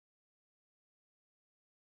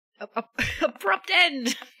Abrupt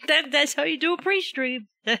end! That's how you do a pre-stream.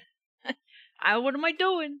 What am I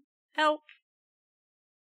doing? Help.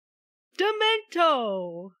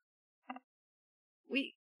 Demento!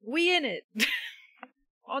 We in it.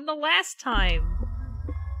 On the last time.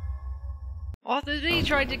 Author Z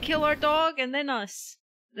tried to kill our dog and then us.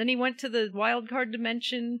 Then he went to the wildcard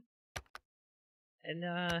dimension. And,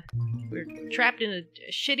 we're trapped in a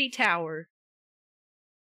shitty tower.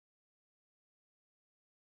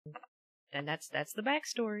 And that's the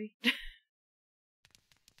backstory.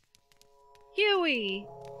 Huey!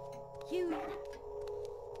 Huey.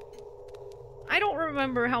 I don't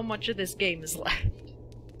remember how much of this game is left.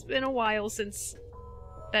 It's been a while since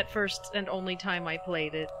that first and only time I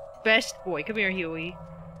played it. Best boy, come here, Huey.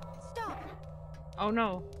 Stop. Oh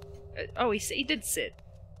no. Oh, he did sit.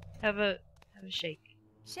 Have a shake.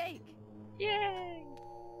 Shake. Yay!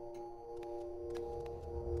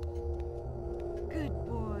 Good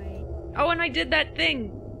boy. Oh, and I did that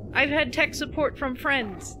thing. I've had tech support from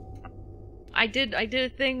friends. I did a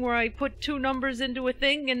thing where I put 2 numbers into a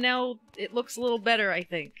thing, and now it looks a little better, I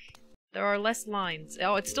think. There are less lines.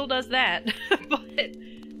 Oh, it still does that, but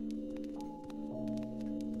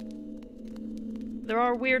there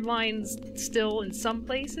are weird lines still in some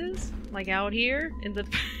places, like out here in the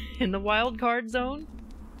in the wild card zone.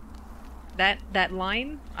 That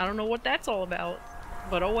line, I don't know what that's all about,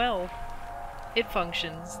 but oh well. It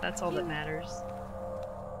functions. That's all that matters.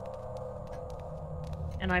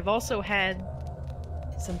 And I've also had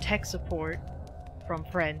some tech support from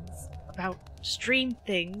friends about stream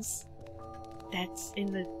things. That's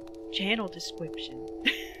in the channel description.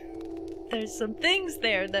 There's some things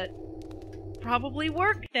there that probably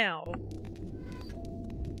work now.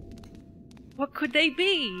 What could they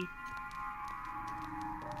be?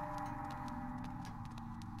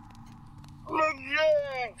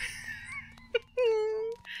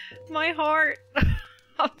 My heart.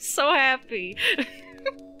 I'm so happy.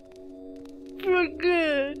 We're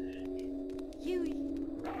good. Huey.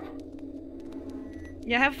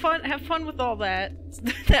 Yeah, have fun with all that.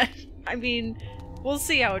 I mean, we'll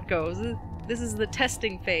see how it goes. This is the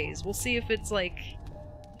testing phase. We'll see if it's like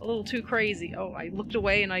a little too crazy. Oh, I looked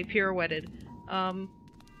away and I pirouetted. I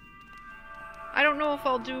don't know if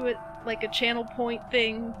I'll do it like a channel point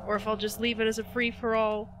thing or if I'll just leave it as a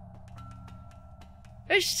free-for-all.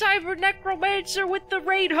 It's Cyber Necromancer with the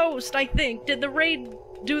raid host, I think. Did the raid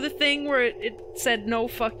do the thing where it said no,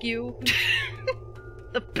 fuck you?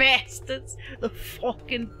 The bastards. The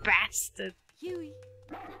fucking bastards. Huey.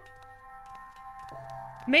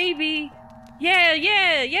 Maybe. Yeah,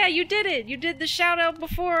 you did it. You did the shout out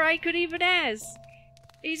before I could even ask.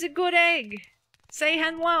 He's a good egg. Say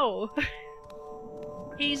hello.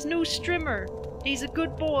 He's new streamer. He's a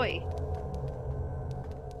good boy.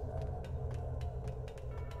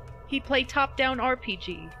 He play top-down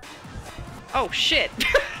RPG. Oh shit.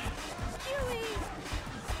 Huey.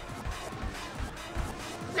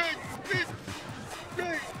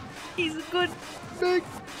 He's a good...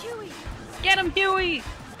 Huey. Get him, Huey!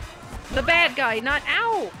 The bad guy, not...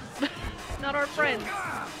 Ow! Not our friend.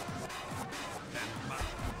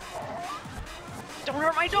 Don't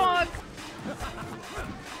hurt my dog!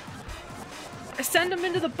 Send him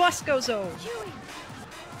into the Busco zone. Huey.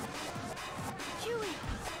 Huey.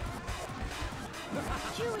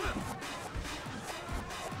 Huey.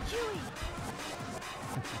 Huey.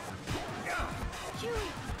 Huey.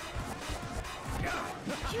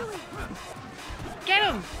 Huey. Get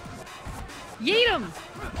him! Yeet him!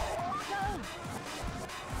 Go.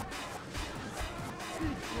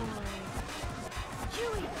 Good boy.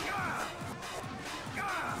 Huey. Go.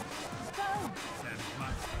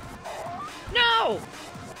 No!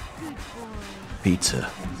 Good boy.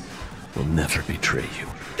 Pizza will never betray you.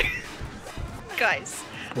 Guys,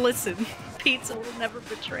 listen. Pizza will never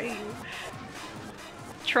betray you.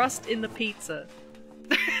 Trust in the pizza.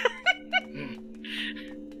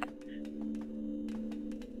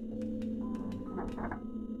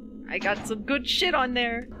 I got some good shit on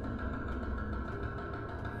there.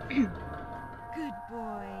 Good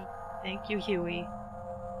boy. Thank you, Huey.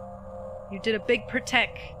 You did a big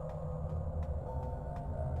protect.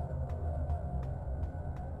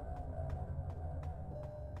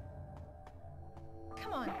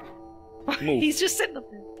 Come on. Move. He's just sitting up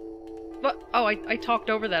there. But, oh, I talked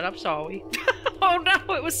over that. I'm sorry. Oh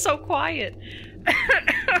no, it was so quiet.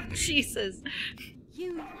 Jesus.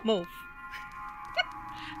 Huey. Move.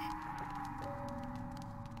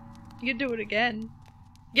 You do it again.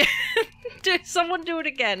 Yeah. Someone do it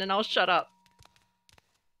again and I'll shut up.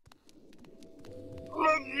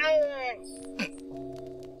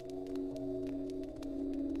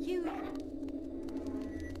 Huey.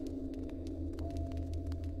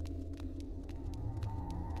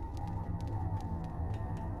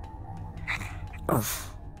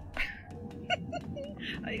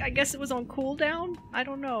 I guess it was on cooldown? I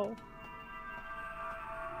don't know.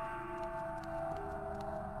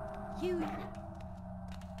 Huey.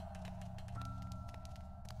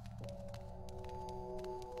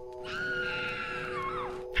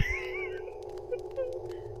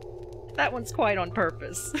 That one's quite on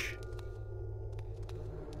purpose.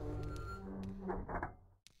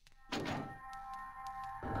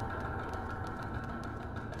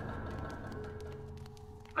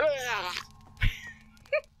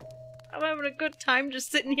 I'm having a good time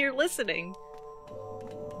just sitting here listening.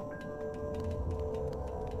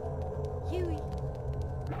 Huey.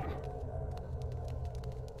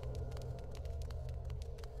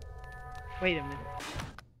 Wait a minute.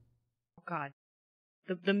 Oh god.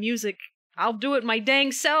 The music. I'll do it my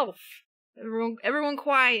dang self. Everyone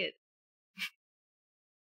quiet.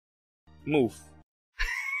 Move.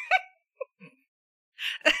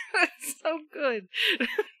 That's so good.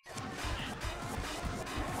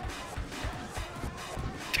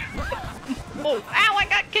 Oh, ow, I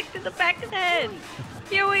got kicked in the back of the head.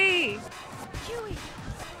 Huey! Huey.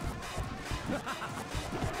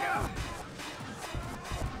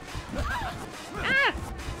 Ah!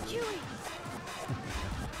 Huey.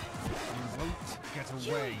 You won't get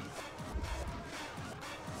away.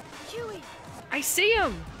 Huey. I see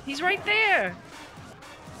him! He's right there!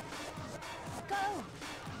 Go.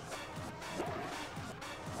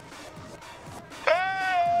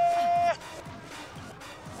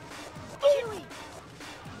 Huey.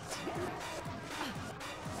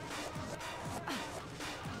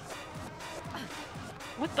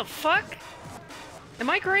 What the fuck? Am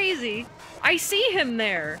I crazy? I see him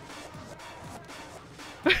there!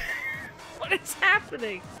 What is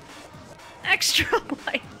happening? Extra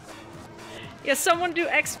life! Yeah, someone do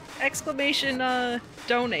exclamation,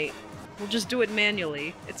 donate. We'll just do it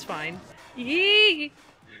manually. It's fine. Yee!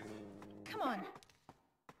 Come on.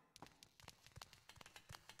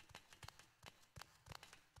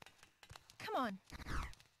 Come on.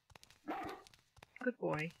 Good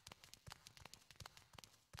boy.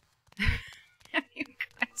 Have you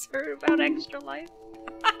guys heard about Extra Life?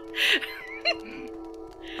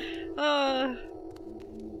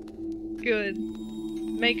 Good.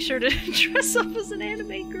 Make sure to dress up as an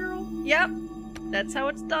anime girl. Yep, that's how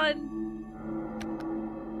it's done.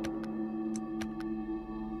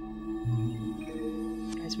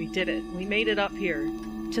 Guys, we did it. We made it up here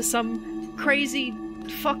to some crazy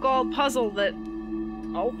fuck-all puzzle that...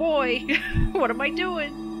 Oh boy, what am I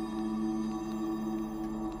doing?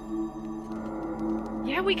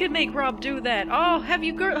 Yeah, we could make Rob do that. Oh, have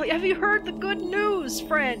you heard the good news,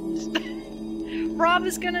 friend? Rob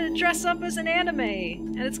is gonna dress up as an anime,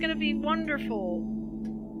 and it's gonna be wonderful.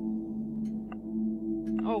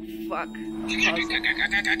 Oh, fuck.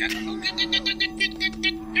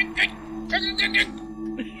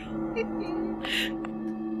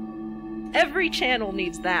 Every channel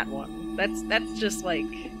needs that one. That's just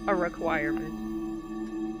like a requirement.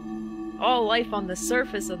 All life on the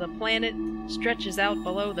surface of the planet stretches out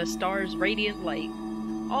below the star's radiant light.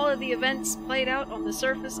 All of the events played out on the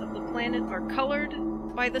surface of the planet are colored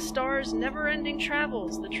by the star's never-ending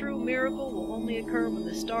travels. The true miracle will only occur when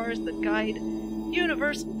the stars that guide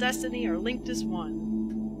universal destiny are linked as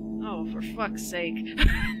one. Oh, for fuck's sake.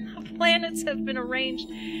 The planets have been arranged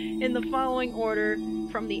in the following order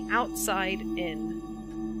from the outside in.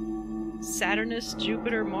 Saturnus,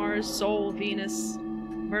 Jupiter, Mars, Sol, Venus,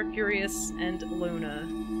 Mercurius, and Luna.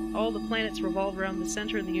 All the planets revolve around the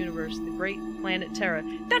center of the universe, the great planet Terra.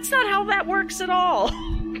 That's not how that works at all!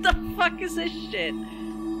 What the fuck is this shit?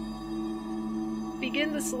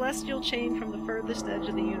 Begin the celestial chain from the furthest edge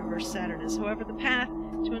of the universe, Saturnus. However, the path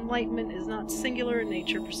to enlightenment is not singular in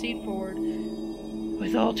nature. Proceed forward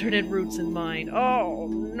with alternate routes in mind. Oh,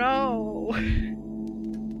 no!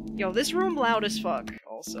 Yo, this room loud as fuck,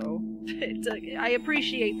 also. I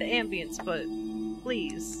appreciate the ambience, but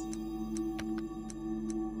please.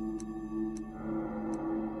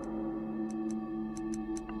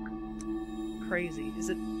 Crazy. Is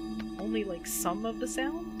it only like some of the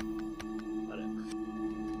sound? Whatever.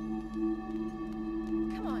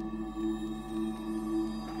 Come on.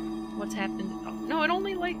 What's happened? Oh, no, it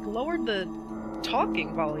only like lowered the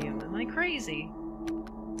talking volume. Am I crazy?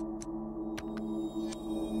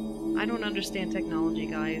 I don't understand technology,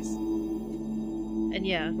 guys. And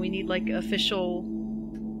yeah, we need like official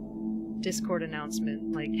Discord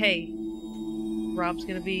announcement. Like, hey, Rob's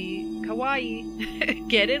gonna be kawaii.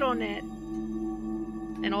 Get in on that.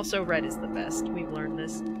 And also red is the best. We've learned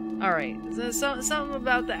this. Alright, so something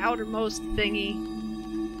about the outermost thingy.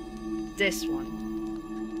 This one.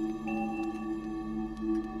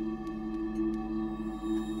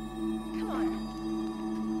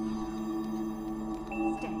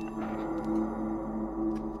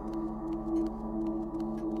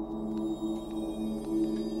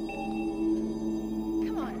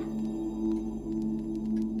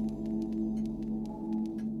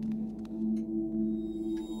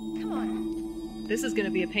 This is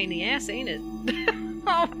gonna be a pain in the ass, ain't it?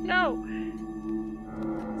 Oh no!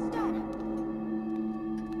 Stop.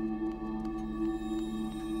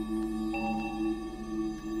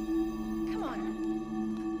 Come on.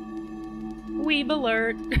 Weeb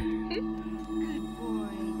alert! Good boy.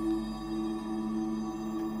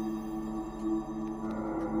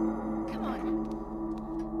 Come on.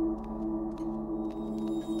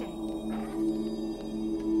 Stay.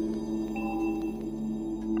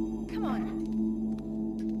 Come on.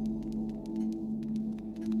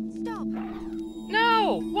 Stop.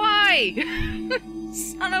 No! Why?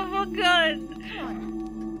 Son of a gun! Come on.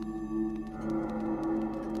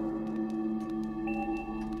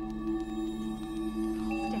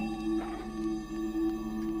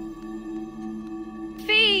 Stay.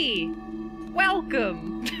 Fee!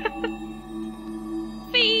 Welcome!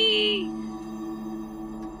 Fee!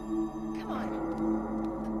 Come on.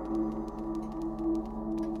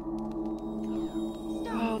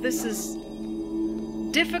 Stop. Oh, this is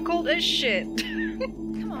difficult as shit.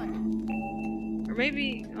 Come on. Or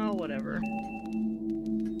maybe... oh, whatever.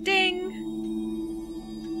 Ding!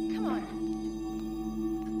 Come on.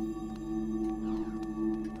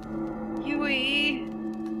 Huey!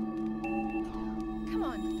 Come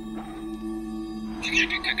on.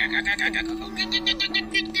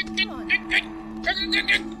 Come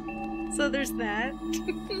on. So there's that.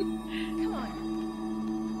 Come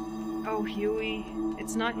on. Oh, Huey.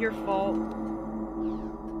 It's not your fault.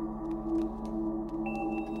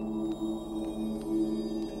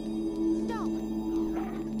 Stop.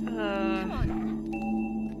 Come on.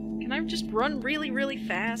 Can I just run really, really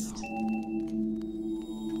fast?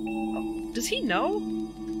 Oh, does he know?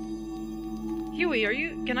 Huey, are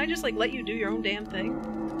you... can I just, like, let you do your own damn thing?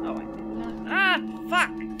 Oh, I did not. Ah! Fuck!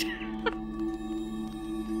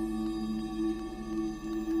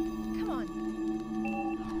 Come on.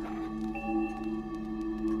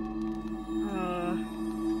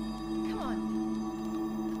 Come on.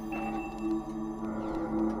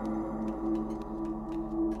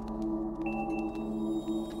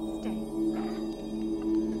 Stay.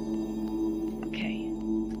 Okay.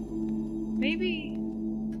 Maybe...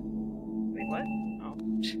 wait, what? Oh.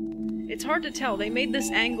 It's hard to tell. They made this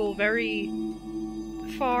angle very...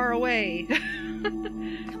 far away.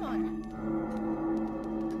 Come on.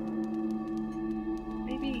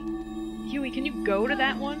 Maybe... Huey, can you go to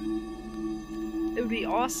that one? It would be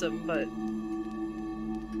awesome, but...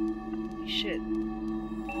 shit.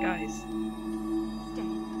 Guys. Stay.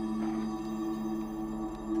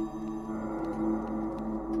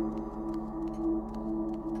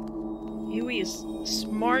 Huey is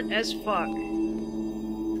smart as fuck.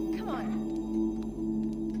 Come on.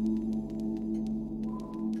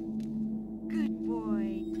 Good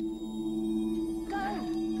boy. Go.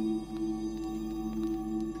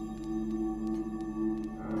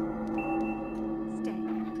 Stay.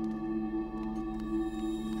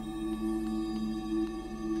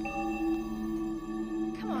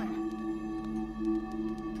 Come on.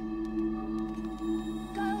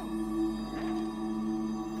 Go.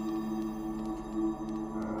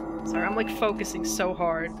 Sorry, I'm like focusing so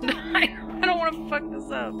hard. I don't want to fuck this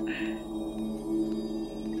up.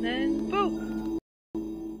 And then, boop!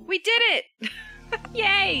 We did it!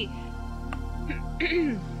 Yay!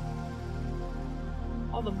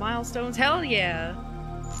 All the milestones, hell yeah!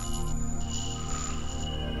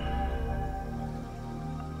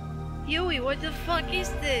 Huey, what the fuck is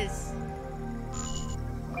this?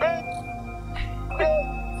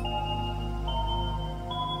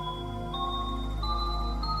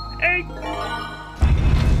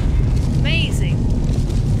 Amazing.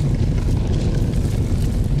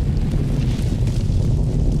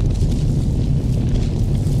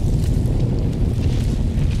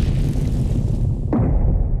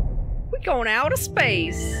 We're going out of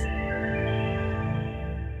space.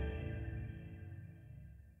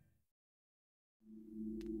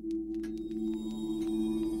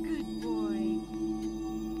 Good boy.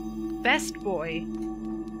 Best boy.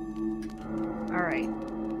 Alright.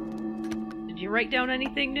 Did you write down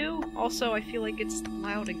anything new? Also, I feel like it's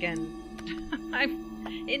loud again. I'm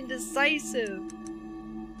indecisive.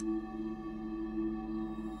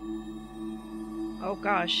 Oh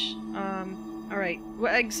gosh. Alright.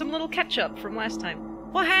 Some little catch-up from last time.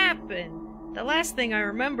 What happened? The last thing I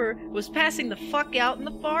remember was passing the fuck out in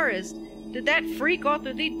the forest. Did that freak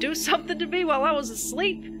Arthur Lee do something to me while I was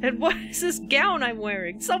asleep? And what is this gown I'm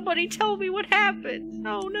wearing? Somebody tell me what happened.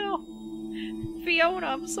 Oh no. Fiona,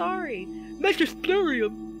 I'm sorry.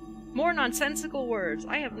 Megasplurium. More nonsensical words.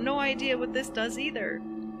 I have no idea what this does either.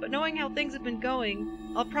 But knowing how things have been going,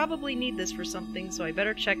 I'll probably need this for something, so I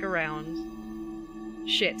better check around.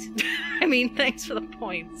 Shit. I mean, thanks for the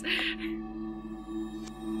points.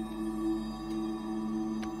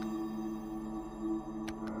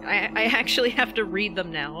 I actually have to read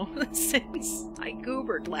them now, since I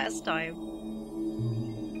goobered last time.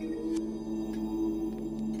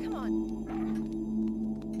 Come on.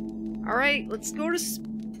 Alright, let's go to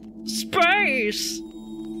space!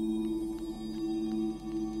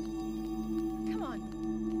 Come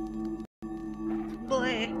on.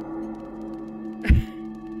 Bleh.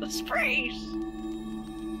 The space!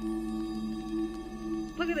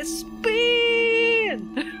 Look at this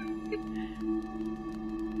spin!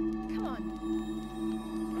 Come on.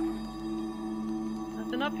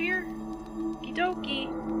 Nothing up here? Okie dokie.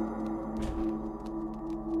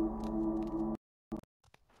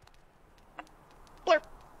 Blurp.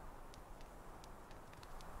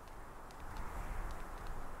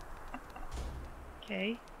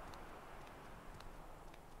 Okay.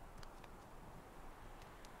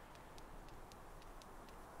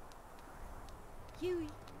 Huey.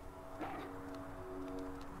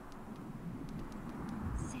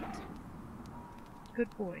 Sit. Good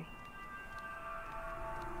boy.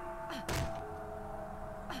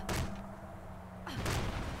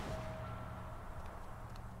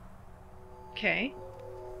 Okay.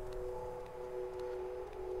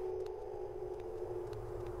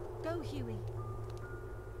 Go, Huey.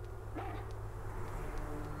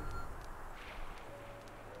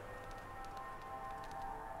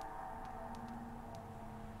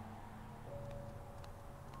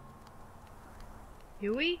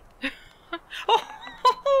 Huey?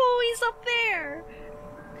 Oh, he's up there!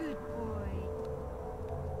 Good boy.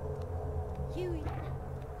 Huey.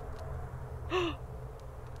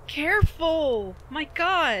 Careful! My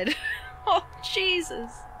god! Oh,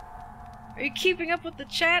 Jesus! Are you keeping up with the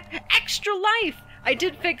chat? Extra life! I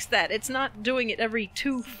did fix that. It's not doing it every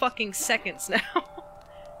 2 fucking seconds now.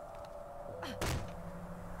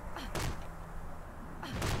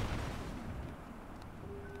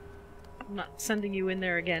 I'm not sending you in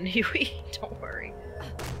there again, Huey. Don't worry.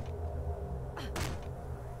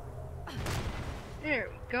 There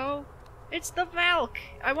we go. It's the Valk!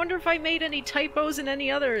 I wonder if I made any typos in any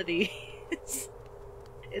other of these.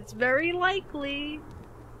 It's very likely.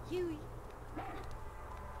 Huey.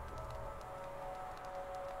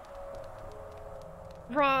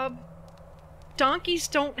 Rob, donkeys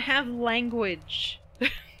don't have language.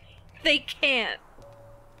 They can't.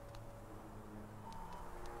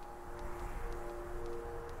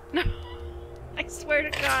 No, I swear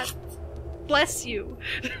to God. Bless you.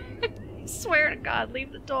 I swear to God,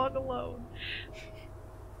 leave the dog alone.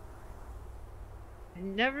 I've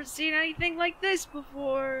never seen anything like this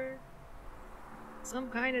before. Some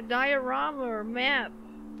kind of diorama or map.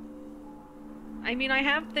 I mean, I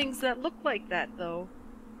have things that look like that, though.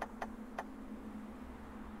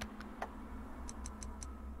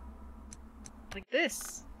 Like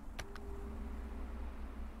this.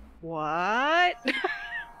 What?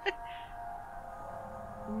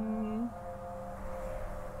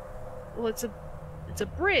 Well, it's a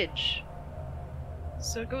bridge.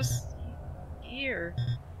 So it goes here.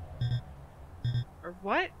 Or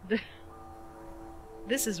what?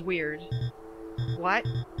 This is weird. What?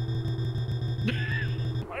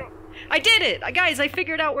 I did it! Guys, I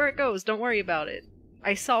figured out where it goes. Don't worry about it.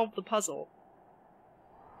 I solved the puzzle.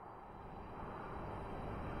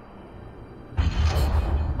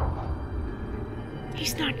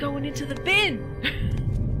 He's not going into the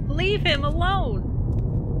bin! Leave him alone!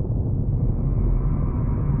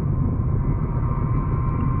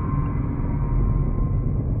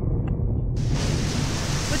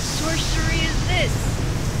 What sorcery is this?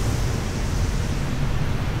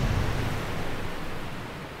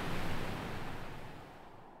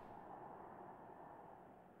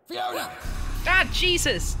 Fiona! Ah,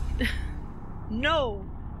 Jesus! No!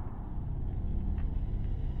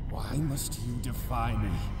 Why must you defy me?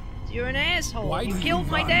 You're an asshole. Why You do you killed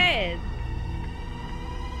my run? dad.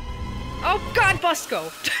 Oh God,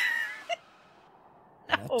 Busco!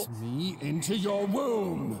 No. Let me into your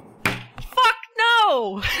womb! Fuck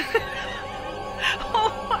no!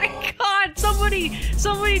 Oh my God! Somebody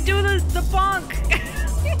do the bonk!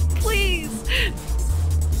 Please!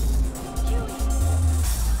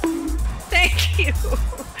 Thank you!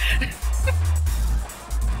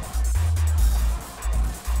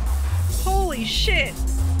 Holy shit!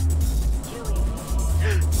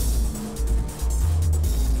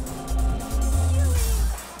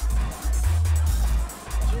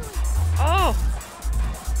 Oh!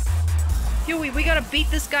 Huey, we gotta beat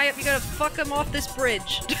this guy up. You gotta fuck him off this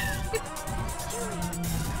bridge.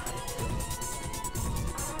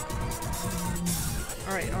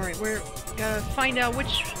 Alright, where? Gotta find out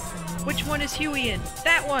which one is Huey in.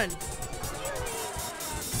 That one!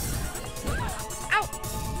 Ow!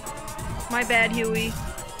 My bad, Huey.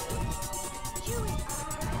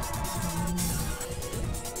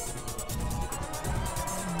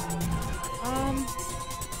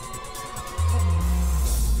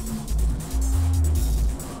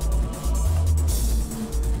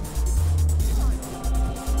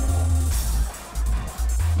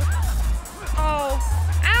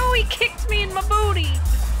 Kicked me in my booty!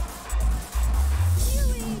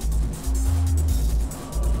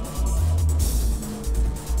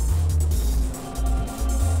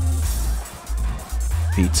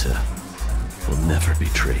 Pizza will never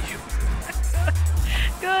betray you.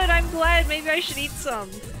 Good, I'm glad. Maybe I should eat some.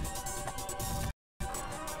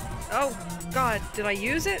 Oh, God, did I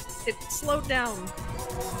use it? It slowed down.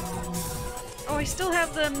 Oh, I still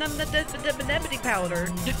have the nebity powder.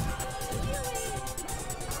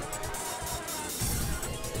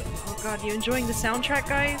 God, you enjoying the soundtrack,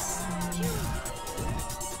 guys?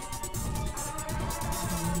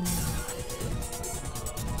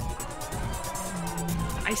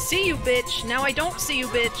 I see you, bitch! Now I don't see you,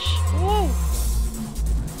 bitch! Whoa!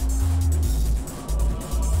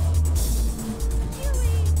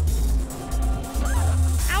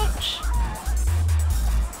 Ouch!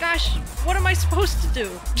 Gosh, what am I supposed to do?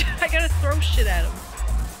 I gotta throw shit at him.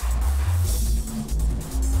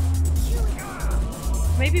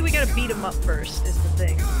 Maybe we gotta beat him up first, is the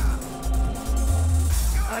thing.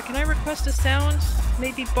 Can I request a sound?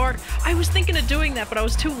 Maybe bark. I was thinking of doing that, but I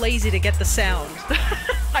was too lazy to get the sound.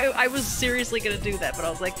 I was seriously gonna do that, but I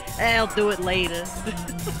was like, I'll do it later.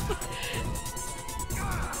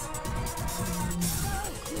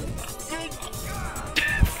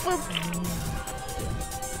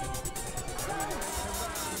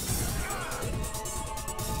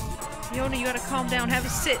 Fiona, you gotta calm down. Have a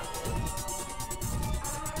sit.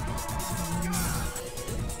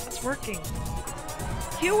 Working.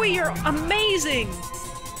 Huey, you're amazing!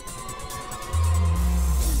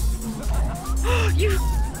 You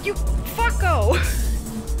fucko!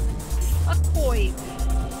 Fuck boy.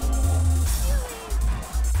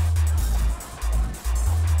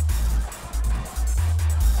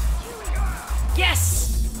 Yes!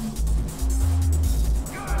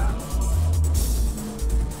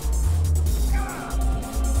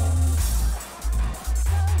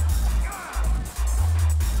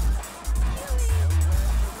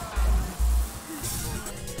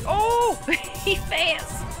 He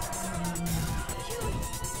fast!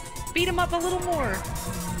 Beat him up a little more.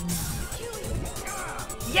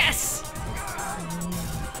 Yes!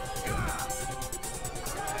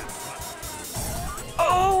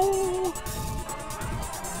 Oh!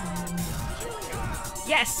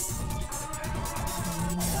 Yes!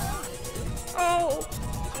 Oh!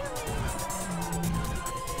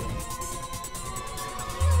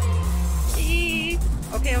 Eee.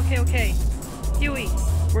 Okay. Huey,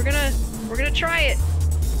 we're gonna try it.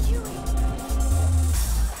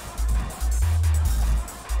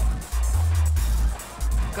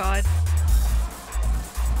 God.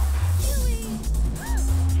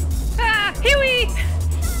 Ah, Huey!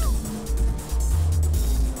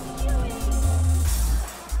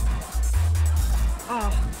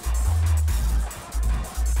 Oh.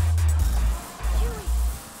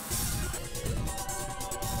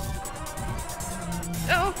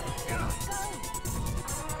 Oh.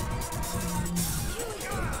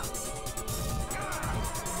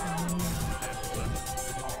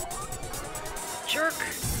 Jerk.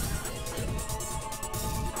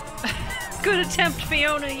 Good attempt,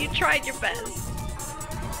 Fiona. You tried your best.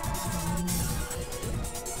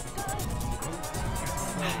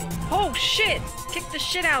 Oh shit! Kick the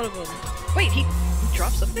shit out of him. Wait, he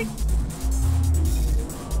dropped something?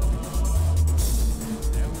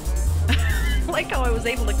 I like how I was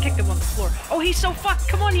able to kick him on the floor. Oh, he's so fucked.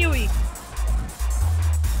 Come on, Huey.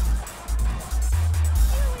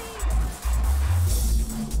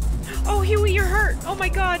 Oh, Huey, you're hurt. Oh my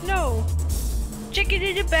god, no. Chicken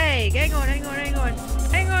in a bag. Hang on.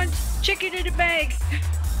 Chicken in a bag.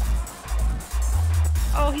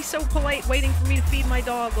 Oh, he's so polite, waiting for me to feed my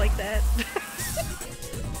dog like that.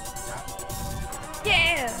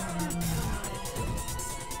 Yeah!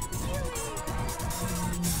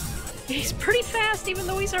 He's pretty fast, even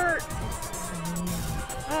though he's hurt.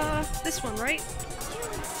 This one, right?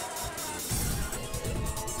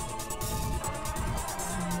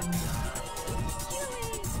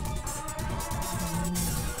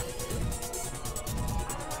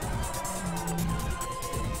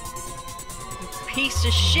 Piece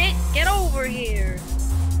of shit, get over here!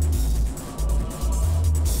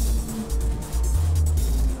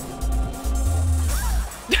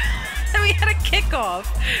 fuck off!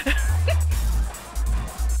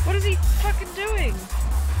 What is he fucking doing?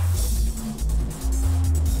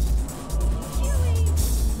 Huey!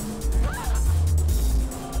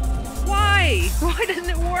 Why? Why doesn't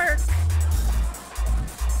it work?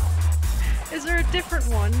 Is there a different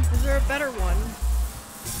one? Is there a better one?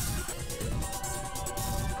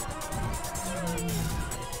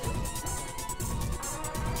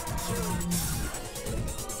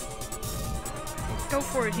 Go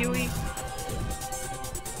for it, Huey.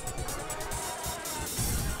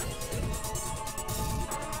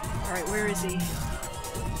 Alright, where is he?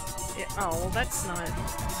 Oh, well, that's not...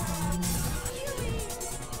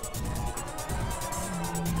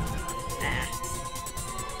 Nah.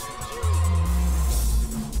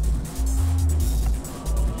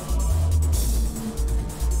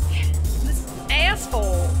 This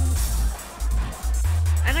asshole!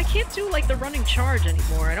 And I can't do, like, the running charge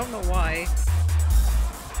anymore. I don't know why.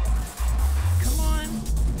 Come on.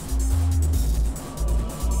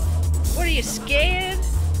 What are you, scared?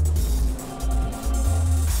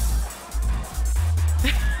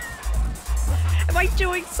 Am I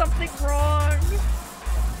doing something wrong?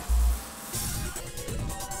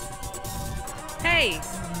 Hey!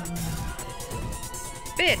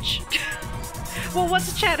 Bitch! Well,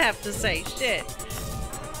 what's the chat have to say? Shit.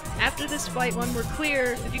 After this fight, when we're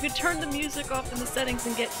clear, if you could turn the music off in the settings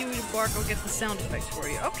and get Huey to bark, I'll get the sound effects for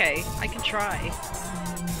you. Okay, I can try.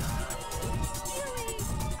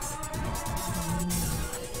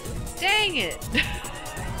 Dang it!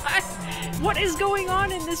 What is going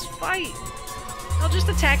on in this fight? I'll just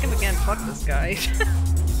attack him again. Fuck this guy.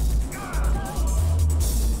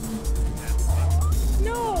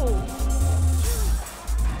 No!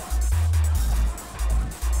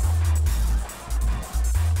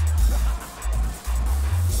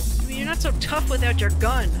 I mean, you're not so tough without your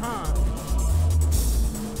gun, huh?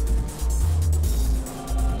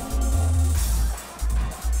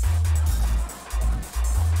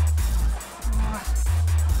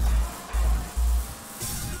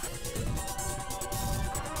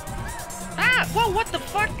 Whoa, what the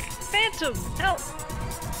fuck? Phantom, help!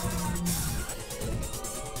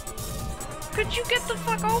 Could you get the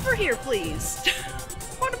fuck over here, please?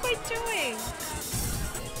 What am I doing?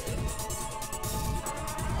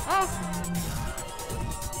 Oh!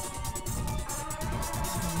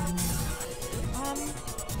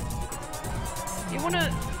 You wanna...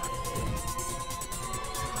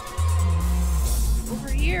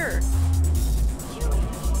 Over here!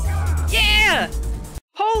 Yeah!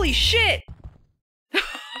 Holy shit!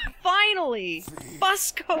 Finally!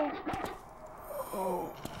 Busco!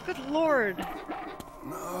 Oh. Good lord.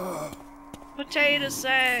 No. Potato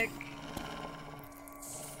sack.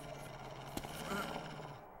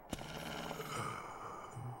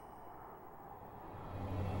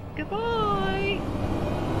 Goodbye!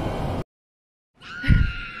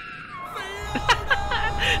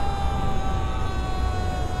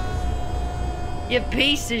 You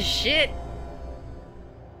piece of shit!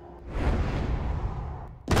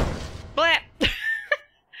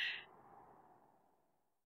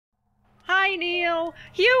 Hi, Neil!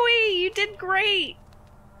 Huey, you did great!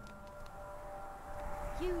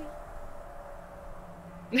 Huey.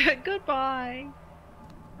 Goodbye!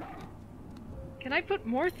 Can I put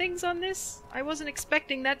more things on this? I wasn't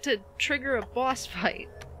expecting that to trigger a boss fight.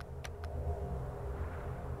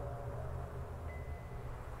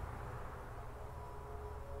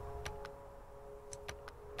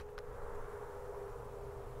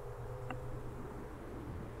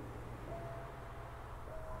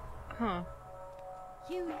 Huh.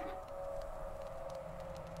 Huey.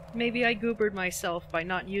 Maybe I goobered myself by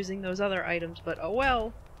not using those other items, but oh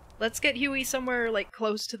well. Let's get Huey somewhere, like,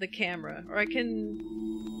 close to the camera. Or I can...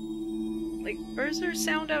 Like, or is there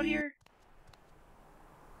sound out here?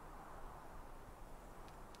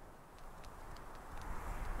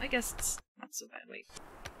 I guess it's not so bad. Wait.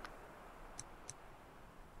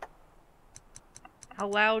 How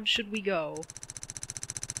loud should we go?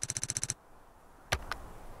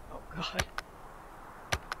 Oh god.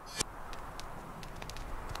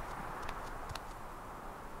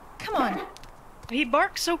 Come on. He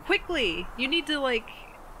barks so quickly! You need to, like...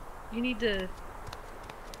 You need to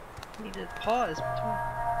pause between...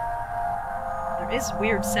 There is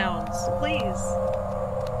weird sounds. Please!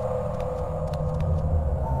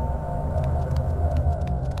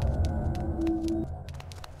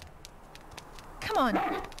 Come on.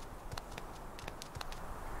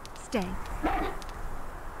 Stay.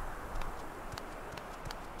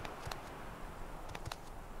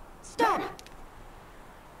 Stop!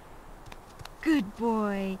 Good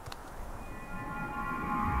boy.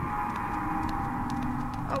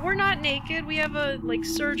 We're not naked. We have a like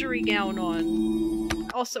surgery gown on.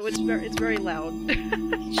 Also, it's very loud.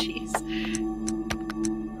 Jeez.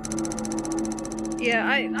 Yeah,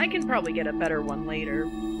 I can probably get a better one later.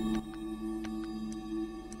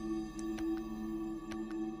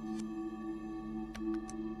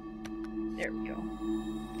 There we go.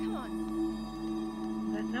 Come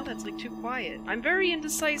on. Now that's like too quiet. I'm very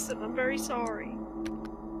indecisive. I'm very sorry.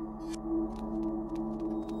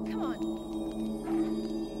 Come on.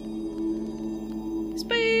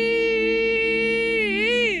 Speed!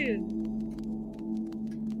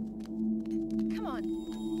 Come on.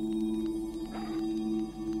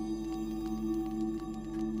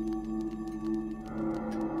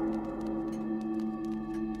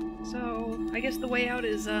 So, I guess the way out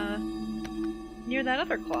is, near that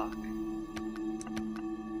other clock.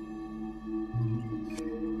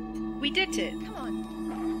 We did it! Come on.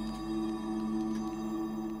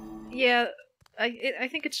 Yeah, I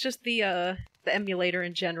think it's just the emulator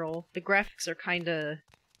in general. The graphics are kinda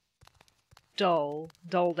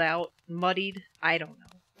dulled out, muddied. I don't know.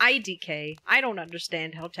 IDK. I don't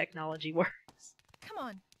understand how technology works. Come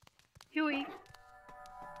on. Huey.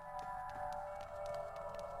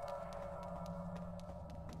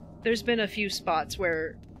 There's been a few spots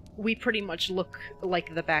where we pretty much look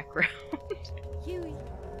like the background. Huey.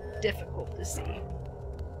 Difficult to see.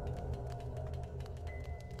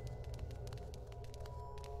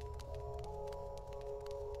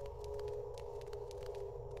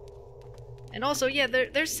 And also, yeah,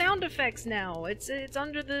 there's sound effects now. It's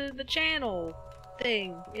under the channel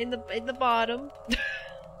thing in the bottom.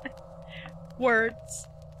 Words.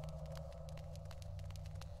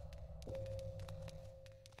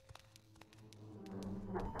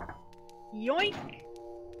 Yoink!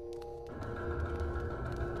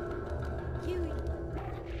 Huey.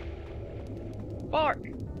 Bark!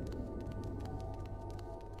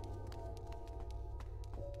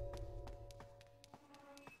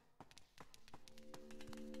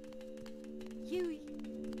 Huey.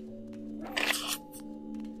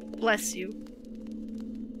 Bless you.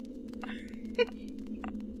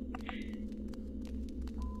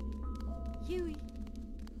 Huey.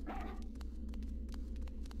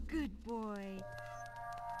 Good boy.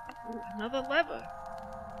 Ooh, another lever.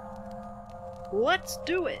 Let's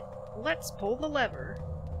do it. Let's pull the lever.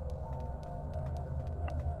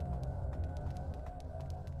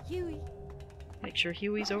 Huey. Make sure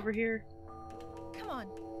Huey's over here. Come on.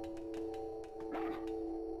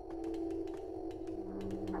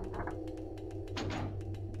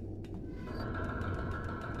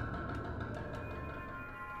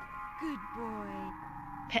 Good boy.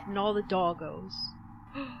 Petting all the doggos.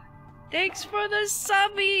 Thanks for the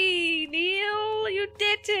subby, Neil! You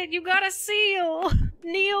did it! You got a seal!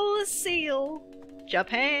 Neil the seal!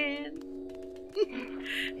 Japan!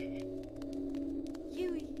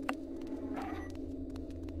 Huey.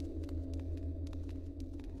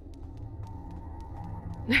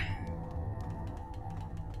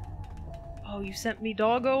 Oh, you sent me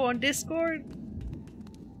doggo on Discord?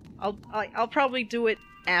 I'll probably do it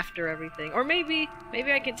after everything. Or maybe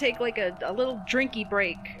I can take like a little drinky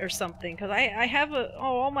break or something, because I have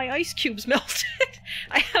all my ice cubes melted.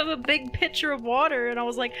 I have a big pitcher of water and I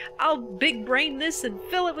was like, I'll big brain this and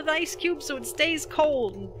fill it with ice cubes so it stays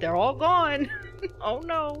cold, and they're all gone. Oh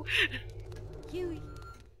no. Huey.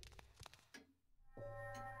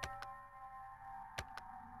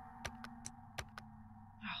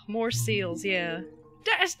 More seals, yeah.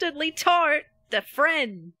 Dastardly tart! The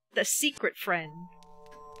friend! The secret friend.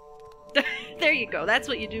 There you go, that's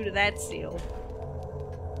what you do to that seal.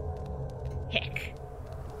 Heck.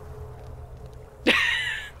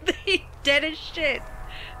 They dead as shit.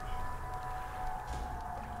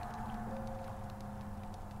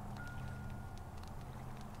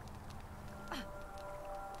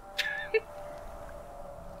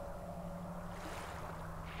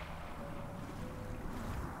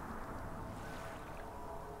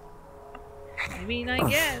 I mean, I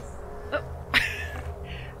guess. Oh.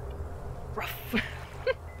 Rough.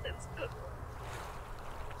 That's good.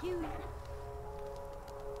 Huey.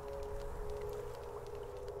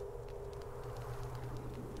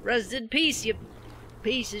 Rest in peace, you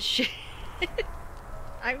piece of shit.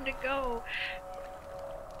 Time to go.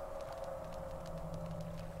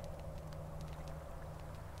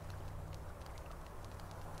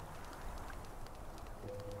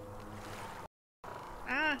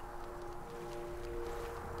 Ah.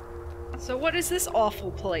 So what is this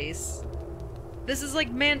awful place? This is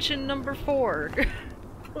like mansion number 4.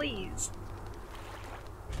 Please.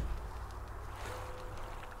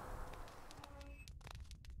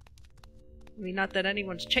 I mean, not that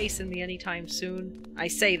anyone's chasing me anytime soon. I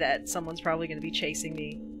say that, someone's probably gonna be chasing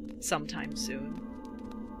me sometime soon.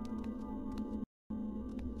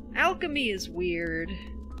 Alchemy is weird.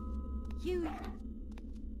 Huey.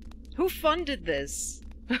 Who funded this?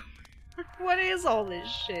 What is all this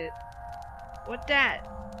shit? What dat?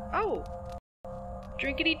 Oh!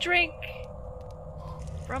 Drinkity drink!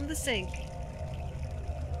 From the sink.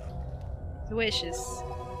 Delicious.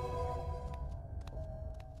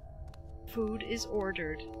 Food is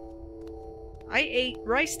ordered. I ate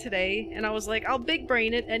rice today, and I was like, I'll big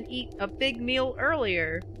brain it and eat a big meal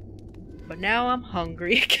earlier. But now I'm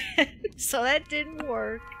hungry again, so that didn't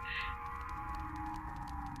work.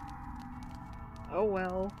 Oh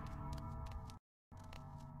well.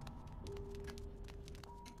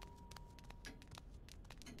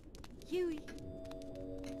 Huey.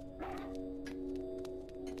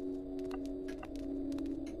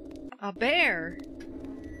 A bear?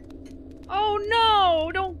 Oh no!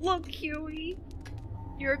 Don't look, Huey!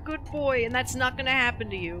 You're a good boy, and that's not gonna happen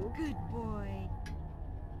to you. Good boy.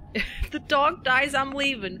 If the dog dies, I'm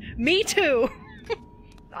leaving. Me too!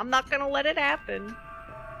 I'm not gonna let it happen.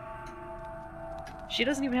 She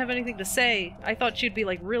doesn't even have anything to say. I thought she'd be,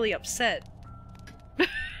 like, really upset.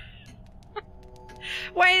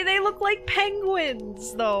 Why, they look like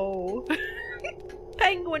penguins, though!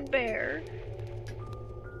 Penguin bear.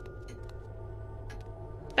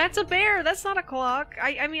 That's a bear, that's not a clock.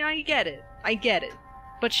 I mean, I get it. I get it.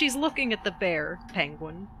 But she's looking at the bear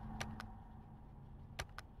penguin.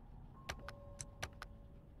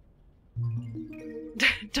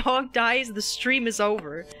 Dog dies, the stream is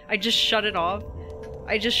over. I just shut it off.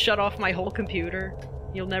 I just shut off my whole computer.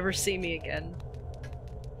 You'll never see me again.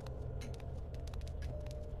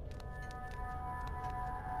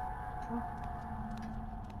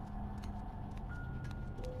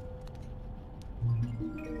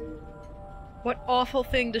 What awful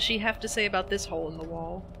thing does she have to say about this hole in the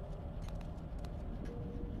wall?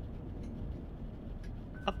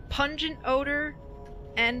 A pungent odor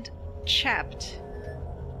and chapped.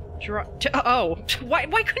 Oh, why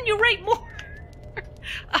couldn't you write more?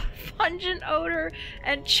 A pungent odor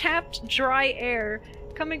and chapped dry air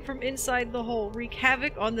coming from inside the hole wreak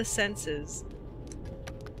havoc on the senses.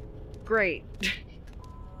 Great.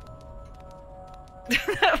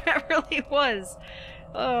 That really was.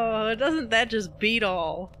 Oh, doesn't that just beat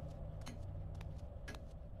all?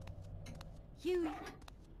 Huey.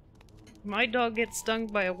 My dog gets stung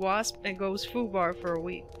by a wasp and goes foobar for a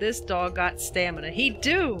week. This dog got stamina. He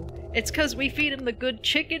do! It's 'cause we feed him the good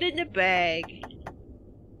chicken in the bag.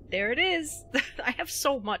 There it is. I have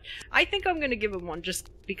so much. I think I'm gonna give him one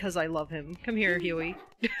just because I love him. Come here, Huey.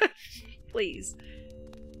 Please.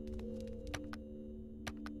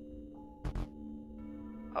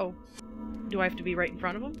 Oh. Do I have to be right in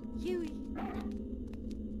front of him? Huey.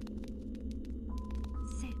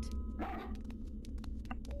 Sit.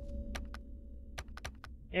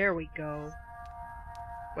 There we go.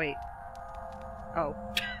 Wait. Oh.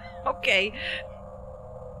 Okay.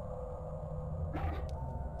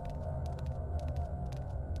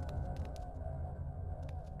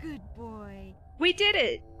 Good boy. We did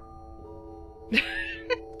it!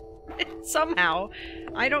 Somehow.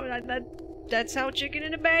 I don't... That's how chicken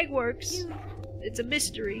in a bag works. Huey. It's a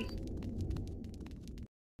mystery.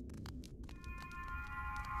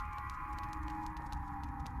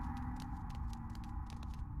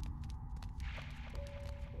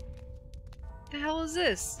 The hell is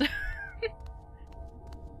this?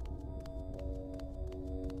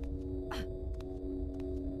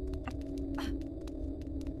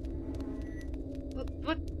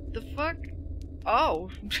 What the fuck? Oh.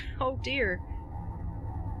 Oh dear.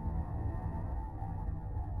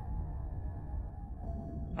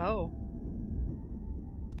 Oh.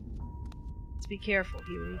 Let's be careful,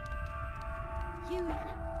 Huey. Huey.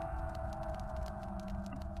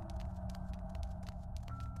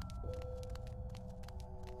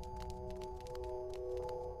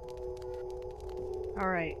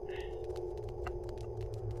 Alright.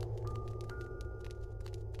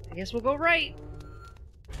 I guess we'll go right.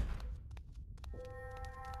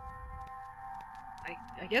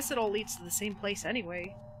 I guess it all leads to the same place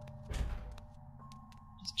anyway.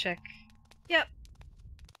 Just check. Yep.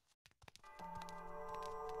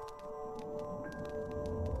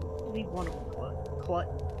 Leave one of them.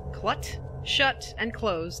 Clut? Shut and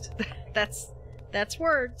closed. That's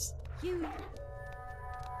words. Huey.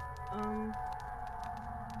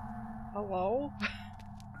 Hello?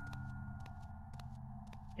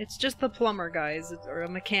 It's just the plumber, guys, or a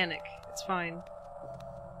mechanic. It's fine.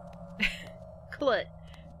 Clut.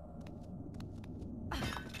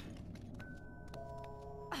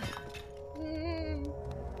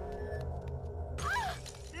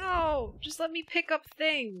 Just let me pick up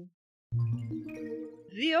thing.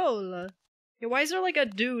 Viola. Yeah, why is there like a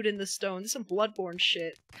dude in the stone? This is some Bloodborne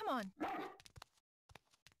shit. Come on.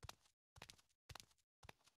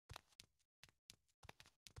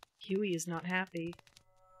 Huey is not happy.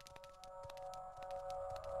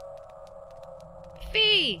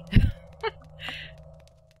 Fee!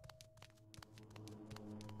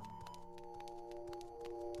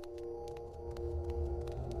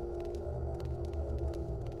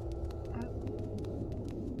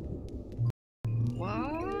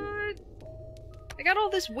 What? I got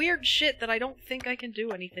all this weird shit that I don't think I can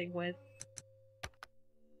do anything with.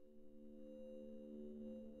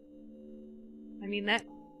 I mean,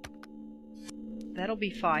 that'll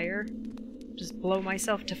be fire. Just blow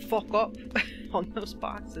myself to fuck up on those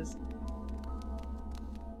boxes.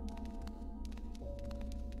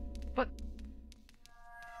 But...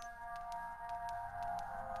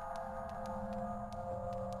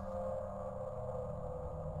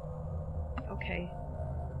 okay.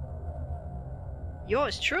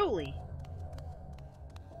 Yours truly.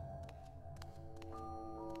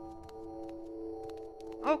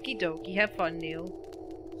 Okie dokie, have fun, Neil.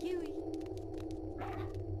 Huey.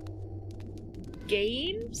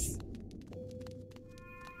 Games?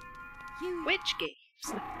 Huey. Which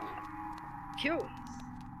games? Curious.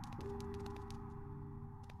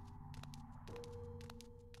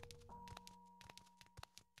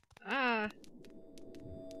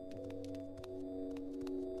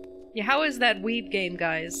 Yeah, how is that weeb game,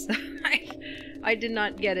 guys? I did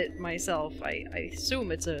not get it myself. I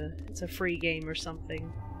assume it's a free game or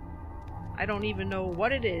something. I don't even know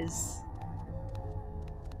what it is.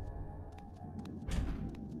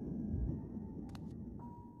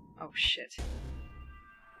 Oh shit.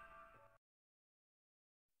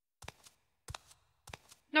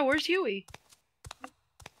 No, where's Huey?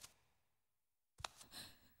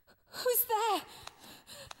 Who's there?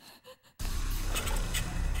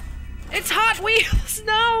 It's Hot Wheels!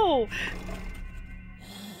 No!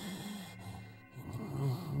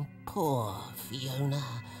 Poor Fiona.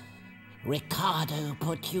 Ricardo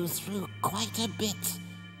put you through quite a bit,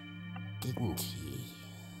 didn't he?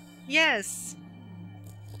 Yes.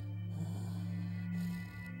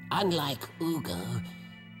 Unlike Ugo,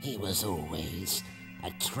 he was always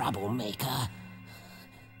a troublemaker,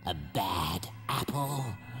 a bad apple.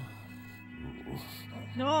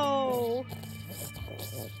 No.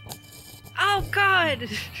 Oh god!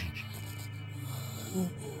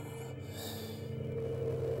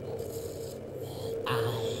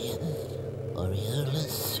 I,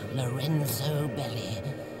 Aureolus Lorenzo Belli,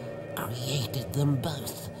 created them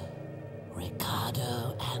both,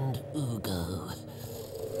 Ricardo and Ugo.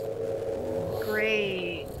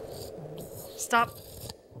 Great. Stop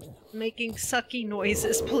making sucky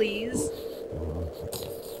noises, please.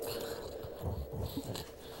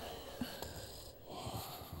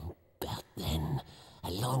 But then,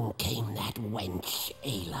 along came that wench,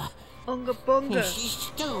 Ayla. Unga bunga. She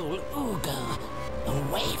stole Ugo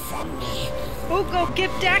away from me. Ugo, give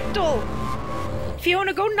Dactyl!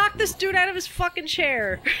 Fiona, go knock this dude out of his fucking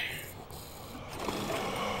chair.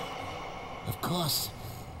 Of course.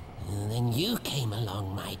 Then you came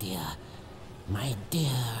along, my dear. My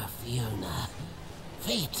dear Fiona.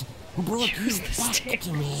 Fate brought you Choose the back stairs.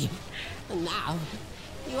 to me. And now,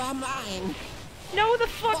 you are mine. No, the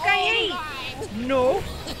fuck All I ain't! mine. No!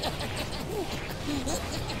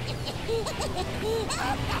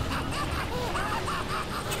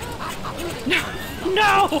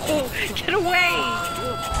 No! Get away!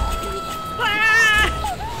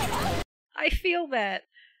 Ah! I feel that.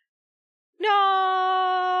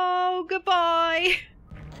 No! Goodbye!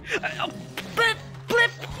 Blip!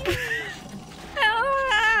 Blip!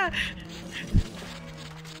 Ah!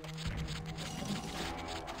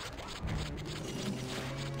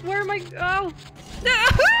 Where am I? Oh! Get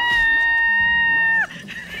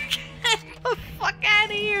the fuck out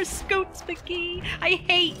of here, Scoots McGee! I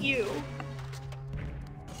hate you!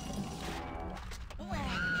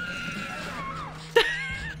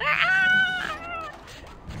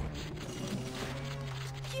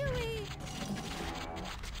 Huey.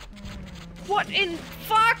 What in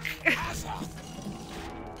fuck?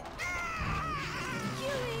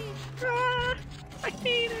 Huey. Ah, I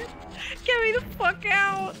hate it. Get me the fuck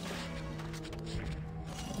out.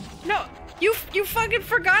 No, you fucking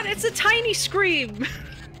forgot it's a tiny scream.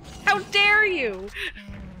 How dare you?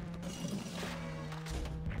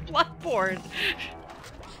 Bloodborne.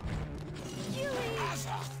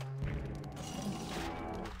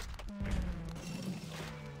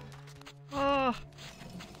 Oh.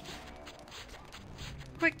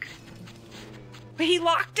 Quick. Wait, he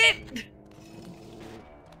locked it?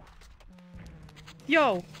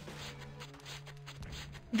 Yo!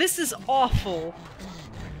 This is awful.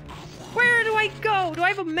 Where do I go? Do I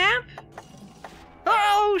have a map?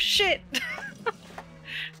 Oh, shit!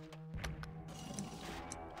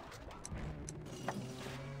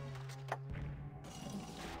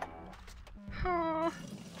 Oh.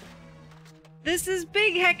 This is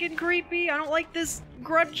big heckin' creepy. I don't like this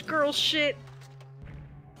grudge girl shit.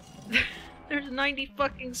 There's 90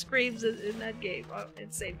 fucking screams in that game. Oh,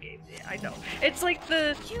 in same game. Yeah, I know. It's like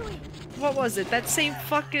the... What was it? That same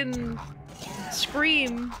fucking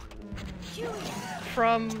scream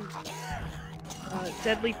from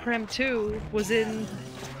Deadly Prem 2 was in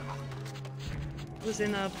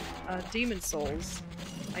Demon Souls.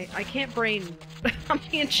 I can't brain. I'm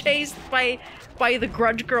being chased by the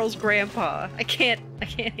grudge girl's grandpa. I can't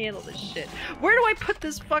handle this shit. Where do I put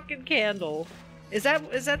this fucking candle? Is that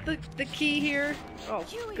the key here? Oh,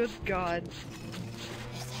 good God.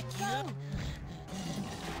 Go!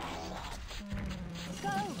 Go!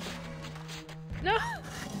 No!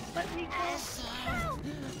 Let me go. Help!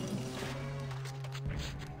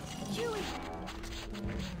 Huey!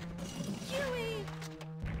 Huey!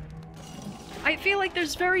 I feel like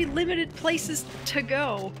there's very limited places to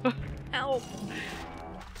go. Help.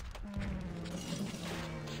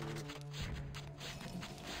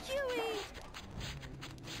 Huey!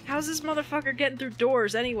 How's this motherfucker getting through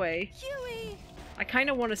doors anyway? Huey! I kind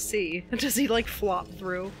of want to see. Does he like flop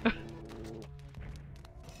through?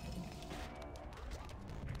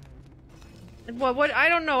 And what? I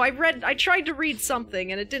don't know. I tried to read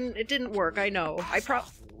something and it didn't work. I know.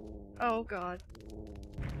 Oh God.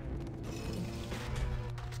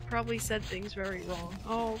 Probably said things very wrong.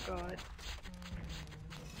 Oh God.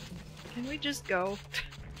 Can we just go?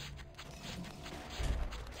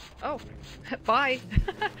 Oh. Bye.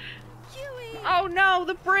 Huey! Oh no,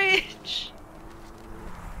 the bridge!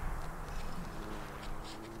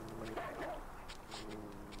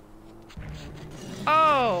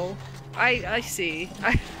 Oh, I see.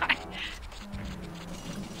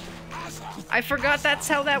 I forgot that's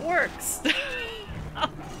how that works.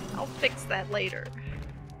 I'll fix that later.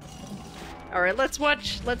 Alright, let's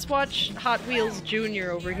watch Hot Wheels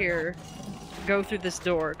Jr. over here go through this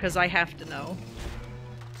door, because I have to know.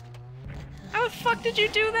 How the fuck did you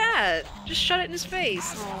do that? Just shut it in his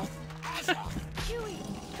face. Oh. Huey!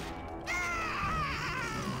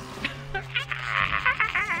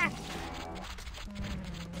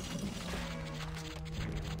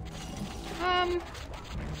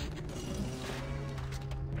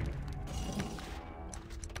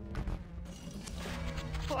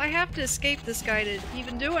 Well, I have to escape this guy to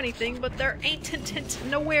even do anything, but there ain't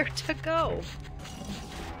nowhere to go.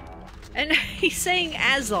 And he's saying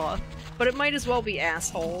Azoth, but it might as well be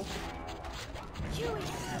asshole. Huey!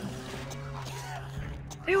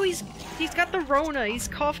 Ew, he's got the Rona. He's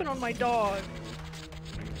coughing on my dog.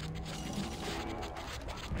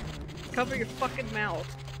 Cover your fucking mouth.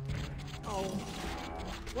 Oh.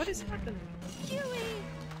 What is happening? Huey!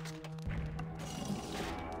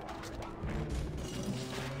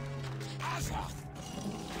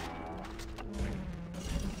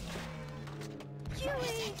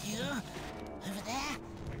 Huey! You? Over there?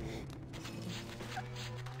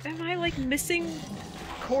 Am I like missing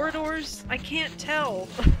corridors? I can't tell.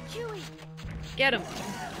 Huey! Get him.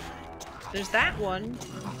 There's that one.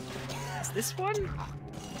 Is this one?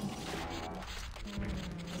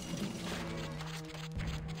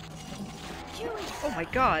 Huey! Oh my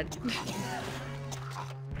God.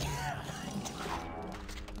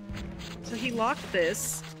 So he locked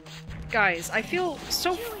this. Guys, I feel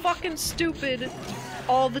so fucking stupid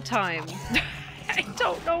all the time. I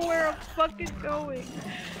don't know where I'm fucking going.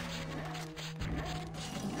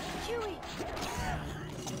 Huey!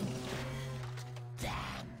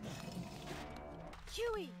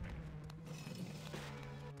 Huey!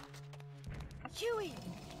 Huey!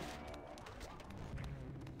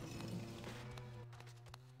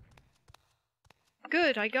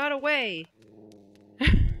 Good, I got away.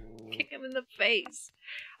 Kick him in the face.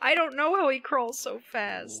 I don't know how he crawls so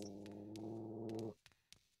fast.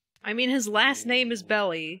 I mean, his last name is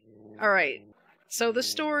Belly. Alright, so the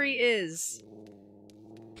story is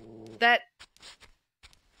that...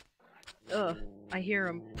 Ugh, I hear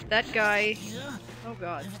him. That guy... Oh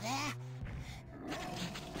God. Over there?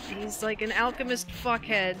 He's like an alchemist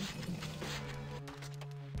fuckhead.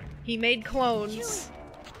 He made clones.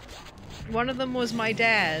 One of them was my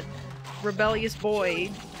dad, rebellious boy,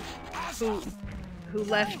 who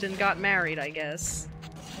left and got married, I guess.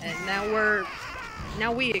 And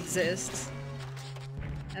now we exist.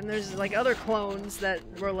 And there's like other clones that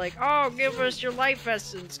were like, oh, give us your life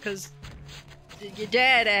essence, cause your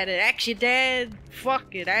dad at it. Axe your dad.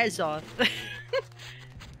 Fuck it, Azoth.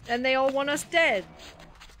 And they all want us dead.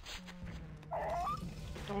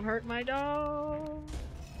 Don't hurt my dog.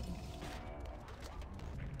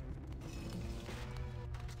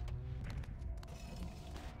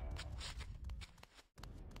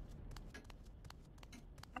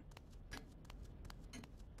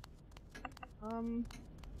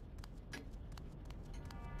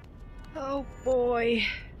 Oh boy.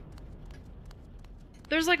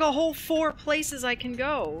 There's like a whole 4 places I can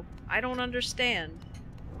go. I don't understand.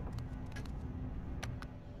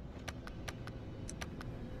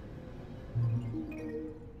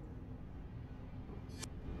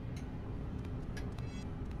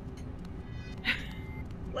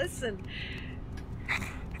 Listen.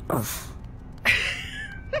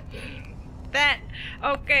 That.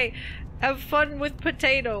 Okay. Have fun with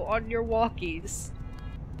Potato on your walkies.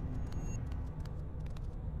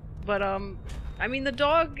 But, I mean, the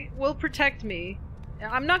dog will protect me.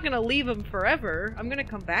 I'm not gonna leave him forever. I'm gonna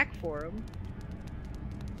come back for him.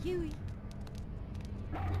 Huey.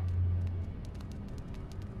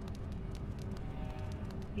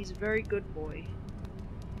 He's a very good boy.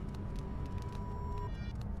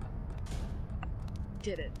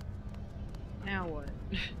 Did it. Now what?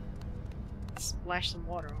 Splash some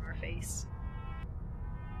water on our face.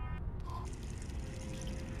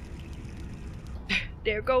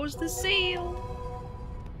 There goes the seal!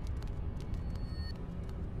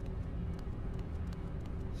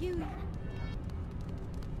 Huey.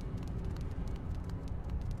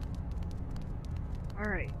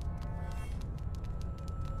 Alright.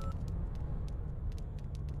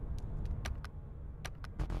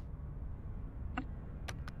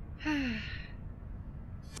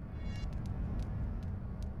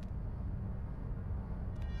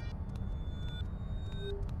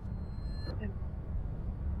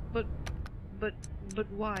 But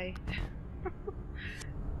why?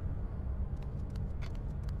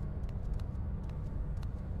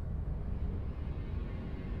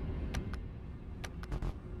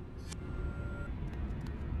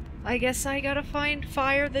 I guess I gotta find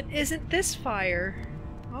fire that isn't this fire.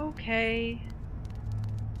 Okay.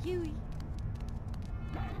 Huey.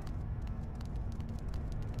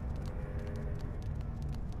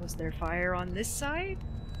 Was there fire on this side?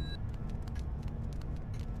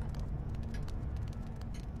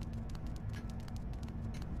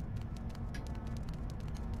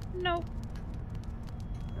 Nope.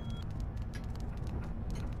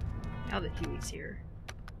 Now that Huey's here.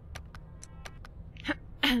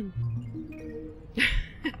 I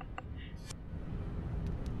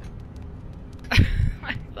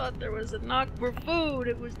thought there was a knock for food.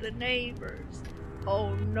 It was the neighbors.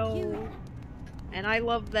 Oh no. And I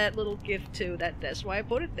love that little gift too. That's why I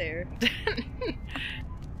put it there.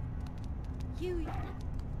 Huey.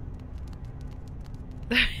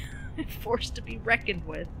 Forced to be reckoned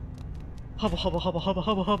with. Hubba hubba hubba hubba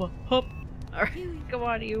hubba hubba hub. Alright, come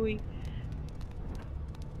on, Huey.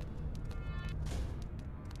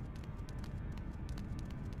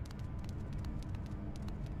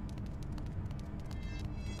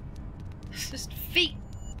 It's just feet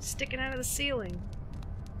sticking out of the ceiling.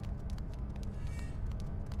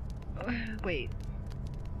 Wait.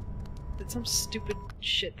 Is it some stupid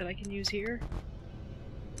shit that I can use here?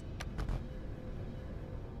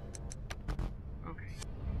 Okay.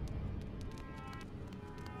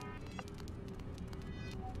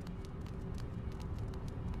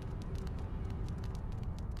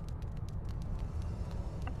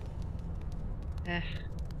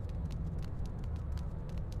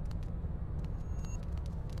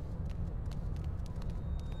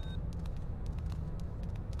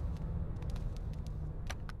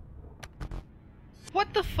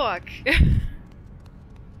 What the fuck?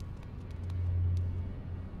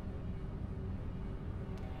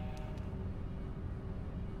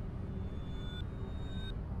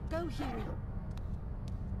 Go, Huey.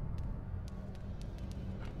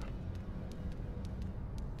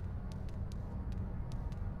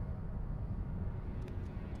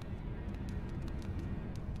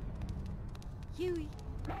 Huey.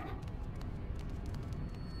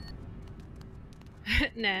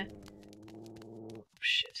 Nah.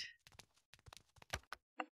 Shit.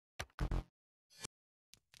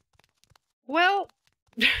 Well,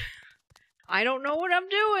 I don't know what I'm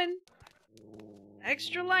doing.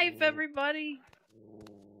 Extra life, everybody.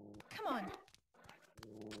 Come on.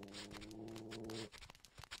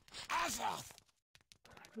 Azoth!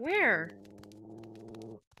 Where?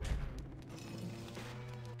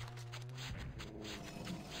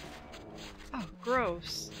 Oh,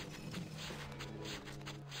 gross.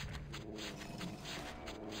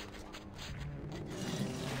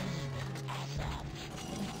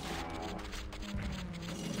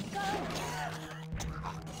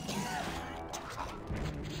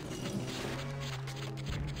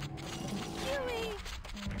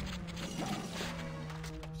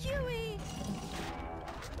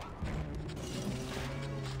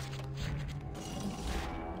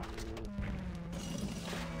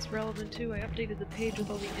 relevant too. I updated the page with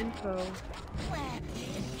all the info. Where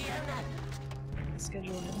is Fiona?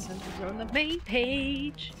 Schedule and incentives are on the main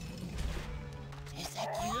page. Is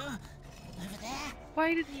that you? Over there?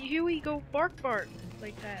 Why did Huey go bark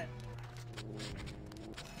like that?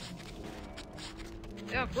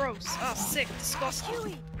 Oh, gross. Oh, sick. Disgusting.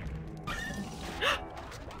 Huey!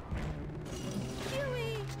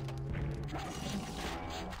 Huey!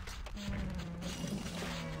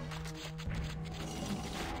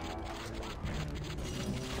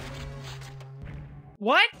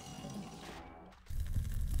 What?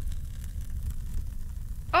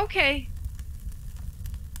 Okay.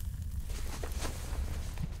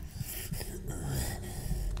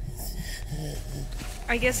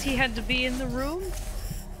 I guess he had to be in the room?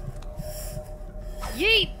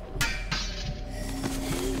 Yeet!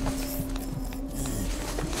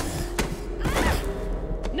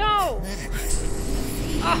 No!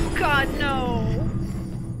 Oh god, no!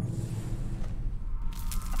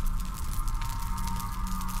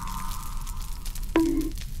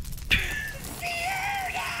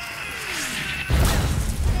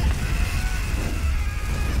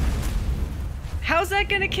 How's that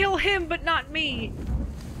gonna kill him but not me?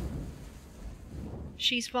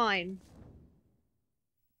 She's fine.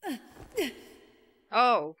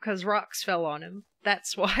 Oh, 'cause rocks fell on him.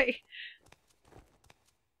 That's why.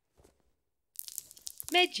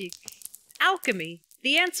 Magic. Alchemy.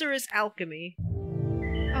 The answer is alchemy.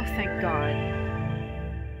 Oh, thank God.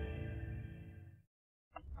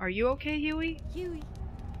 Are you okay, Huey? Huey!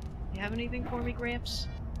 You have anything for me, Gramps?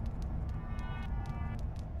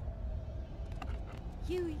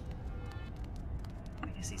 Huey! I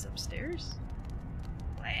guess he's upstairs.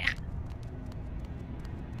 Blah.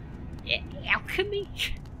 Yeah, alchemy.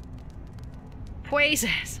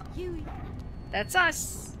 Poisons. Huey! That's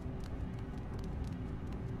us.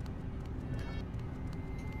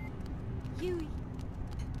 Huey!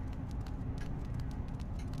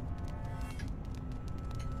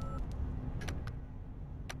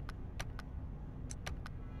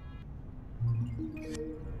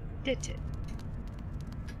 Did it.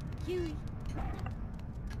 Huey!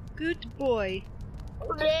 Good boy.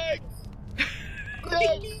 Blake.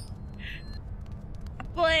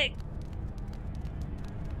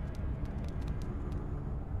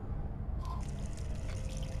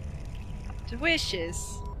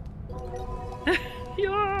 Delicious.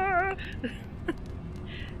 Yeah.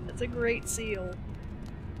 That's a great seal.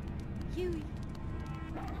 Huey!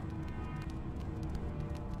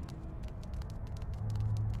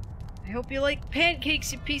 I hope you like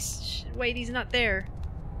pancakes, you piece of wait, he's not there.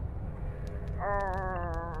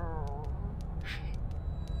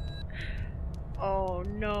 Oh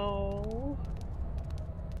no.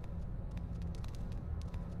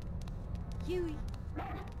 Huey!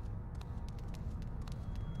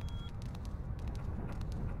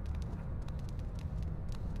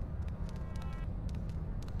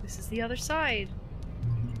 This is the other side.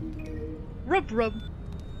 Rub rub.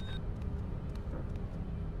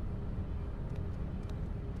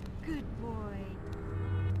 Good boy!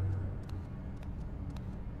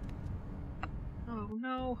 Oh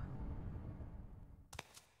no.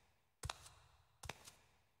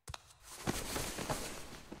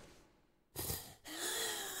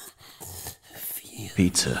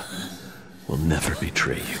 Pizza will never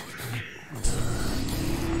betray you.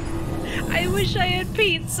 I wish I had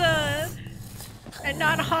pizza and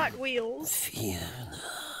not Hot Wheels. Fiona.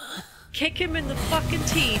 Kick him in the fucking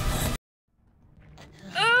teeth.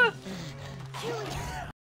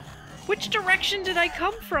 Which direction did I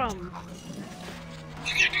come from?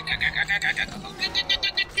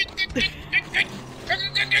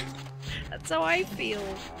 That's how I feel.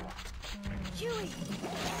 Huey!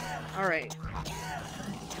 Alright.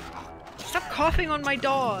 Stop coughing on my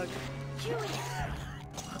dog. Huey!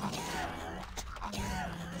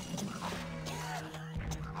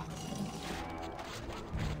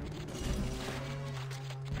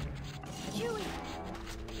 Huey!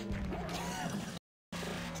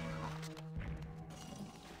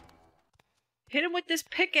 Hit him with this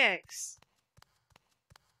pickaxe.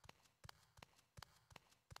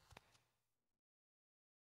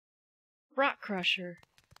 Rock Crusher.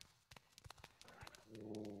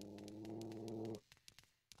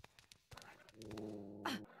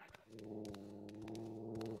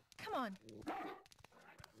 Come on!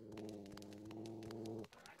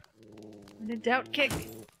 When in doubt, kick.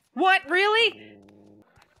 What? Really?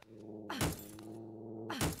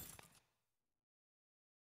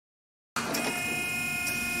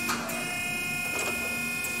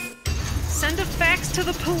 Send a fax to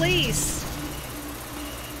the police.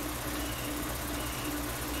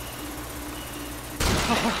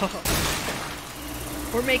 Oh.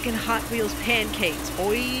 We're making Hot Wheels pancakes,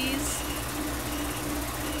 boys!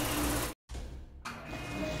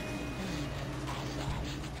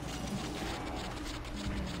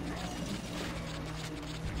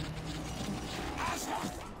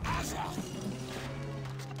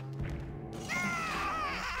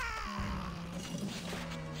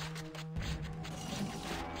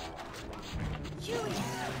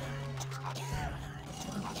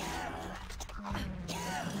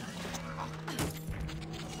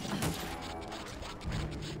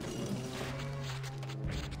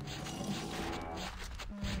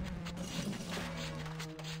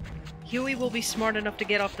 Huey will be smart enough to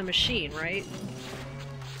get off the machine, right?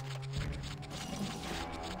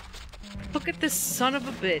 Look at this son of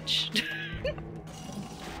a bitch.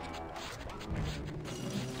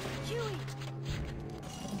 Huey!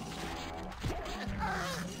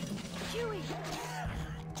 Huey!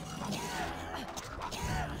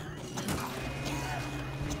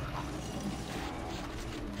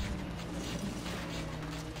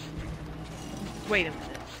 Wait a minute.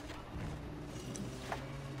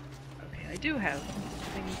 Okay, I do have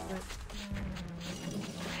things that...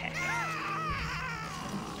 Heck.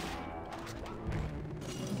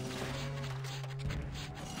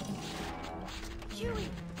 Huey!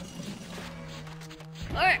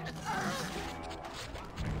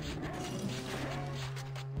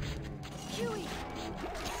 Huey!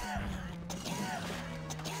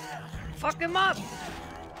 Fuck him up!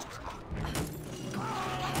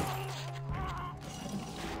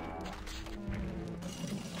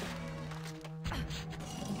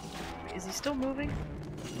 Is he still moving?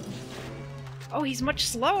 Oh, he's much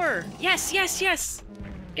slower! Yes, yes, yes!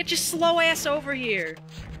 Get your slow ass over here!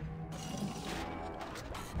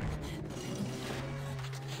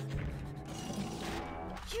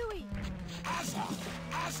 Huey!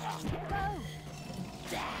 Go!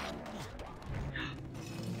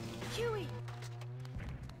 Huey!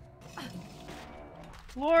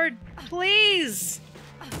 Lord, please!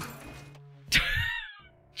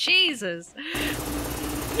 Jesus!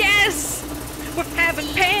 Yes! We're having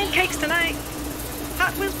pancakes tonight!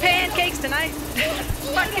 Hot Wheels pancakes tonight!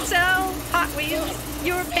 Fuck yourself, Hot Wheels!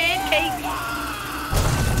 You're a pancake!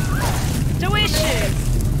 Delicious!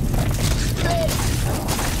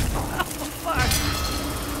 Oh, fuck!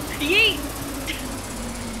 Yeet!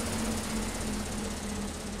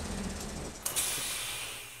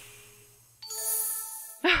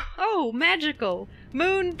 Oh, magical!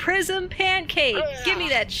 Moon Prism Pancake! Give me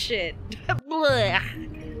that shit! Blah.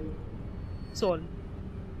 Son.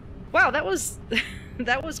 Wow, that was...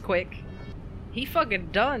 that was quick. He fucking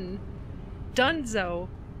done. Dunzo.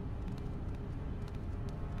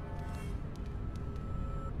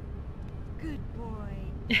 Good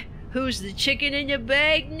boy. Who's the chicken in the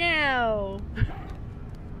bag now?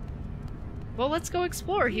 Well, let's go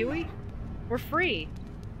explore, Huey. We're free.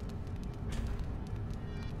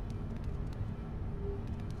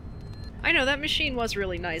 I know, that machine was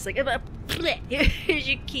really nice. Like, here's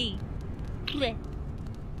your key.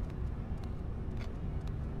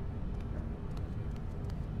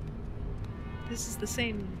 This is the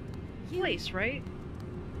same place, right?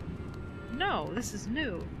 No, this is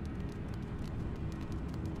new.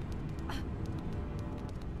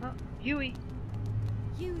 Oh, Huey.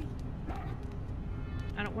 Huey!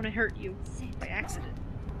 I don't want to hurt you Sit. by accident.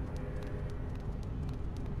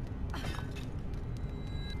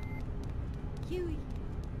 Huey!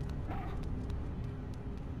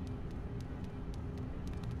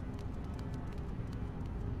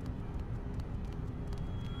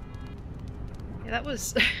 Yeah, that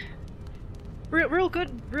was real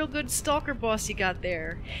good stalker boss you got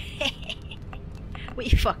there. We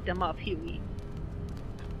fucked him up, Huey.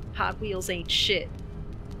 Hot Wheels ain't shit.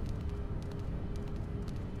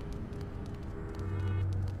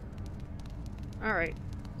 Alright,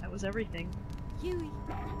 that was everything. Huey!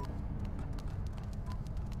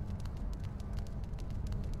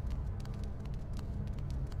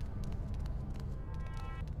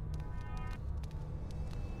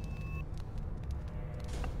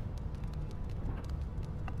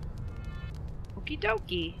 Okie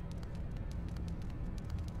dokie.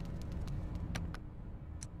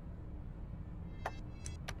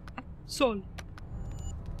 Sol.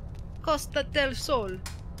 Costa del Sol.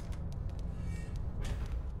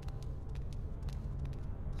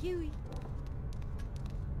 Huey!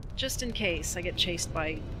 Just in case I get chased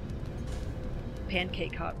by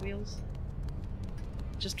pancake Hot Wheels.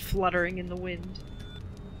 Just fluttering in the wind.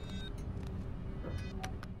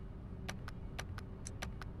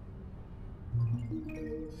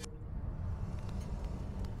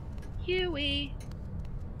 Huey!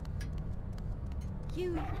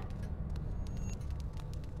 Huey.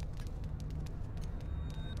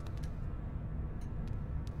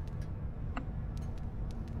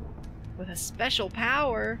 With a special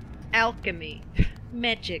power, alchemy,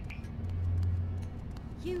 magic.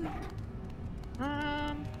 Huey.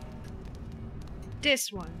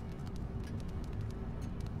 This one.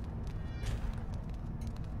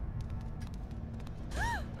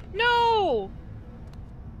 No!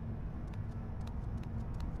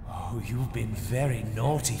 Oh, you've been very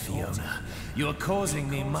naughty, Fiona. You're causing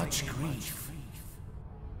me much grief.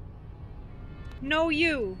 No,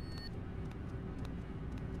 you.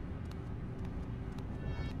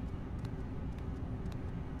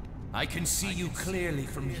 I can see you clearly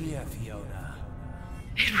from here, Fiona.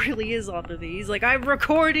 It really is off of these. Like, I'm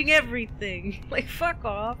recording everything. Like, fuck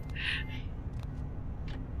off.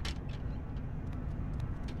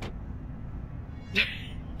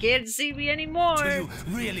 Can't see me anymore. Do you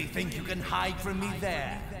really think you can hide from me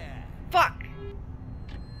there? Fuck.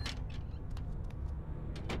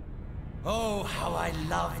 Oh, how I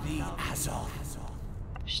love thee, Azoth.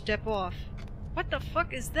 Step off. What the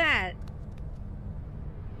fuck is that?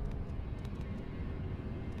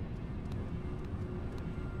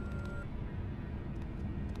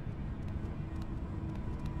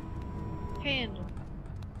 Handle.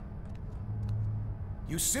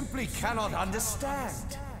 You simply cannot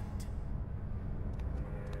understand.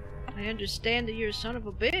 I understand that you're a son of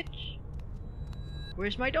a bitch.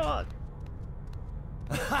 Where's my dog?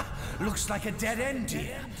 Looks like a dead end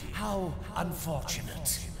here. How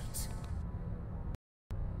unfortunate.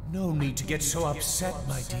 No need to get so upset,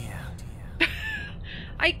 my dear.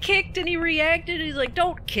 I kicked and he reacted. He's like,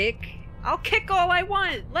 don't kick. I'll kick all I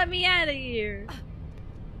want. Let me out of here.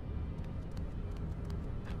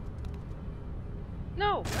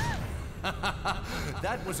 No.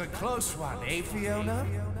 That was a close one, eh, Fiona?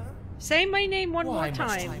 Say my name one Why more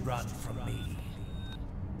must time. you run from me?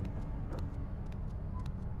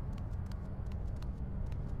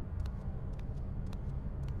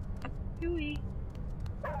 Huey.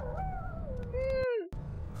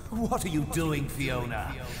 What are you doing,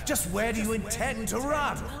 Fiona? Just where do you intend to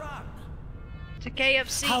run? To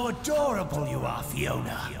KFC. How adorable you are,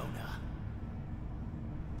 Fiona.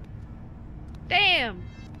 Damn.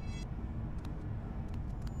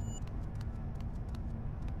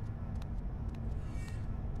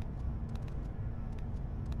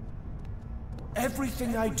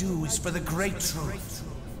 Everything I do is for the great truth.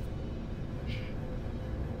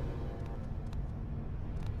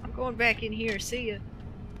 I'm going back in here. See ya.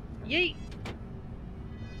 Yeet.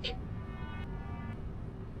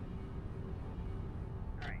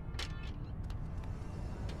 Alright.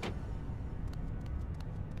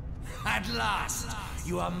 At last,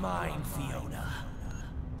 you are mine, Fiona.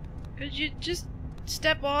 Could you just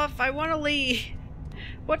step off? I want to leave.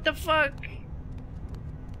 What the fuck?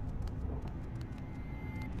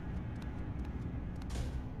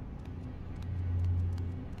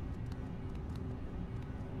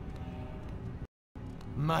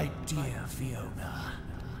 My dear Fiona.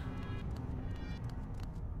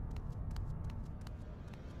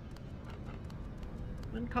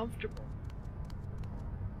 Uncomfortable.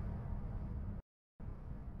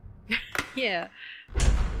 Yeah.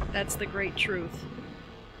 That's the great truth.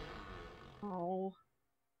 Oh.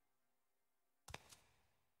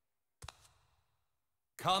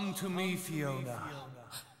 Come to me, Fiona.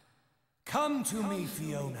 Come to me,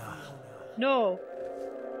 Fiona. No.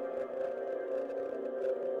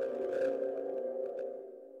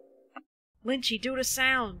 Lynchy, do the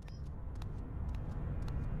sound.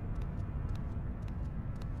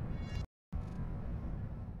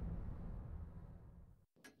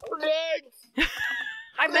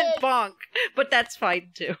 I meant bonk, but that's fine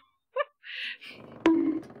too.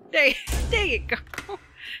 there you go.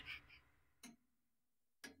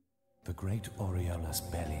 The great Oriola's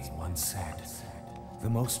belly once said, "The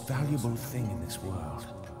most valuable thing in this world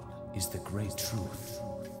is the great truth."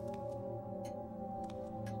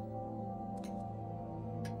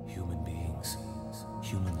 Human beings,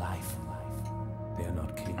 human life, they are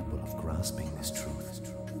not capable of grasping this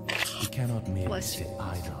truth. We cannot merely Bless you. sit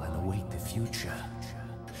idle and await the future.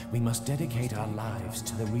 We must dedicate our lives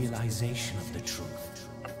to the realization of the truth.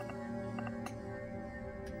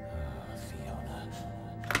 Fiona.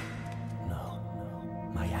 No.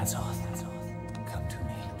 My Azoth. Come to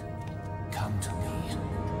me. Come to me.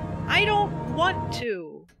 I don't want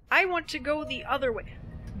to. I want to go the other way.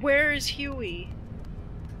 Where's Huey?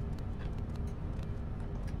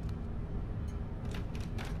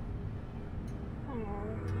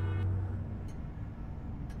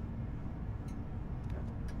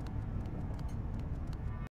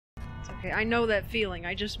 Okay, I know that feeling.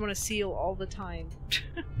 I just want to seal all the time.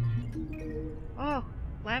 Oh,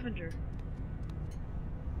 lavender.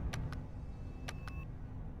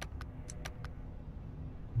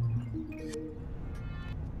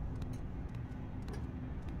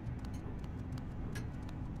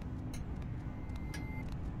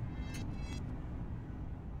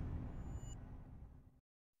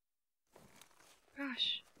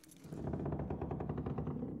 Gosh.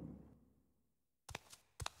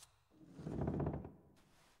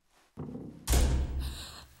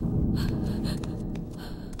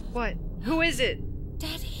 What? Who is it?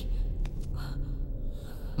 Daddy.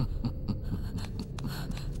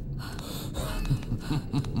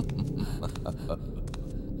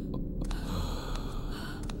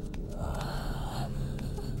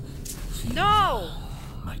 No!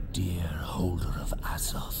 My dear holder of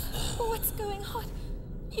Azoth. What's going on?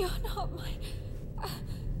 You're not my...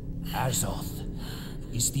 Azoth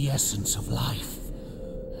is the essence of life.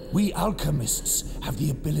 We alchemists have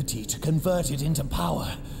the ability to convert it into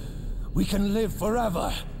power. We can live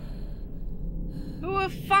forever. Who the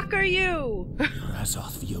fuck are you? Your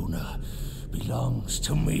Azoth Fiona belongs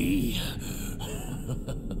to me.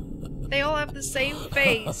 They all have the same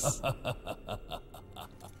face.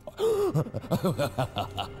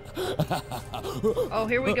 Oh,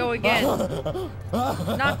 here we go again.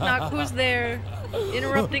 Knock knock, who's there?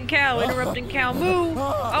 Interrupting cow, moo!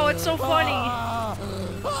 Oh, it's so funny!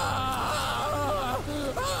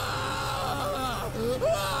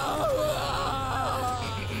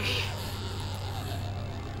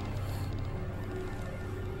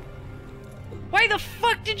 Why the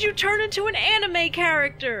fuck did you turn into an anime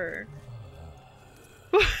character?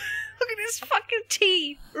 Look at his fucking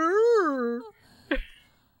teeth!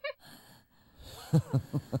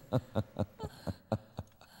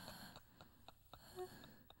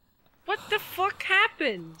 What the fuck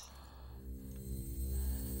happened?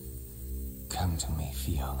 Come to me,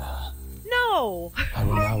 Fiona. No! I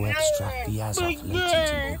will now extract the Azoth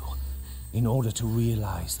latent in you, in order to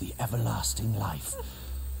realize the everlasting life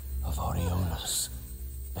of Aureolus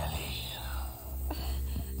Belli.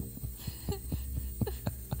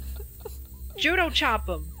 Judo chop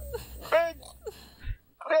him!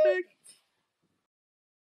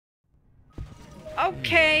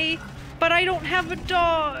 Okay, but I don't have a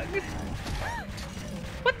dog!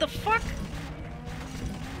 What the fuck?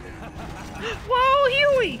 Whoa,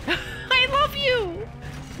 Huey! I love you!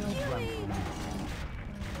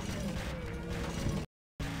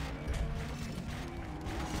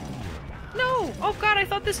 No! Oh god, I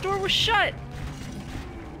thought this door was shut!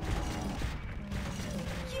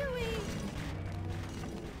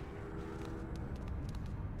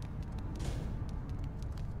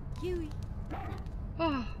 Huey.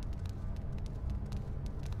 Oh.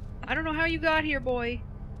 I don't know how you got here, boy.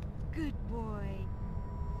 Good boy.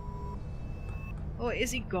 Oh,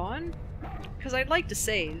 is he gone? Because I'd like to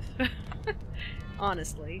save.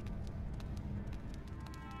 Honestly.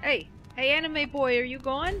 Hey! Hey, anime boy, are you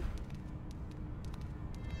gone?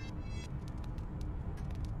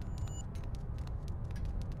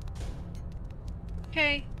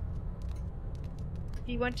 Okay.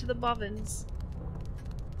 He went to the Bovins.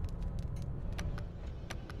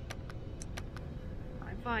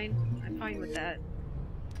 I'm fine. I'm fine with that.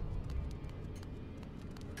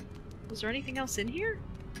 Was there anything else in here?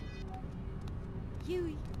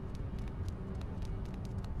 Huey.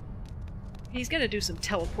 He's gonna do some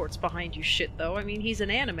teleports behind you shit, though. I mean, he's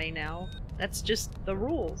an anime now. That's just the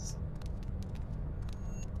rules.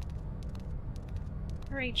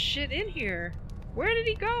 There ain't shit in here. Where did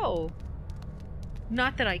he go?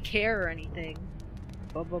 Not that I care or anything.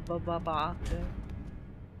 Ba-ba-ba-ba-ba.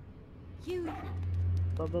 Huey.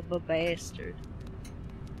 Ba-ba-ba-bastard.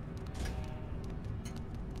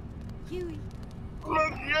 Huey.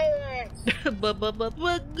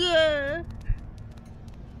 Ba-ba-ba-ba-ga.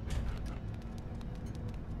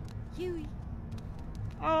 Huey.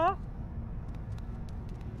 Aw.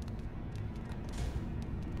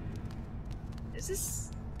 Is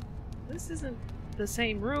this... This isn't the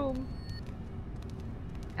same room.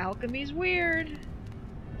 Alchemy's weird.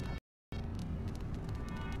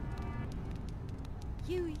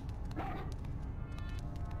 Huey.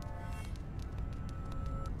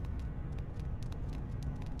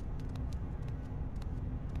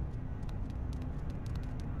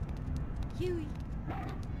 Huey.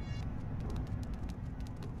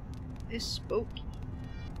 It's spooky.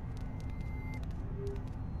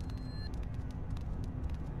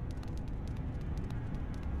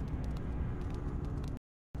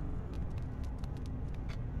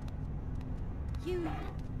 Huey.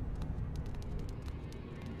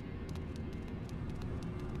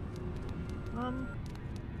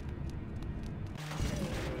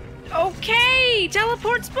 Okay!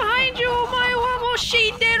 Teleport's behind you, Omae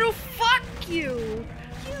Shinderu! Fuck you!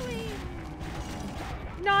 Huey!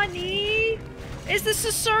 Nani? Is this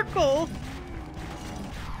a circle?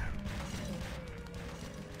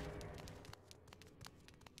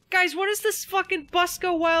 Guys, what is this fucking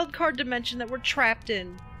Busco wildcard dimension that we're trapped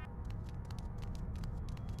in?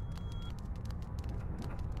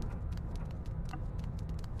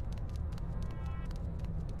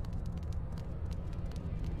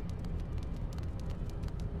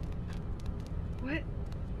 What?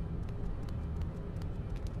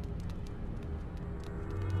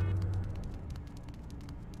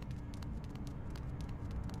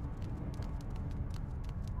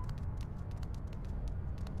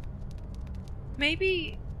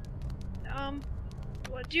 Maybe,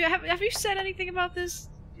 what, do you have you said anything about this?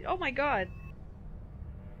 Oh my god.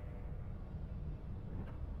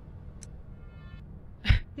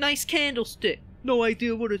 Nice candlestick. No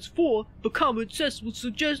idea what it's for, but common sense would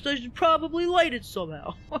suggest I should probably light it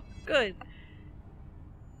somehow. Good.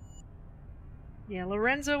 Yeah,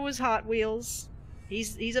 Lorenzo was Hot Wheels.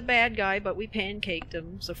 He's a bad guy, but we pancaked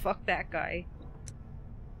him, so fuck that guy.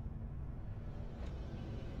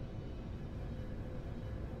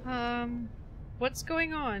 What's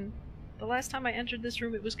going on? The last time I entered this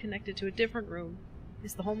room, it was connected to a different room.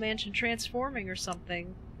 Is the whole mansion transforming or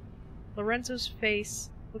something? Lorenzo's face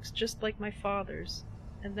looks just like my father's,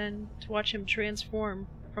 and then to watch him transform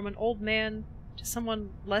from an old man to someone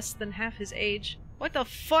less than half his age. What the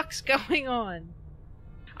fuck's going on?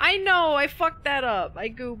 I know, I fucked that up. I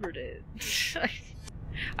goobered it.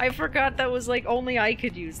 I forgot that was like only I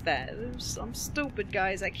could use that. I'm stupid,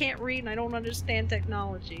 guys. I can't read and I don't understand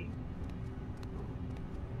technology.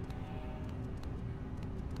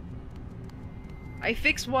 I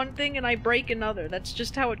fix one thing and I break another. That's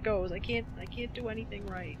just how it goes. I can't do anything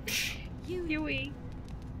right. Huey.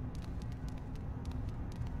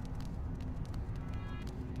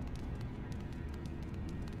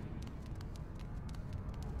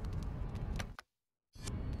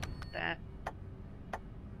 That.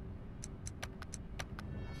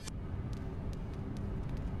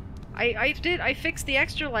 I fixed the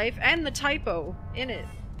extra life and the typo in it.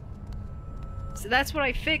 So that's what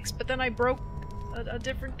I fixed, but then I broke a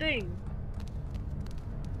different thing.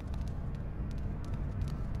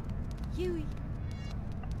 Huey!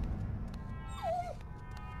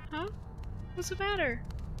 Huh? What's the matter?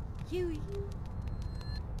 Huey!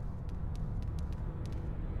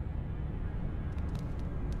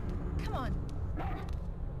 Come on! I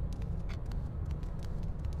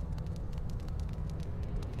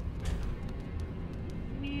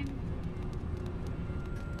mean...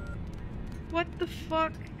 What the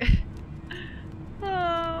fuck?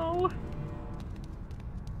 Oh!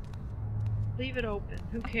 Leave it open.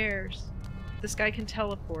 Who cares? This guy can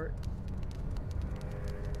teleport.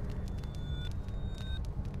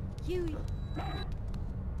 Huey!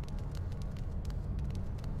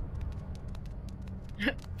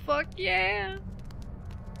 Fuck yeah!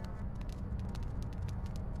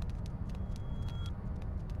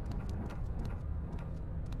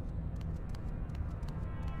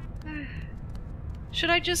 Should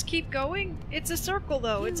I just keep going? It's a circle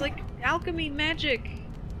though. It's like alchemy magic.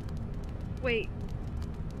 Wait.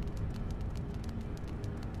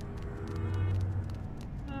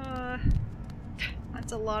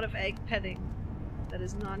 That's a lot of egg petting that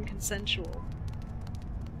is non-consensual.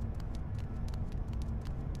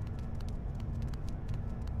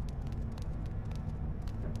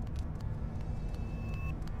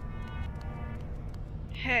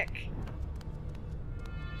 Heck.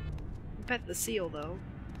 Pet the seal, though.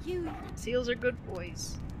 Huey! Seals are good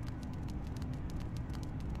boys.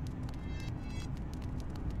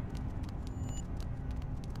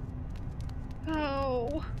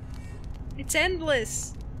 Oh. It's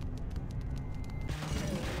endless.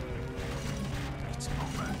 It's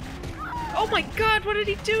over. Oh my god, what did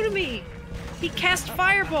he do to me? He cast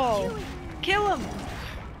fireball. Huey! Kill him.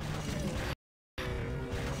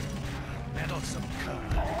 Meddlesome cur.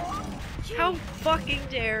 How fucking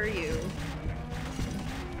dare you?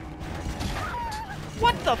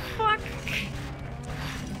 What the fuck?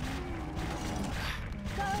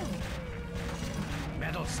 Go!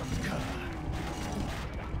 Meddlesome cur.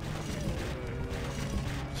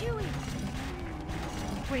 Huey!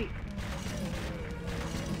 Wait.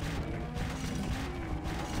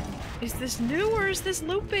 Is this new or is this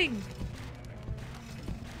looping?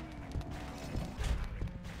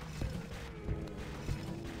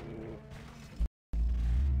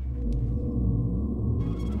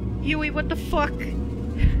 Huey, what the fuck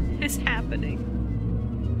is happening?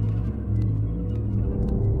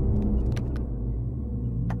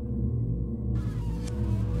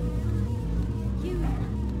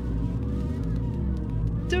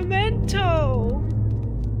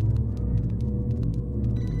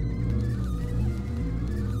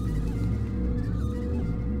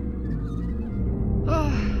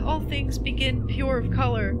 things begin pure of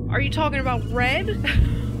color. Are you talking about red?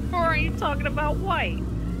 Or are you talking about white?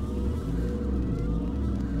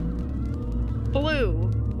 Blue.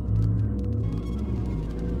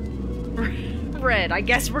 Red. I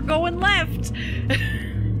guess we're going left!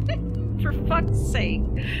 For fuck's sake.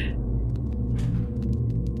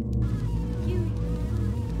 Huey.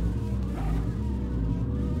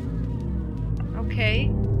 Okay.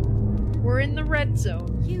 We're in the red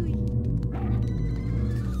zone. Huey.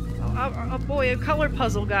 Oh boy, a color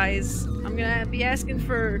puzzle, guys. I'm gonna be asking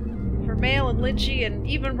for Mail and Lynchy and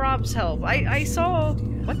even Rob's help. I saw...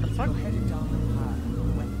 What the fuck?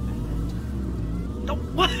 The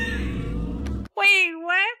what? Wait,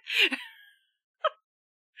 what?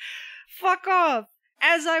 Fuck off!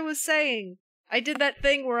 As I was saying, I did that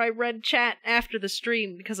thing where I read chat after the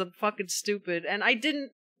stream because I'm fucking stupid, and I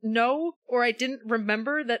didn't know, or I didn't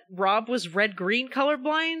remember that Rob was red-green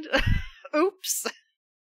colorblind. Oops.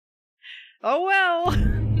 Oh well.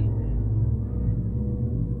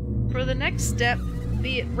 For the next step,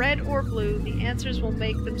 be it red or blue, the answers will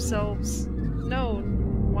make themselves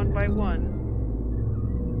known one by one.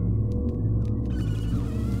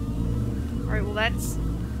 Alright, well that's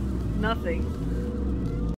nothing.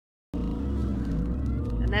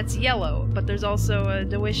 And that's yellow, but there's also a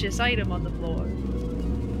delicious item on the floor.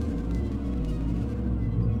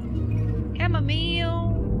 Chamomile!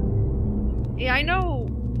 Yeah, I know,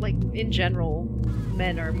 like, in general,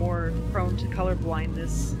 men are more prone to color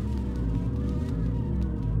blindness.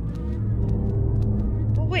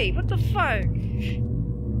 Well, wait, what the fuck?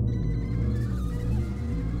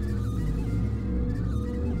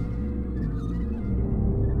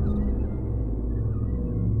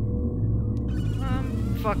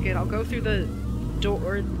 Fuck it, I'll go through the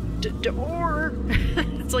door. Door!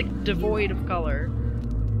 It's like devoid of color.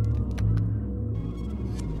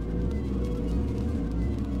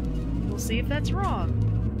 We'll see if that's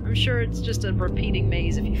wrong. I'm sure it's just a repeating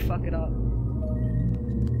maze if you fuck it up.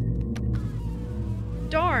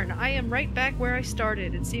 Darn, I am right back where I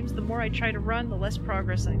started. It seems the more I try to run, the less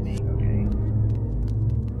progress I make. Okay.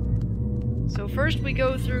 So first we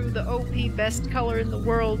go through the OP best color in the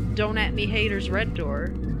world, Don't At Me Haters red door.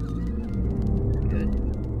 Good.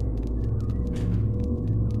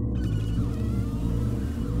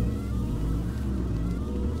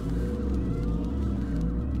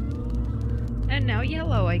 And now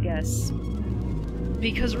yellow, I guess.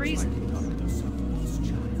 Because reasons.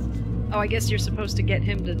 Oh, I guess you're supposed to get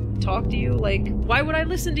him to talk to you? Like, why would I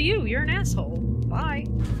listen to you? You're an asshole. Bye.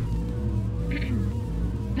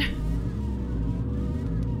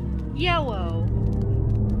 Yellow.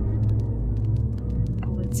 Oh,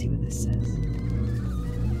 let's see what this says.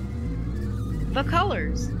 The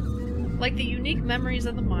colors. Like the unique memories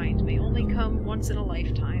of the mind, may only come once in a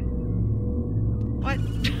lifetime. What?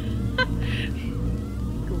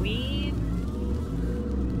 Green.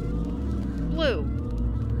 Blue.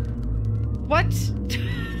 What?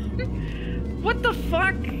 What the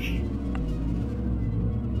fuck?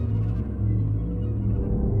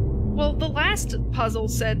 Well, the last puzzle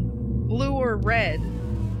said blue or red,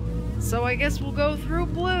 so I guess we'll go through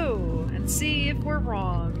blue and see if we're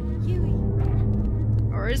wrong.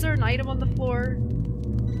 Huey. Or is there an item on the floor?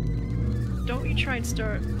 Don't you try and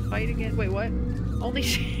start a fight again? Wait, what? Only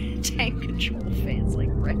tank control fans like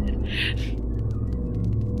red.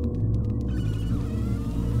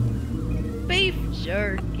 Beef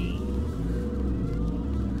jerky.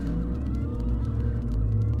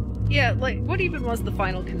 Yeah, like, what even was the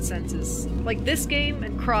final consensus? Like, this game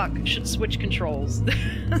and Croc should switch controls.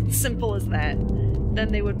 Simple as that. Then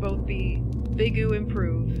they would both be Big-oo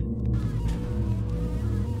improve.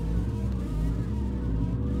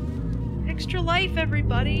 Extra life,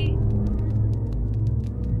 everybody!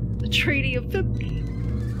 The Treaty of the...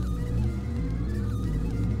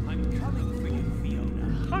 I'm coming for you,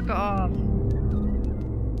 Fiona. Fuck off.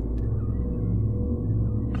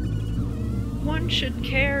 One should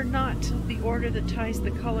care not of the order that ties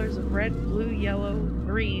the colors of red, blue, yellow,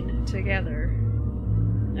 green together.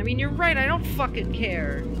 I mean, you're right, I don't fucking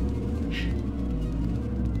care.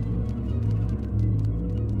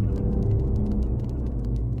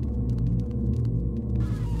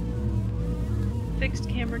 Fixed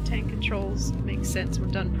camera tank controls make sense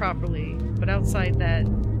when done properly, but outside that,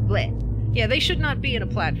 bleh. Yeah, they should not be in a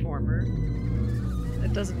platformer.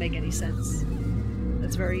 That doesn't make any sense.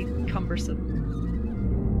 That's very cumbersome.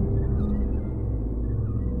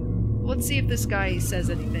 Let's see if this guy says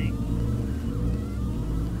anything.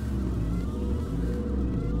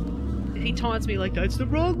 If he taunts me like, that's the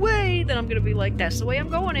wrong way, then I'm gonna be like, that's the way I'm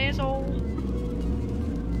going, asshole.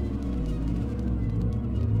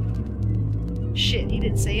 Shit, he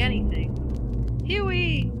didn't say anything.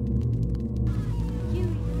 Huey!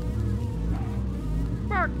 Huey.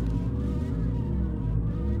 Bark!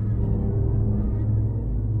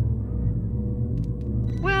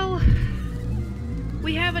 Well,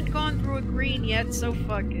 we haven't gone through a green yet, so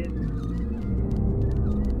fuck it.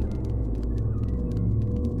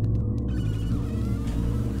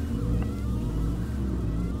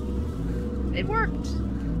 It worked!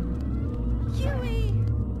 Huey.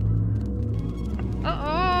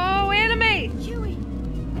 Uh-oh, anime! Huey.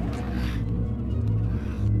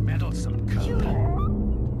 Meddlesome cub. Huey.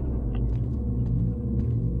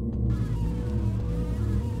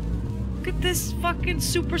 Look at this fucking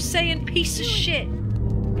Super Saiyan piece of shit!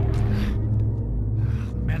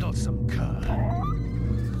 Meddlesome cub.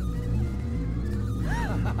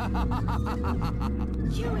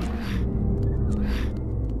 Huey.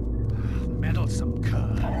 Meddlesome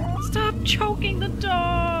cub. Stop choking the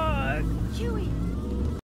dog! Huey.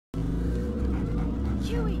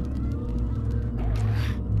 Huey.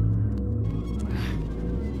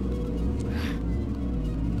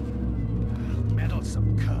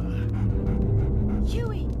 Meddlesome cub.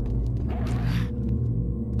 Huey.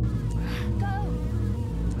 Go.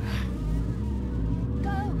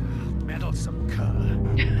 Go. Meddlesome cub.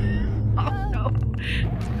 Oh no.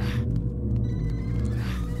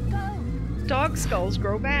 Go. Dog skulls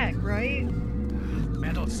grow back, right?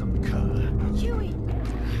 Meddlesome cub. Huey.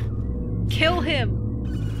 Kill him!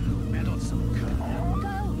 Meddlesome cub.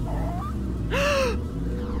 Go.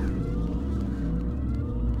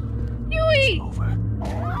 Huey! Over.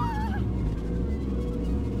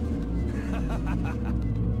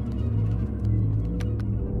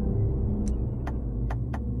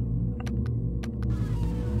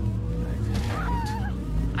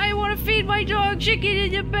 I want to feed my dog chicken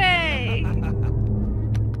in the bay!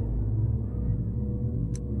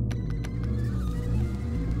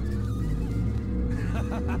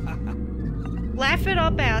 Laugh it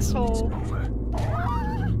up, asshole. Over.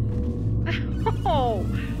 Oh.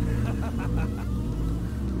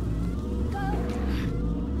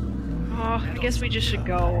 Oh, I guess we just should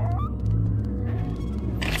go.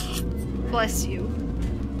 Bless you.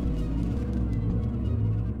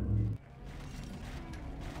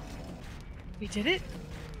 We did it?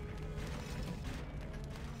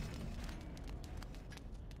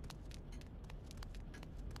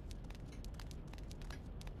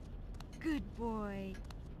 Good boy.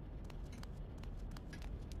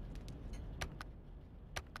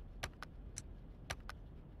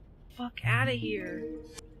 Fuck out of here.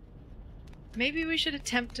 Maybe we should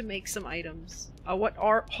attempt to make some items. What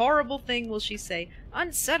horrible thing will she say?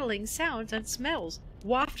 Unsettling sounds and smells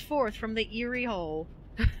waft forth from the eerie hole.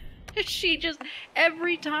 She just,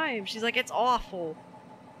 every time, she's like, it's awful.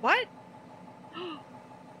 What?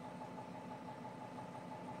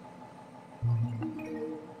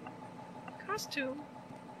 Costume.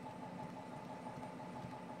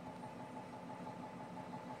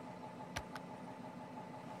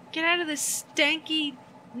 Get out of this stanky,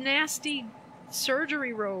 nasty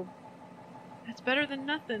surgery robe. That's better than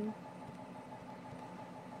nothing.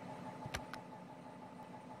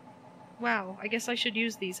 Wow, I guess I should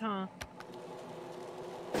use these, huh?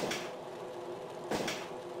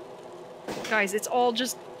 Guys, it's all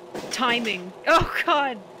just timing. Oh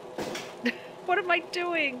god! What am I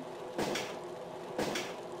doing?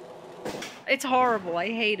 It's horrible, I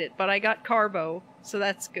hate it, but I got Carbo, so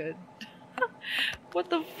that's good.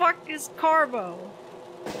 What the fuck is Carbo?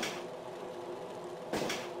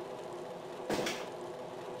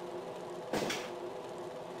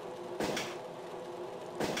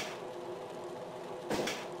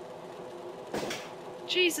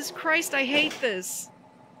 Jesus Christ, I hate this.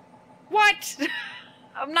 What?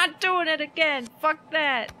 I'm not doing it again. Fuck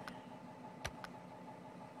that.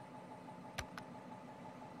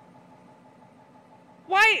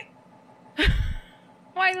 Why?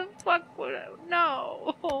 Why the fuck would I?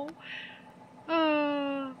 No.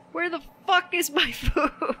 Where the fuck is my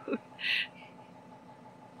food?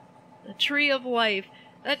 The tree of life.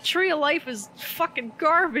 That tree of life is fucking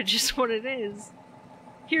garbage is what it is.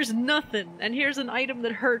 Here's nothing, and here's an item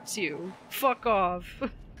that hurts you. Fuck off.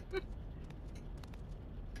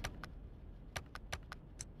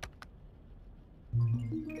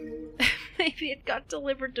 Maybe it got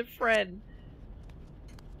delivered to Fred.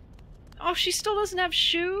 Oh, she still doesn't have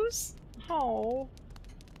shoes? Oh.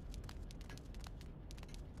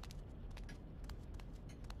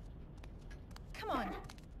 Come on.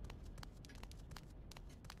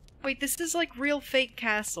 Wait, this is like real fake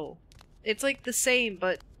castle. It's like the same,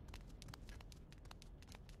 but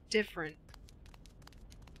different.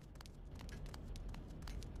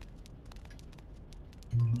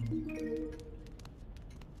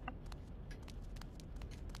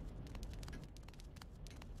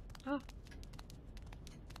 Oh.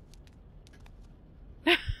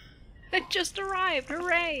 It just arrived!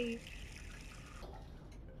 Hooray!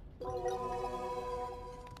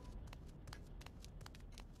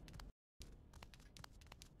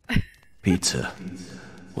 Pizza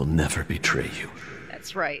will never betray you.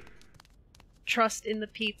 That's right. Trust in the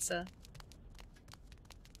pizza.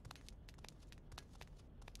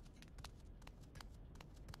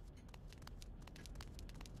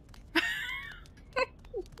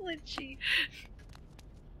 Lynchy.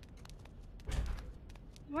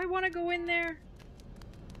 Do I want to go in there?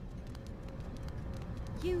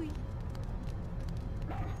 Huey.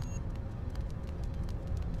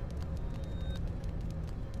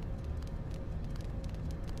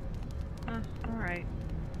 Alright.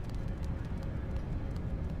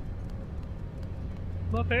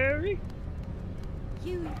 My fairy?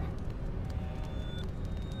 Huey.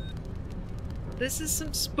 This is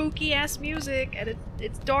some spooky ass music, and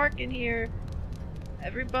it's dark in here.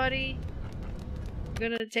 Everybody, I'm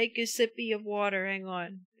gonna take a sippy of water. Hang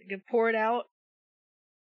on, I can pour it out.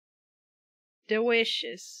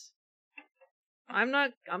 Delicious. I'm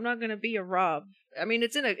not gonna be a Rob. I mean,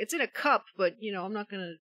 it's in a cup, but you know, I'm not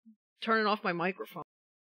gonna turn it off my microphone.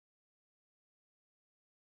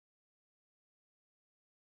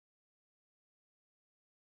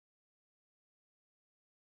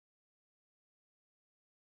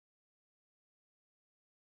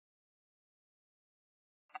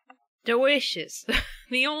 Delicious.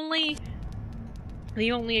 The only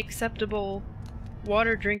acceptable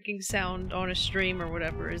water drinking sound on a stream or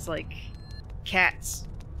whatever is like cats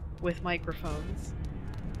with microphones.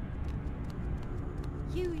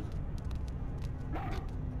 Huey.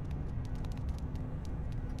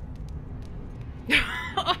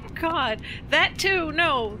 Oh god, that too.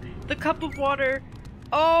 No, the cup of water.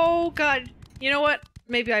 Oh god, you know what?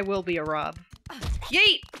 Maybe I will be a Rob.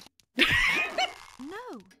 Yeet.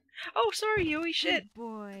 No. Oh, sorry, Yui. Shit. Good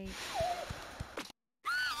boy.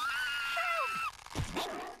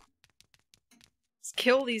 Let's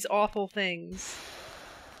kill these awful things.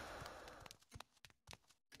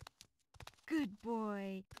 Good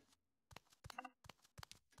boy.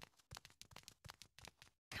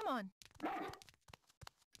 Come on.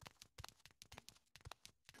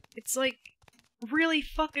 It's like really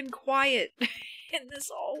fucking quiet in this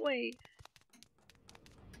hallway.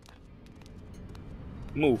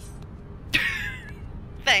 Move.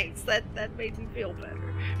 Thanks, that made me feel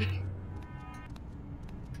better.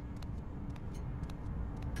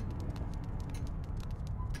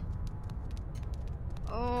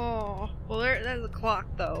 Oh, well there's a clock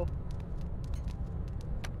though.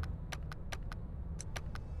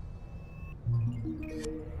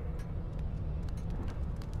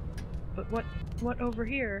 But what over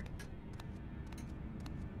here?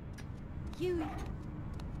 Huey.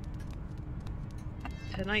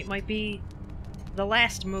 Tonight might be the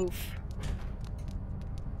last move.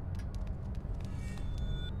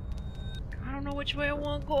 I don't know which way I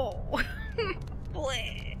want to go.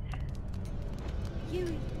 Bleh.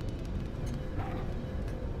 Huey.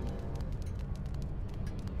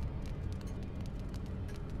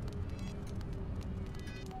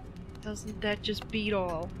 Doesn't that just beat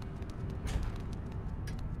all?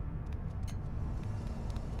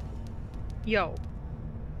 Yo.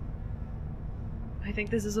 I think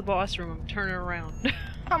this is a boss room. I'm turning around.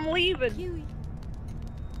 I'm leaving. Huey.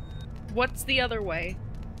 What's the other way?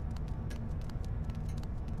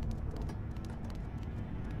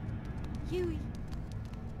 Huey.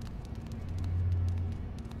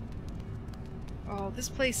 Oh, this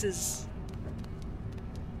place is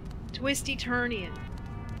twisty-turnian.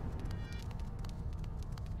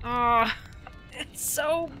 Ah, oh, it's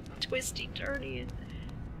so twisty-turnian.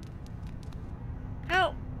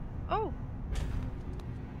 Help! Oh.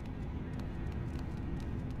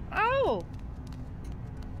 Oh!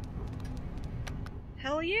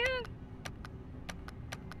 Hell yeah!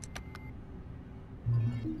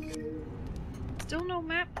 Still no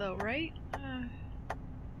map though, right?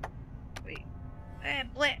 Wait.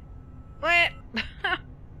 Blit! Blit!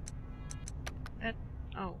 That...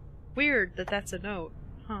 Oh. Weird that that's a note.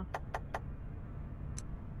 Huh.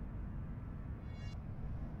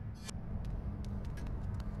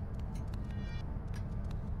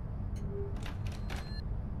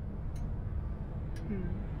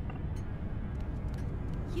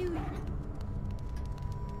 Huey.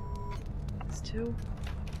 It's two.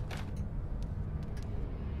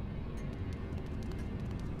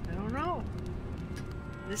 I don't know.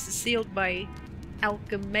 This is sealed by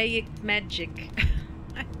alchemaic magic.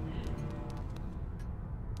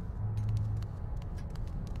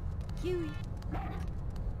 Huey.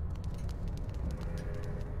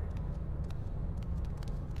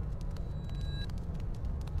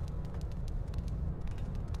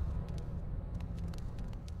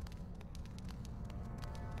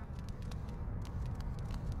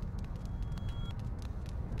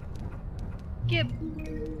 skip.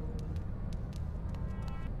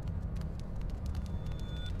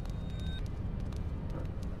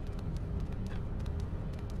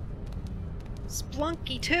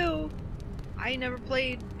 Splunky 2? I never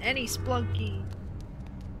played any Splunky.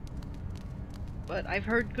 But I've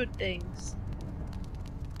heard good things.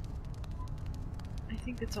 I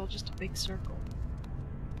think it's all just a big circle.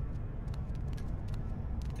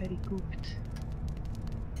 Very good.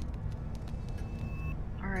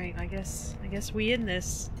 Alright, I guess we in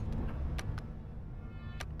this.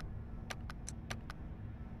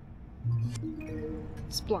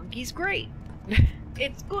 Splunky's great!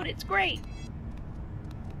 It's good, it's great!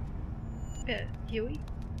 Huey?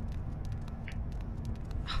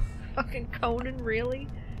 Fucking Conan, really?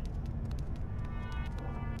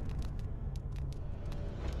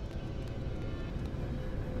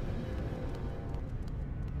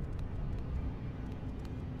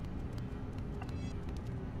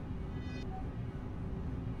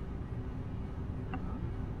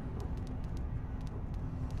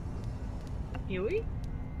 Huey?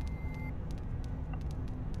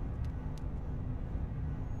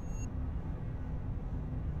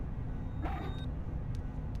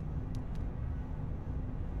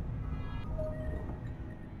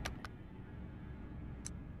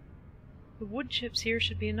 The wood chips here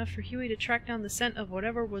should be enough for Huey to track down the scent of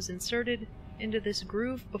whatever was inserted into this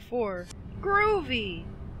groove before. Groovy!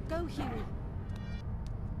 Go, Huey.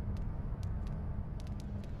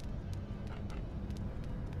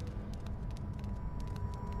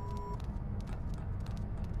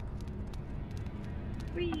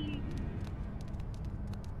 Whee!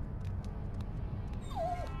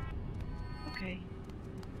 Okay.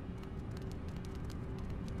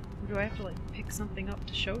 Do I have to, like, pick something up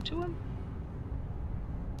to show to him?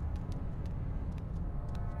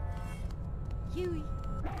 Huey.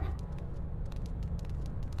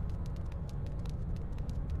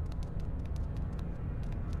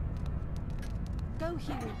 Go,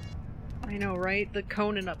 Huey. I know, right? The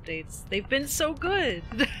Conan updates. They've been so good!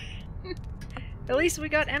 At least we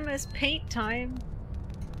got MS Paint time.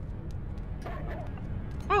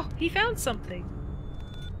 Oh, he found something!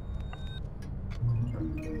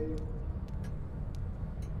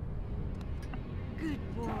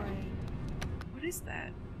 Good boy. What is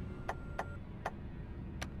that?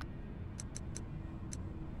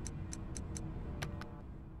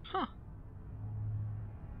 Huh.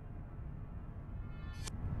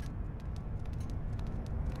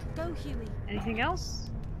 Go, Huey. Anything else?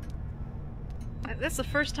 That's the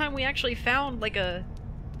first time we actually found, like, a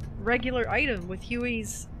regular item with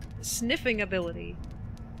Huey's sniffing ability.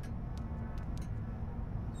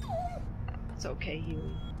 It's okay,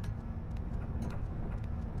 Huey.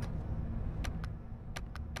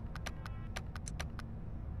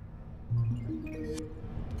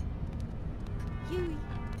 Huey.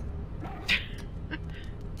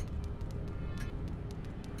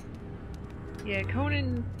 Yeah,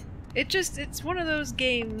 Conan... It's one of those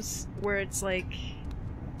games where it's like...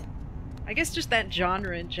 I guess just that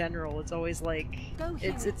genre in general, it's always like...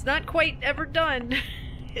 It's not quite ever done.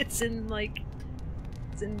 It's in, like...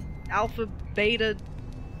 It's in alpha, beta,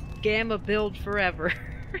 gamma build forever.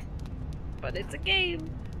 But it's a game.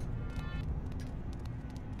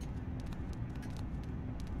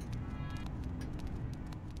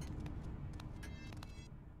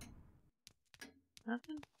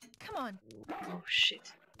 Nothing? Come on. Oh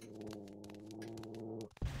shit.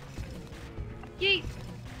 Yeet!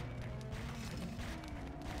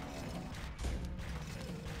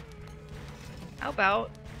 How about...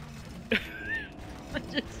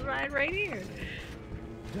 just ride right here.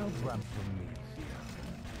 Don't run from me, Fiona.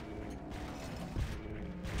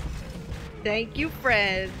 Thank you,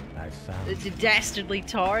 Fred. I found The dastardly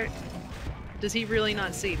tart. Does he really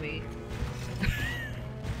not see me?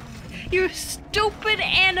 You stupid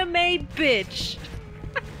anime bitch!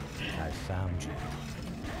 I found you.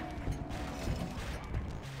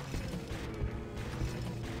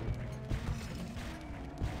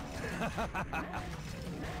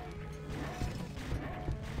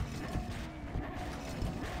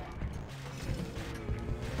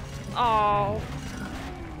 Oh,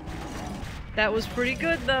 that was pretty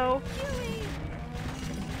good though. Huey.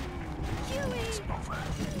 Huey. It's over.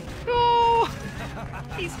 Oh,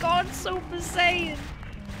 he's gone Super Saiyan.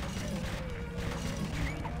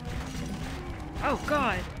 Oh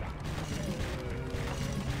God.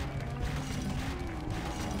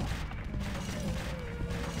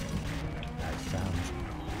 I found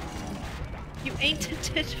you. You ain't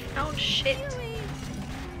found shit. Huey.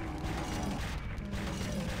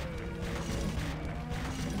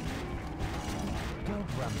 Don't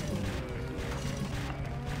run from me.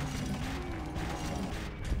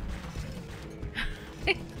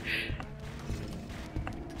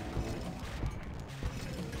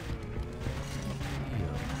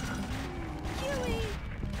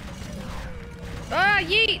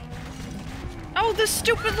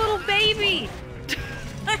 stupid little baby!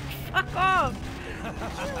 Fuck off!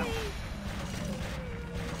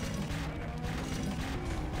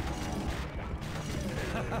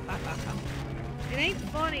 It ain't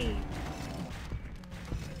funny.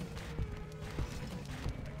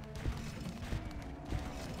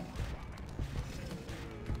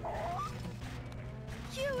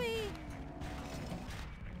 Huey!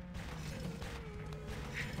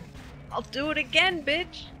 I'll do it again,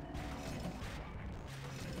 bitch!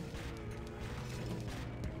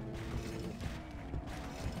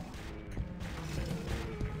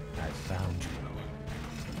 I found you.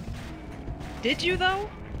 Did you, though?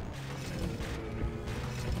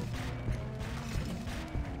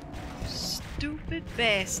 Stupid I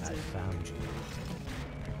bastard. found you.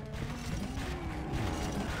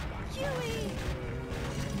 Huey!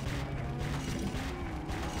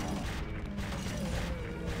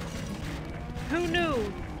 Who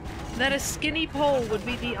knew that a skinny pole would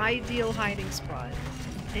be the ideal hiding spot?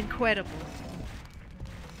 Incredible.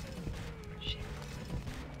 Shit.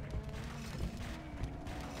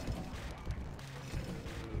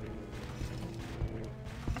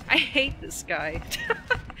 I hate this guy.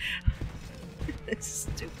 This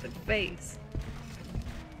stupid face.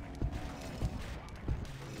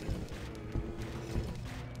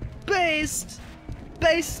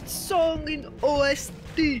 Best song in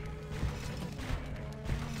OST.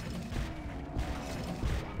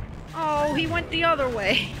 Oh, he went the other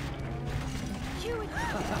way. Huey!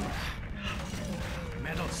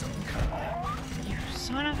 Meddlesome cur. You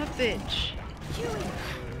son of a bitch. Huey!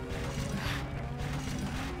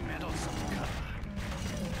 Meddlesome cur.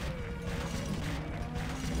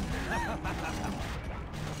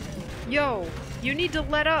 Yo, you need to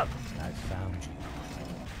let up. I found you.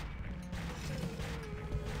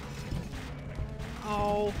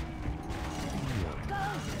 Oh.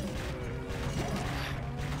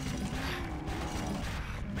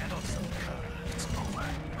 Meddlesome cur. It's over.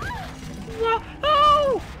 Whoa!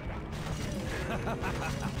 Oh!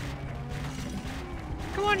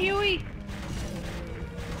 Come on, Huey.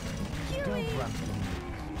 Huey! Don't run from me.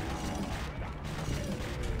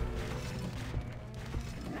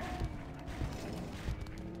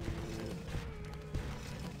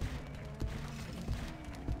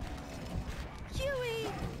 Huey!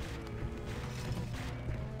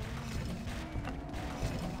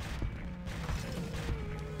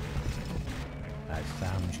 I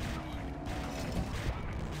found you.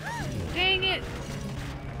 Dang it.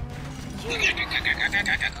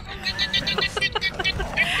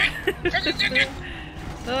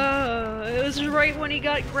 It was right when he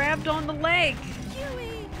got grabbed on the leg.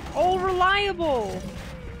 Huey! Oh, reliable.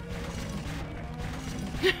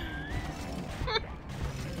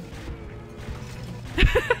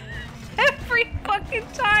 Every fucking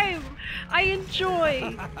time I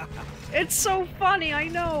enjoy. It's so funny, I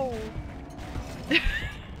know.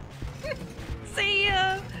 See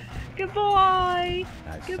ya. Goodbye. I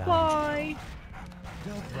found Goodbye.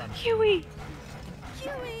 you. Don't run. Huey.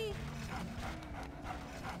 Huey!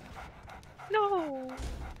 No.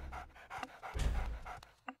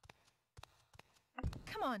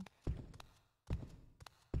 Come on.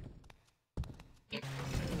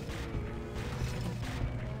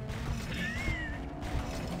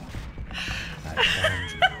 I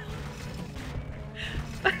found you.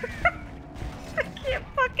 I can't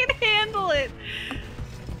fucking handle it.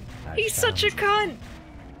 I He's such a found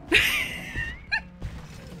cunt.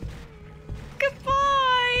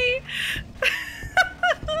 Goodbye.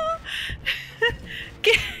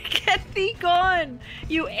 Get thee gone,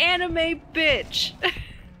 you anime bitch.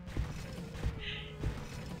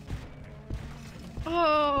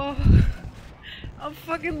 Oh, I'm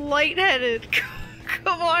fucking lightheaded.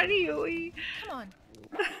 Come on, Huey. Come on.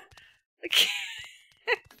 I can't.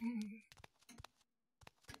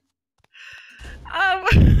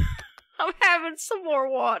 I'm having some more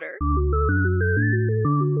water.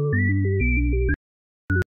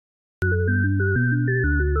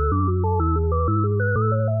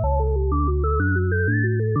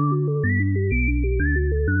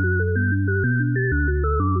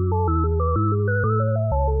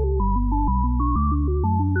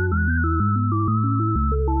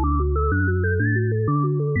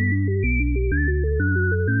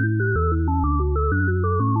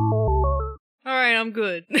 Alright, I'm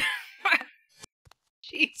good.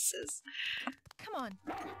 Jesus. Come on.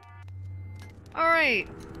 Alright.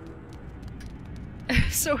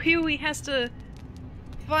 So Huey has to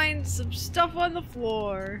find some stuff on the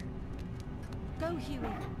floor. Go, Huey.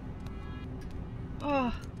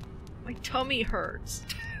 Oh, my tummy hurts.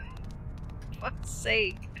 For fuck's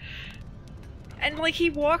sake. And like he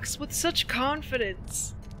walks with such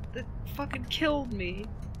confidence that fucking killed me.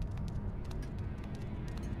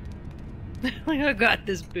 Like, I got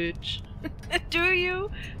this bitch. Do you?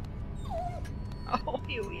 Oh,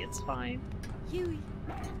 Huey, it's fine. Huey.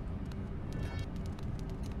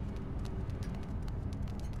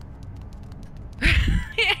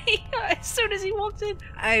 As soon as he walked in,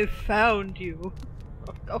 I found you.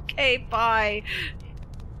 Okay, bye.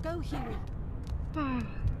 Go, Huey. No,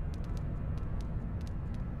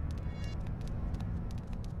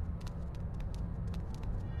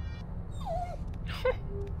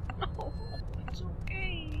 it's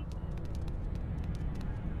okay.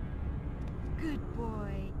 Good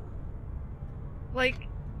boy. Like,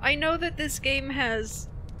 I know that this game has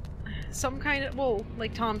some kind of, well,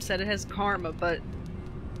 like Tom said, it has karma, but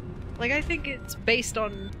like I think it's based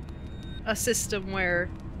on a system where,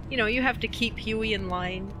 you know, you have to keep Huey in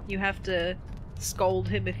line, you have to scold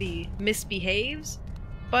him if he misbehaves,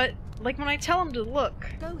 but like when I tell him to look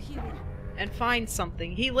Go, Huey. and find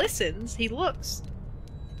something, he listens, he looks,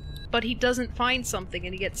 but he doesn't find something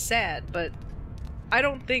and he gets sad. But I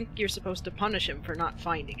don't think you're supposed to punish him for not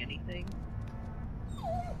finding anything.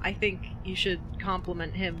 I think you should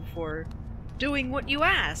compliment him for doing what you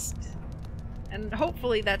asked. And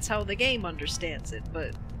hopefully that's how the game understands it,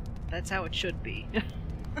 but that's how it should be.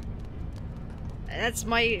 That's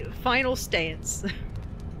my final stance.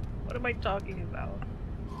 What am I talking about?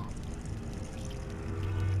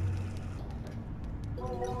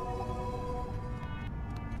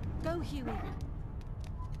 Go, Huey.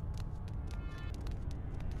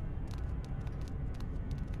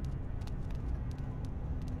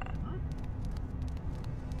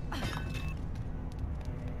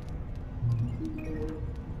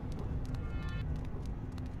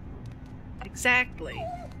 Exactly.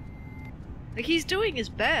 Like, he's doing his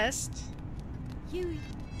best. Huey.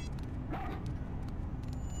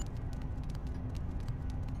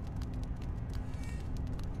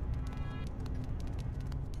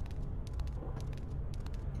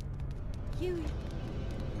 Huey.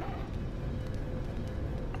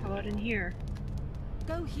 How about in here?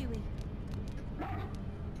 Go, Huey.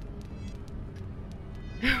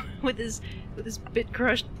 with his bit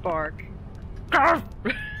crushed bark. Garf!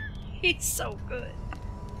 He's so good.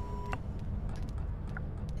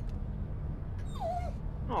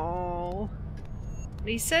 Oh,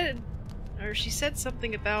 he said, or she said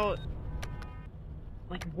something about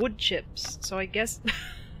like wood chips. So I guess,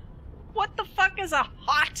 what the fuck is a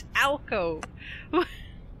hot alcove?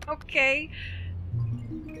 Okay.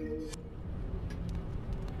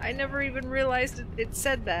 I never even realized it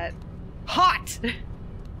said that. Hot!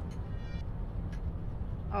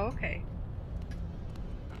 Oh, okay.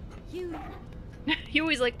 Huey.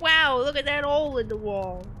 Huey's like, wow, look at that hole in the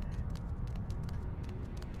wall.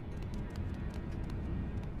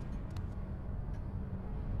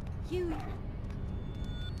 Huey.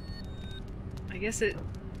 I guess it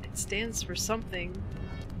stands for something.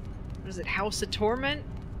 What is it, House of Torment?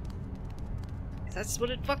 'Cause that's what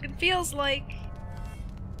it fucking feels like.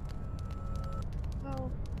 Oh.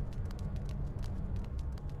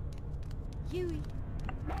 Huey.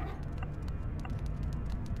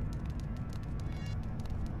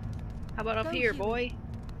 How about up Go, here, Huey. boy?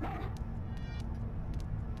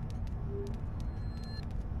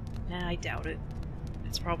 Nah, I doubt it.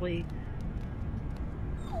 It's probably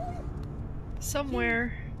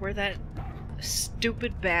somewhere where that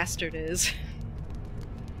stupid bastard is.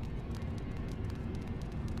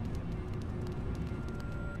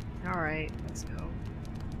 Alright, let's go.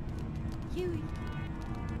 Huey.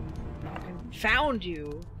 Fucking found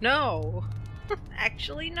you! No!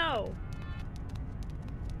 Actually, no!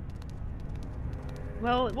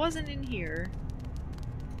 Well, it wasn't in here.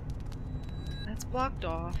 That's blocked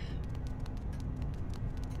off.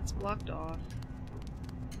 It's blocked off.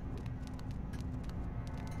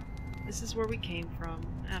 This is where we came from.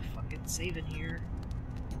 Ah, fuck it. Save in here.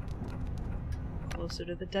 Closer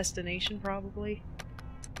to the destination, probably.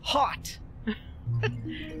 Hot!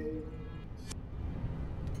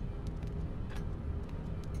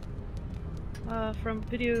 From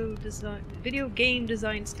video game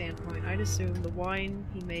design standpoint, I'd assume the wine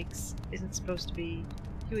he makes isn't supposed to be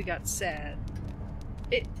Huey got sad.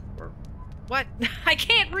 Or what? I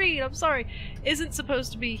can't read, I'm sorry. Isn't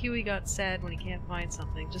supposed to be Huey got sad when he can't find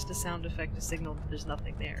something, just a sound effect to signal that there's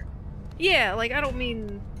nothing there. Yeah, like, I don't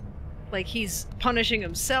mean like he's punishing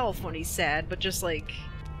himself when he's sad, but just like,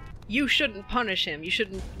 you shouldn't punish him. You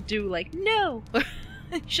shouldn't do like, no!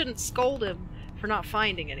 You shouldn't scold him for not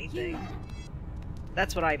finding anything.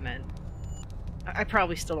 That's what I meant. I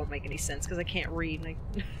probably still don't make any sense because I can't read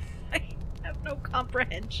and I have no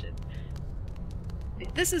comprehension.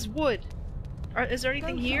 This is wood. Is there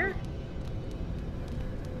anything Go here?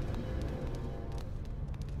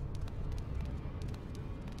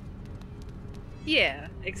 Yeah,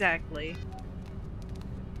 exactly.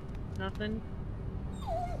 Nothing?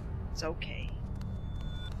 It's okay.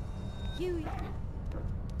 Huey.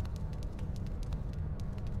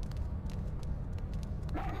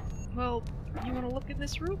 Well, you want to look in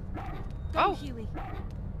this room? Go, Oh. Huey.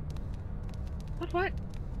 What?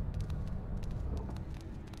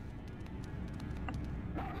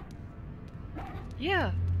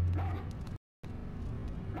 Yeah.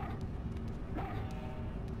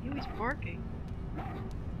 Huey's barking.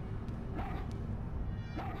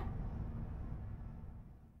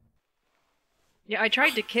 Yeah, I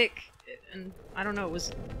tried to kick, and I don't know, it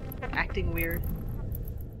was acting weird.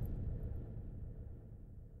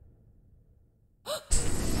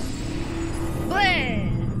 Bleh!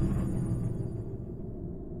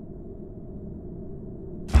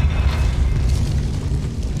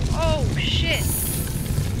 Oh, shit!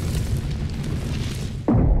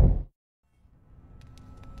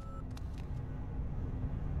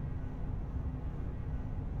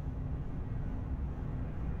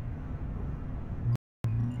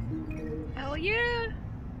 Hell yeah!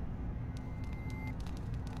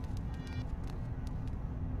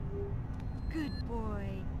 Good boy.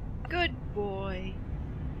 Good boy.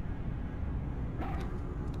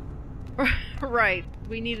 Right,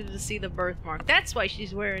 we needed to see the birthmark. That's why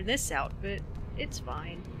she's wearing this outfit. It's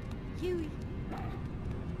fine. Huey.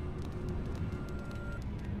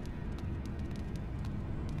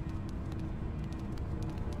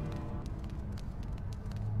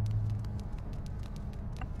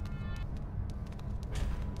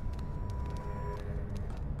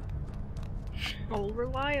 Oh,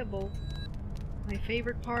 reliable. My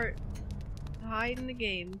favorite part. To hide in the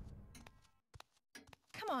game.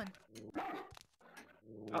 Come on.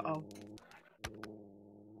 Uh-oh.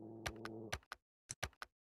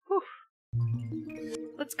 Whew.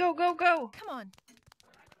 Let's go, go, go! Come on.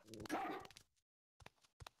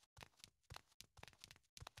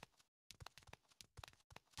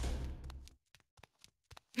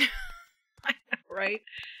 I know, right?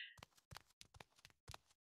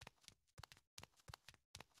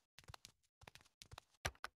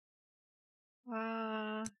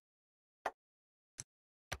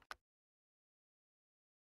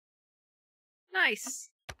 Nice.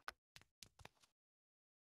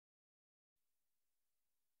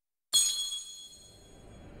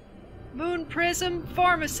 Moon Prism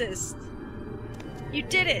Pharmacist. You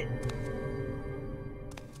did it.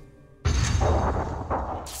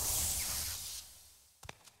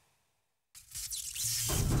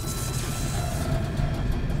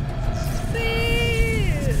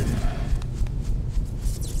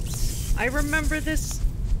 I remember this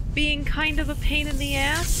being kind of a pain in the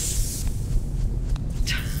ass.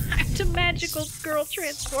 Time to magical girl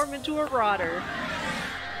transform into a rotter.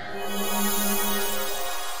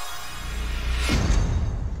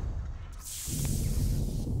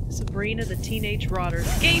 Sabrina the Teenage Rotter.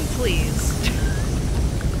 Game, please!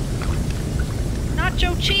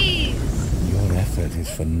 Nacho cheese! Your effort is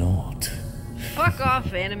for naught. Fuck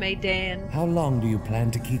off, Anime Dan. How long do you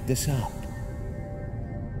plan to keep this up?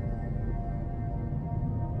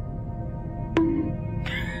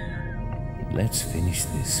 Let's finish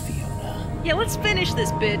this, Fiona. Yeah, let's finish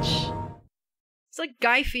this, bitch. It's like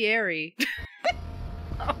Guy Fieri.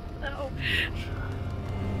 Oh, no.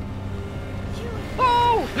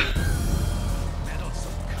 Whoa!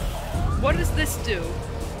 What does this do?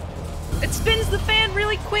 It spins the fan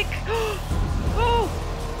really quick. Oh!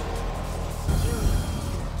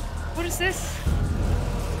 What is this?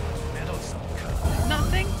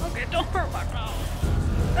 Nothing? Okay, don't hurt my mouth.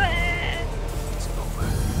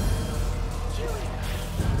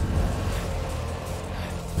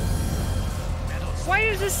 Why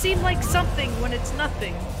does this seem like something when it's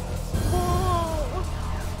nothing? Oh!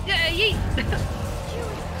 Yeah, yeet!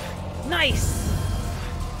 Nice!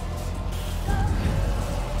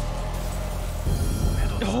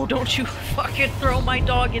 Oh, don't you fucking throw my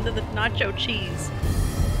dog into the nacho cheese.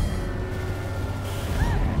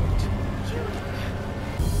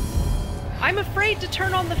 I'm afraid to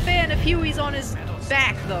turn on the fan if Huey's on his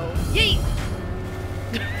back, though. Yeet!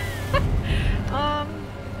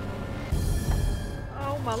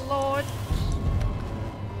 Oh my lord.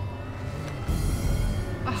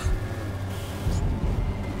 Oh.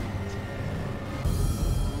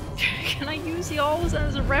 Can I use y'all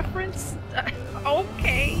as a reference?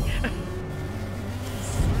 Okay.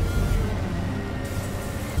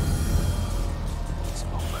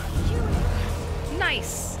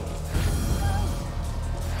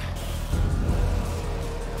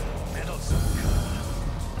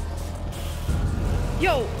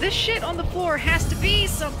 Yo, this shit on the floor has to be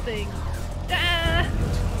something. Ah.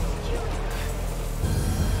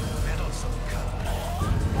 Meddlesome cud.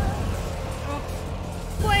 Oh.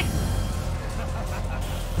 Play.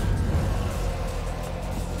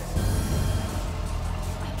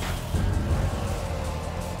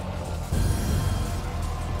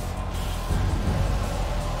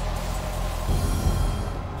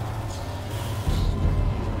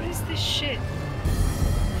 What is this shit?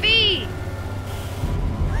 V!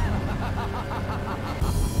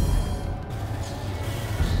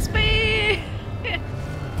 Speed!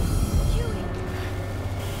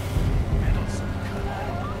 Meddlesome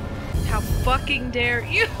cud. How fucking dare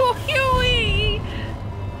you, Huey!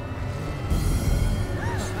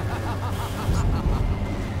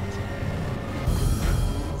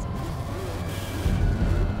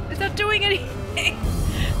 It's not doing anything.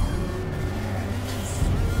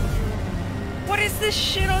 What is this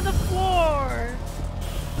shit on the floor?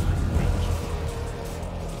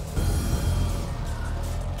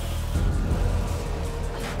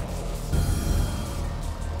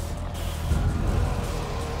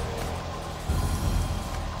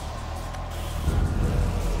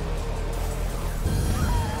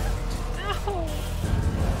 No.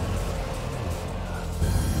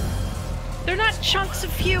 They're not chunks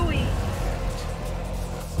of Huey.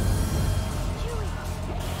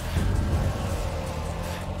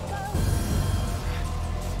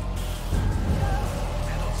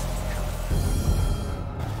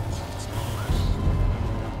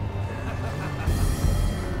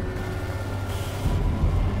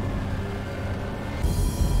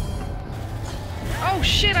 Oh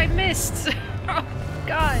shit, I missed! Oh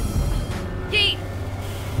god. Yeet!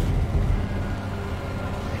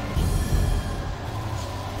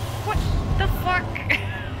 What the fuck?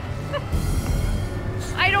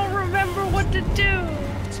 I don't remember what to do!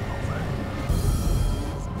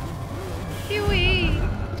 Huey!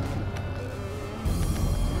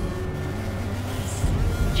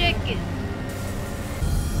 Chicken!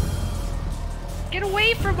 Get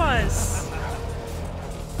away from us!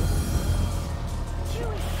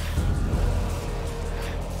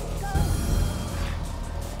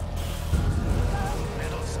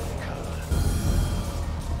 Meddlesome cud.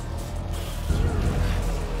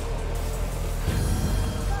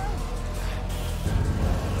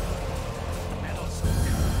 Meddlesome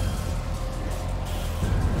cud.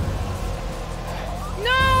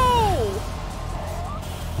 No!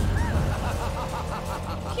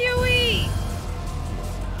 Huey!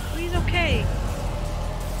 He's okay.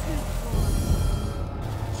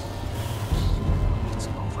 It's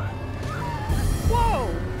over. Whoa!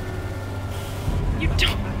 You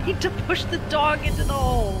don't need to push the dog into the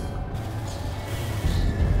hole.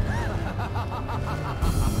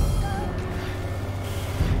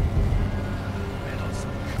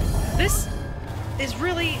 Meddlesome cud. This is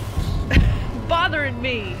really bothering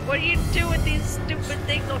me. What do you do with these stupid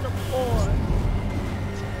things on the floor?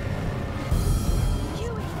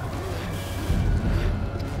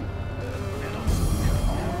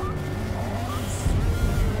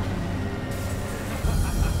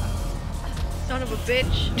 Son of a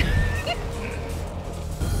bitch.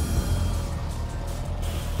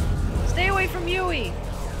 Stay away from Huey.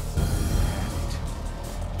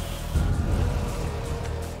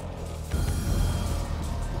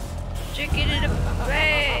 Chicken in a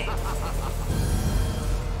bag.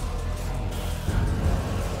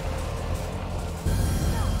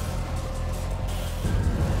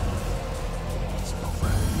 It's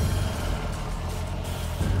over.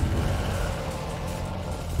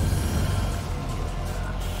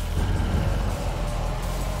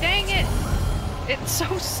 Dang it! It's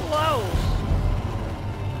so slow.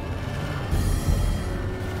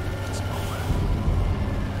 It's over.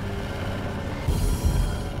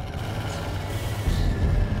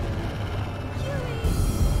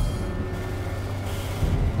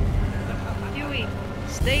 Huey,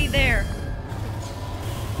 stay there.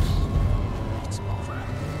 It's over.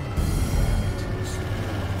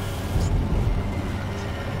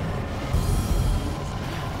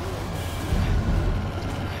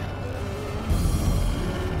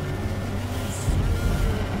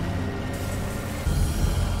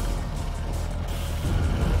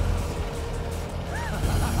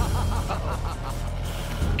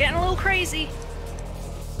 Getting a little crazy.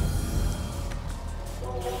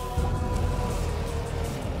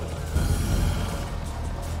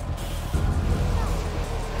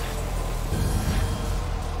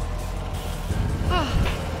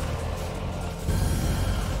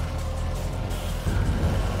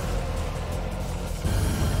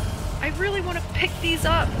 I really want to pick these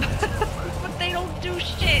up, but they don't do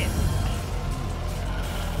shit.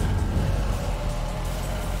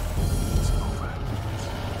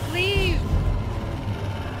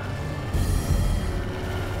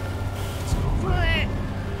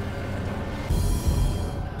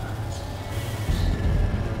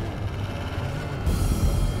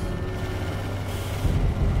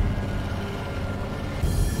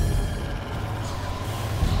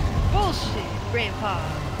 Papa.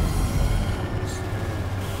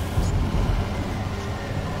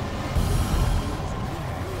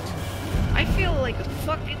 I feel like a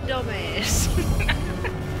fucking dumbass.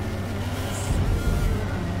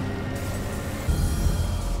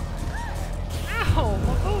 Ow,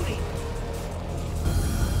 my booty.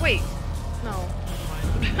 Wait, no.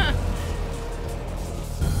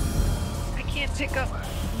 I can't pick up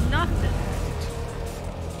nothing.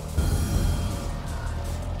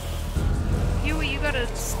 Huey, you gotta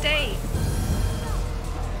stay.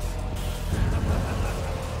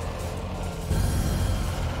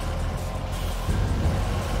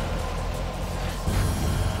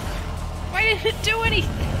 Why didn't it do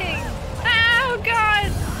anything? Oh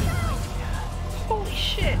god! Holy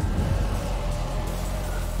shit.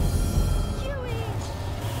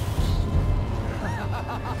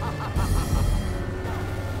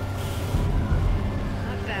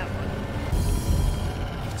 Not that one.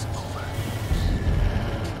 It's over.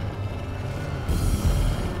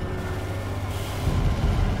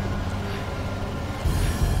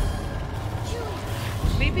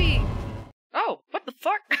 Maybe... Oh, what the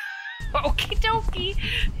fuck? Okie dokie!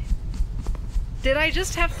 Did I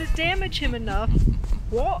just have to damage him enough?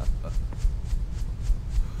 What?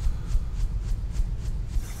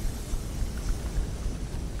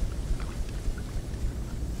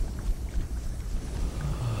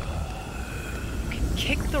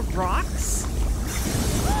 Kick the rocks?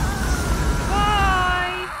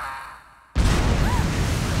 Bye!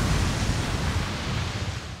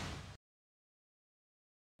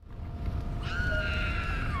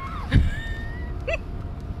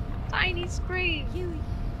 Tiny scream!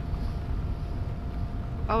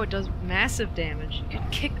 Oh, it does massive damage. You can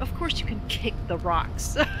kick- of course you can kick the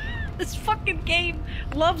rocks. This fucking game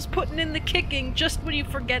loves putting in the kicking just when you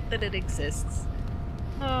forget that it exists.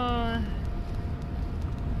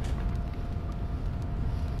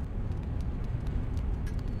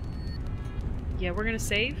 Yeah, we're gonna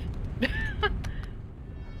save.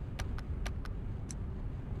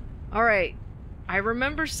 Alright. I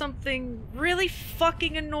remember something really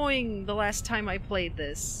fucking annoying the last time I played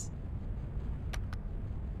this.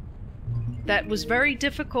 That was very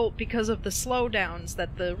difficult because of the slowdowns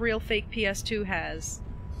that the real fake PS2 has.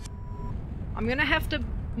 I'm gonna have to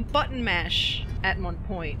button mash at one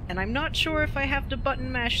point, and I'm not sure if I have to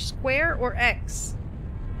button mash square or X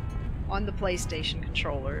on the PlayStation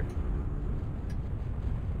controller.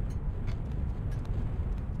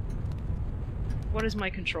 What is my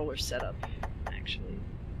controller setup, actually?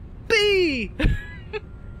 B!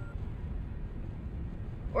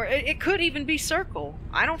 Or it could even be circle.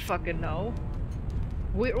 I don't fucking know.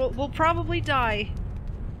 We'll probably die.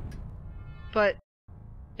 But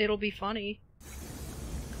it'll be funny.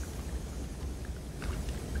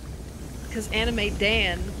 Because Anime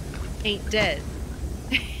Dan ain't dead.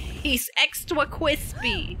 He's extra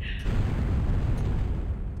crispy.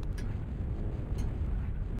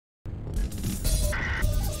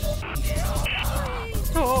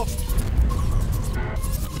 Oh.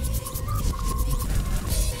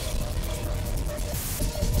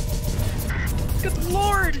 Good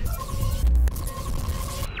lord!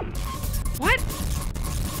 What?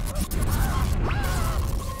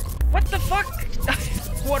 What the fuck?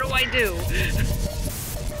 What do I do?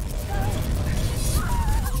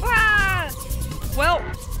 Ah! Well...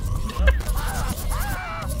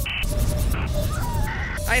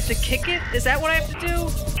 I have to kick it? Is that what I have to do?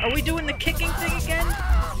 Are we doing the kicking thing again?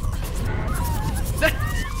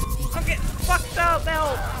 I'm getting fucked up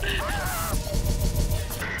now!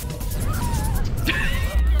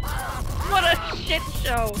 What a shit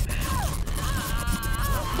show!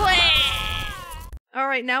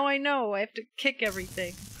 Alright, now I know. I have to kick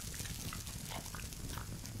everything.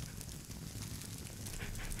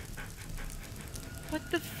 What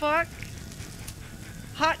the fuck?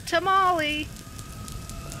 Hot tamale!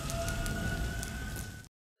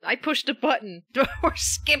 I pushed a button. We're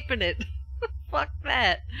skipping it. Fuck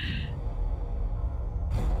that.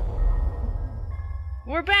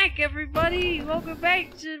 We're back, everybody! Welcome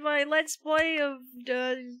back to my Let's Play of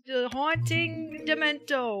the Haunting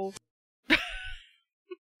Demento.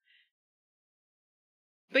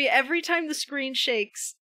 But yeah, every time the screen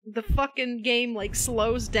shakes, the fucking game like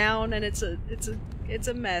slows down and it's a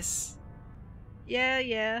mess.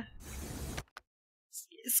 Yeah.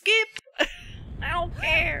 Skip! I don't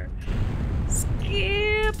care!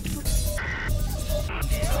 Skip!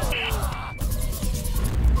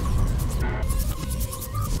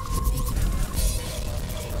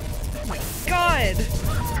 Oh my god!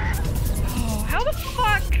 Oh, how the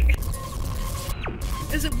fuck?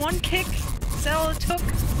 Is it one kick? Is that all it took?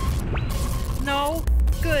 No?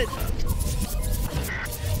 Good.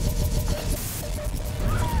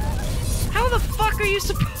 the fuck are you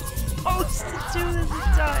supposed to do this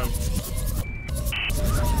time?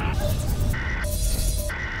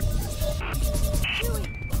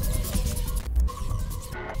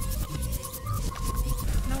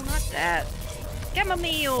 No, not that.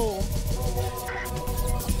 Chamomile!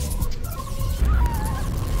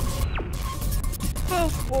 Oh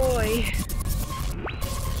boy.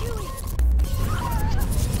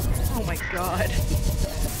 Oh my god.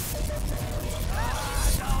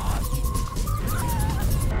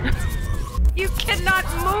 You cannot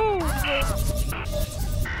move!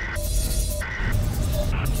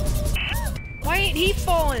 Why ain't he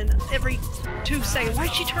falling every 2 seconds?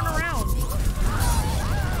 Why'd she turn around?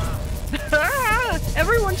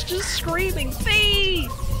 Everyone's just screaming, Fee!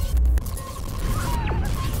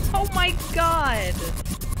 Oh my god!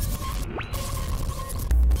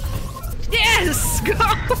 Yes! Go!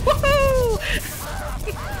 Woohoo!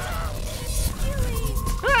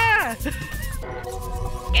 Ah!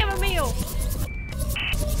 Chamomile!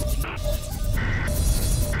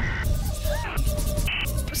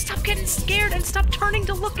 Stop getting scared and stop turning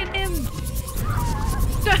to look at him!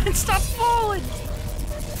 And stop falling!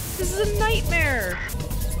 This is a nightmare!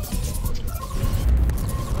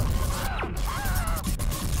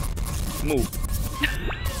 Move.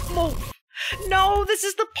 Move! No, this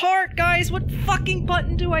is the part, guys! What fucking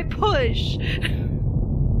button do I push?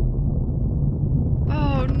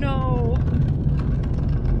 Oh no.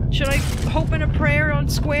 Should I hope in a prayer on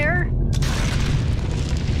square?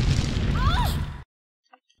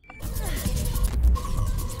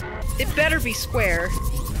 It better be square.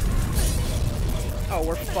 Oh,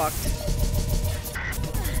 we're fucked.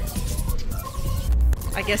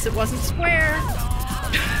 I guess it wasn't square.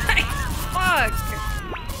 Fuck!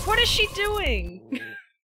 What is she doing?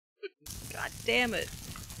 God damn it.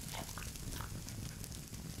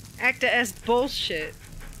 Acta-S bullshit.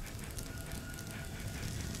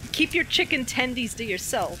 Keep your chicken tendies to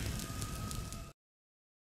yourself.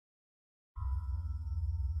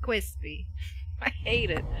 Crispy. I hate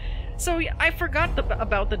it. So I forgot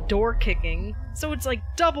about the door kicking, so it's like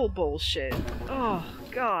double bullshit. Oh,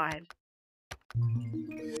 God.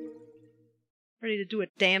 Ready to do a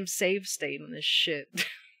damn save state on this shit.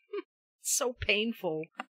 It's so painful.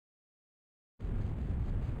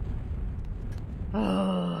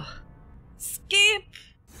 Ugh. Skip!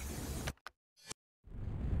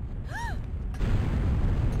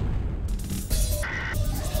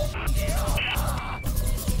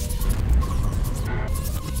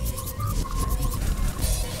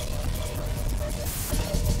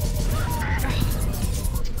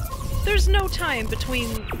 There's no time between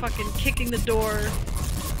fucking kicking the door.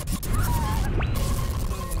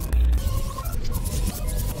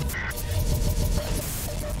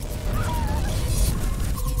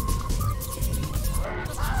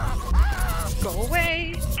 Go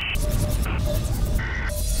away!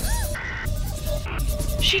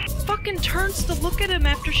 She fucking turns to look at him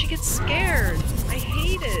after she gets scared. I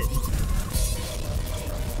hate it.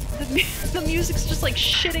 The music's just like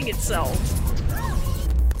shitting itself.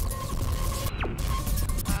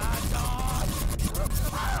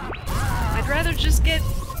 I'd rather just get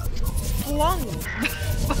flung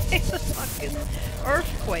by the fucking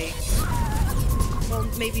earthquake. Well,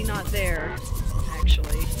 maybe not there,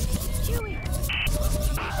 actually. Huey!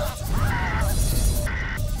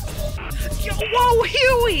 Yo, whoa,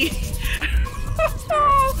 Huey!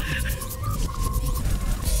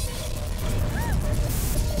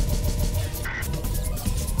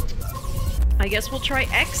 I guess we'll try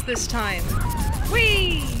X this time.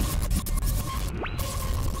 Whee!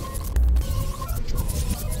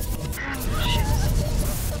 Oh, shit.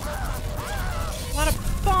 What a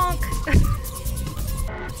bonk!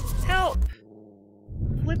 Help!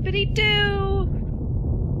 Flippity-doo!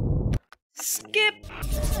 Skip!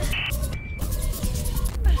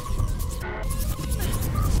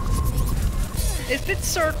 If it's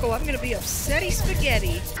circle, I'm gonna be upsetty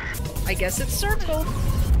spaghetti. I guess it's circle.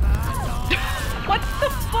 What the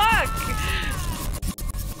fuck?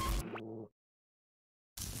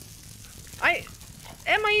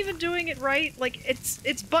 Am I even doing it right? Like,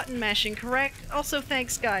 it's button mashing, correct? Also,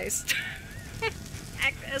 thanks, guys.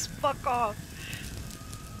 Acta-S, fuck off.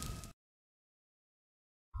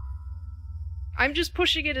 I'm just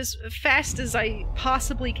pushing it as fast as I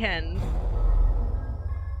possibly can.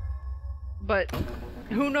 But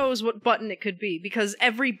who knows what button it could be, because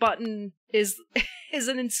every button is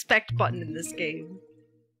an inspect button in this game.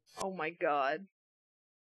 Oh my god.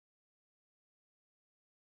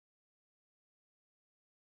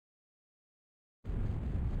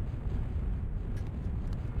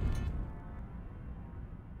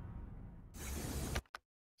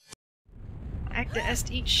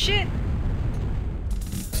 Dest eat shit!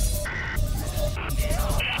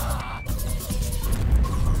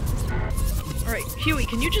 Alright, Huey,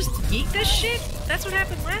 can you just yeet this shit? That's what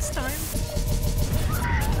happened last time.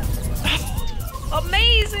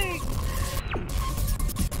 Amazing!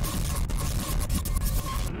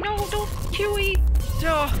 No, don't, Huey!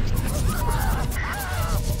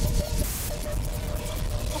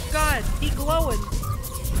 Oh god, he glowing.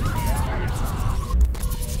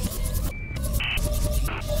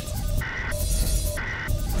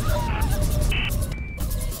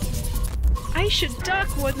 I should duck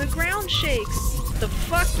when the ground shakes. The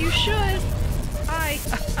fuck you should.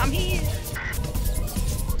 I'm here.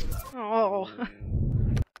 Oh.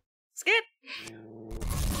 Skip.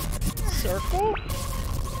 Circle.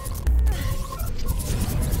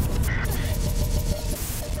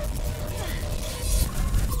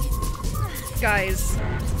 Guys,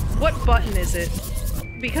 what button is it?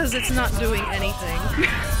 Because it's not doing anything.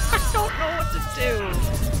 I don't know what to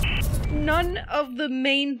do. None of the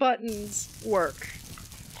main buttons work.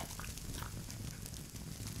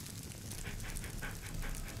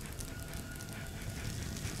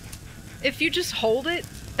 If you just hold it,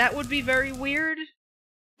 that would be very weird,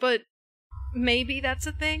 but maybe that's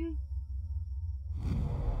a thing?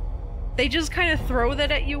 They just kind of throw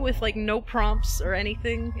that at you with, like, no prompts or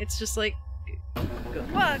anything. It's just like,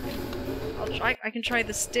 good luck. I can try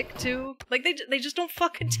the stick too. Like, they just don't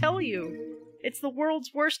fucking tell you. It's the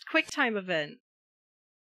world's worst QuickTime event.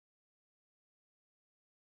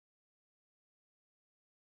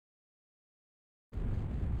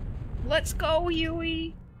 Let's go,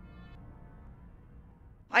 Huey!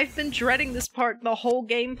 I've been dreading this part the whole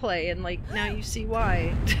gameplay, and, like, now you see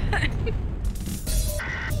why.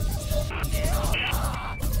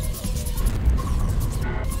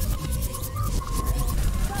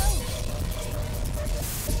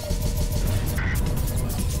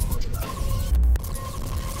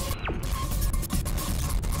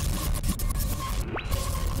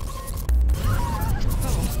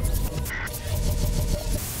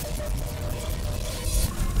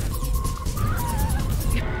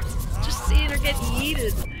 Get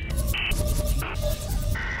yeeted.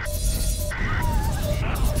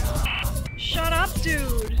 Shut up,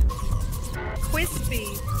 dude.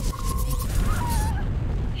 Quispy.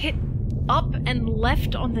 Hit up and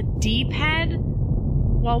left on the D-pad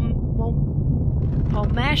while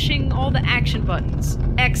mashing all the action buttons.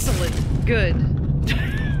 Excellent. Good.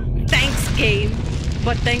 Thanks, game.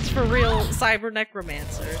 But thanks for real, Cyber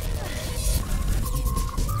Necromancer.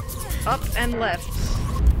 Up and left.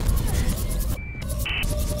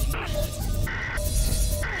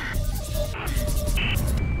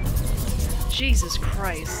 Jesus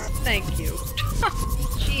Christ. Thank you.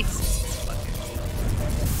 Jesus.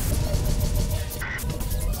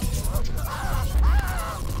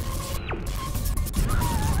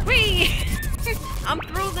 Whee! I'm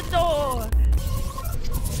through the door!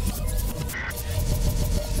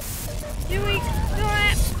 Huey, do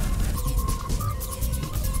it!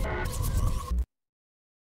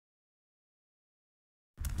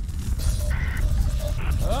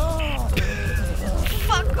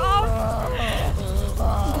 Fuck off!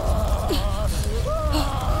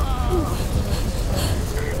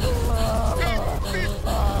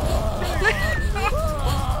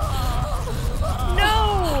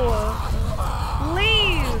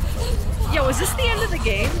 Yo, is this the end of the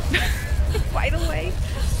game? By the way.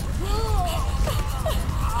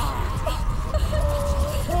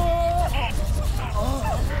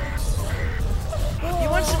 You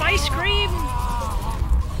want some ice cream?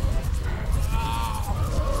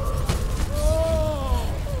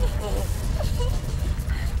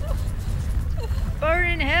 Burn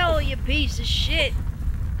in hell, you piece of shit.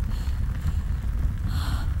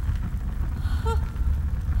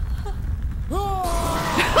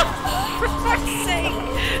 For fuck's sake!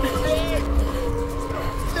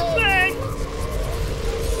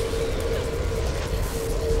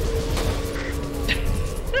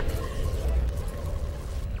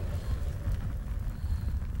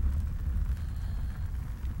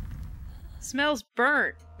 Smells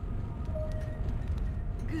burnt.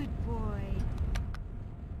 Good boy.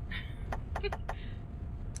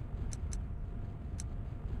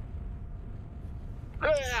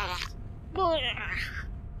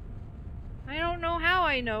 I don't know how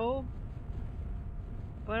I know,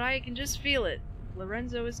 but I can just feel it.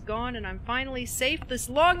 Lorenzo is gone and I'm finally safe. This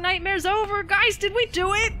long nightmare's over! Guys, did we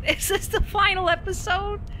do it? Is this the final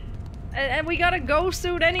episode? And we gotta go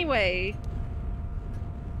soon anyway.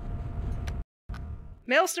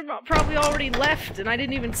 Maelstrom probably already left and I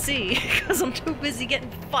didn't even see because I'm too busy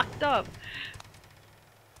getting fucked up.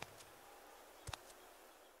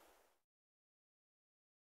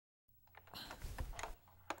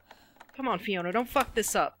 Come on, Fiona, don't fuck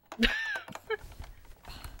this up.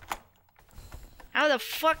 How the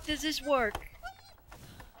fuck does this work?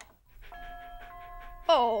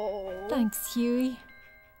 Oh. Thanks, Huey.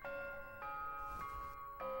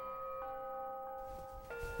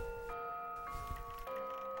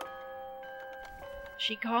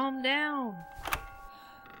 She calmed down.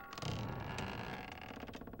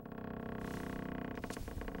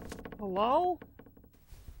 Hello?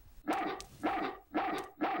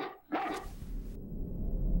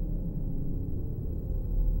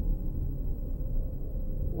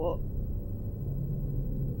 What?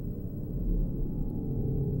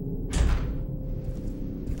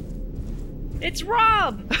 It's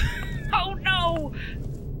Rob! Oh no!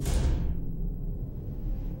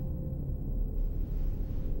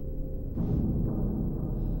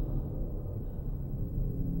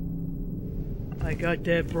 I got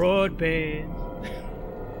that broadband.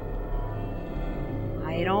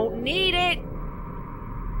 I don't need it!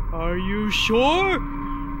 Are you sure?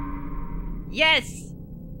 Yes!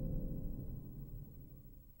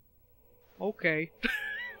 Okay.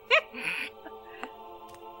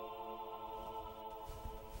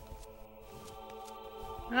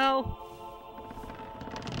 Oh.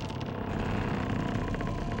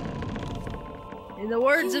 In the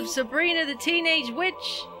words of Sabrina the Teenage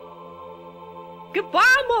Witch,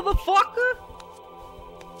 goodbye, motherfucker!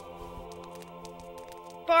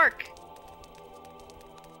 Bark!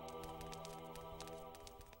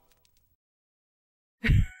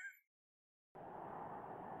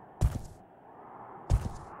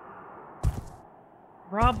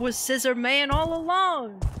 Rob was Scissor Man all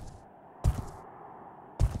along!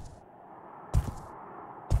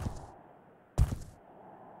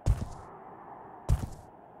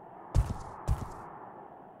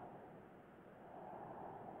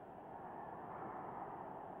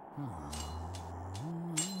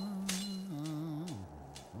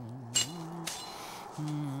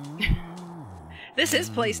 This is his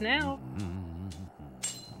place now.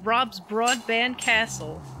 Rob's Broadband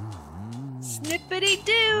Castle.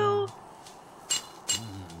 Snippity-doo!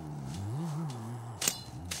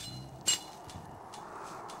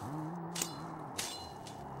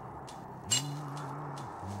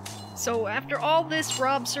 So after all this,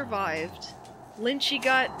 Rob survived. Lynchy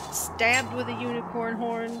got stabbed with a unicorn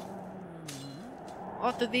horn.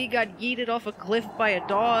 Arthur V got yeeted off a cliff by a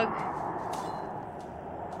dog.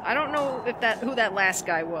 I don't know if who that last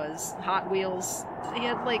guy was. Hot Wheels. He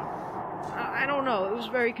had like, I don't know. It was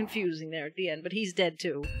very confusing there at the end, but he's dead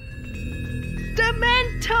too.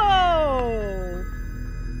 Demento!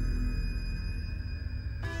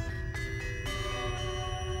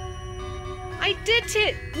 I did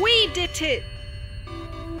it! We did it!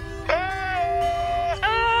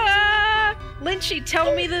 Lynchy,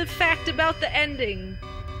 tell me the fact about the ending.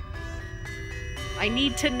 I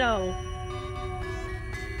need to know.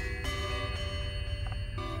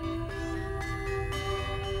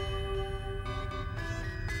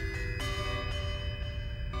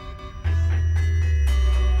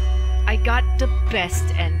 I got the best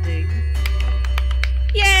ending.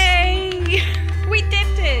 Yay! We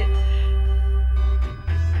did it!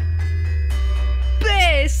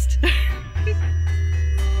 Best!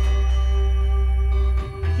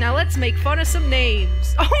 Now let's make fun of some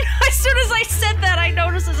names. Oh, as soon as I said that, I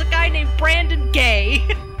noticed there's a guy named Brandon Gay.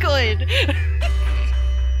 Good.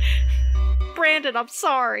 Brandon, I'm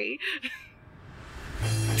sorry.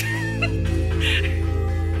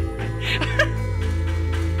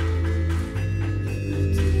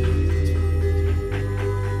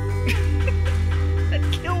 That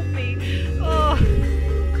killed me. Oh,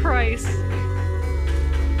 Christ.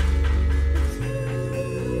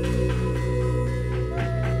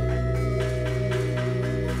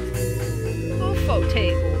 UFO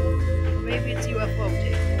table. Or maybe it's UFO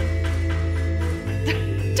table.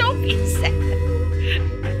 Don't be sad.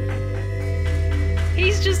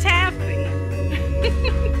 He's just happy.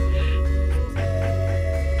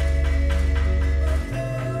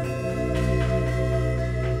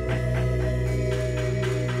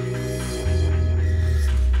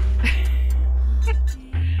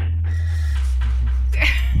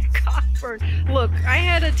 Cockburn. Look, I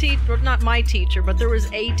had a teacher, not my teacher, but there was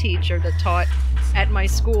a teacher that taught at my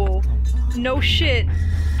school. No shit.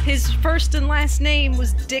 His first and last name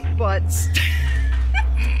was Dick Butts.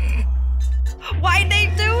 Why'd they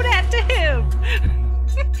do that to him?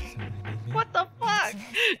 What the fuck?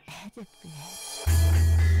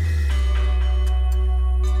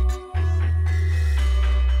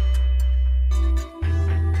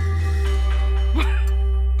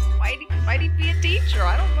 Why'd he be a teacher?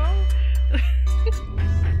 I don't know.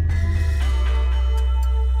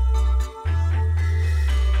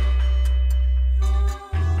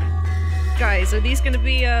 So are these gonna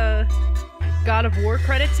be, God of War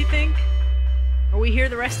credits, you think? Are we here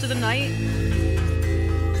the rest of the night?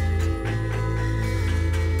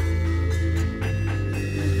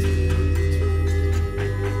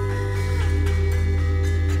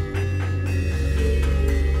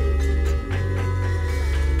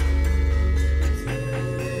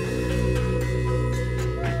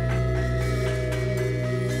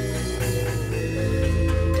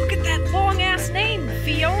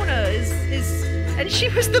 Fiona is and she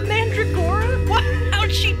was the Mandragora? What?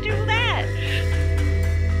 How'd she do that?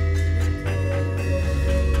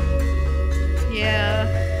 Yeah.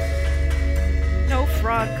 No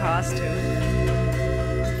frog costume.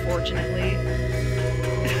 Unfortunately.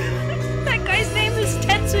 That guy's name is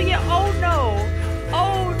Tetsuya. Oh no.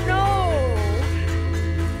 Oh no.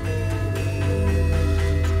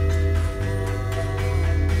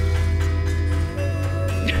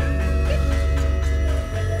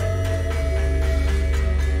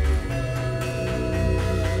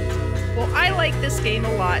 I like this game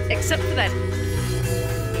a lot, except for that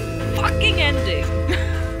fucking ending.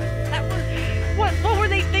 That was, what were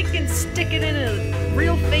they thinking, sticking in a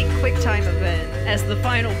real fake QuickTime event as the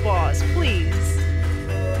final boss, please?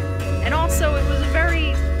 And also, it was a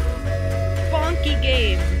very bonky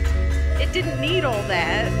game. It didn't need all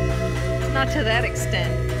that, not to that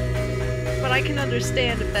extent. But I can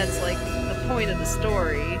understand if that's like the point of the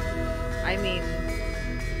story. I mean,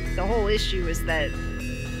 the whole issue is that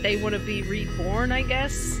they want to be reborn, I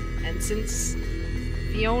guess, and since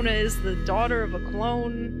Fiona is the daughter of a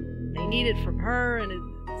clone, they need it from her, and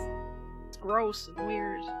it's gross and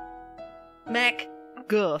weird. Mac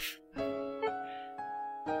Guff.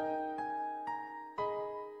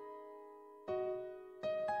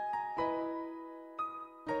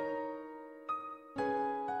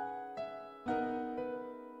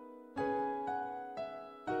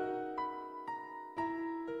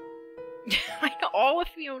 All of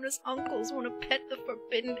Fiona's uncles want to pet the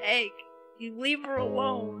forbidden egg. You leave her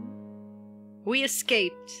alone. We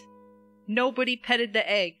escaped. Nobody petted the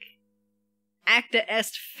egg. Acta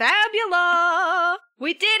est fabula!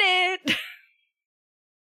 We did it!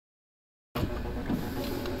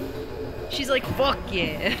 She's like, fuck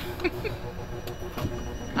yeah.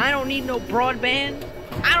 I don't need no broadband.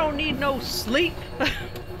 I don't need no sleep.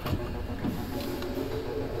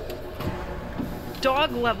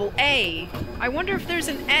 Dog level A. I wonder if there's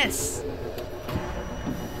an S.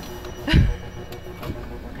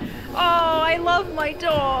 Oh, I love my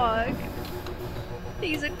dog.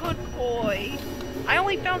 He's a good boy. I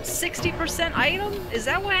only found 60% item? Is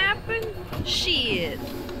that what happened? Shit.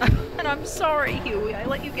 And I'm sorry, Huey. I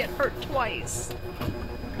let you get hurt twice.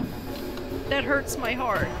 That hurts my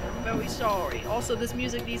heart. I'm very sorry. Also, this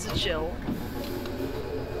music needs to chill.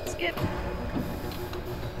 Skip.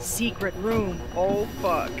 Secret room. Oh,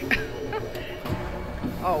 fuck.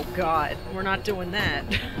 Oh, God. We're not doing that.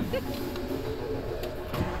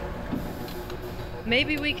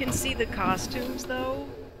 Maybe we can see the costumes, though?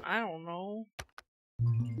 I don't know.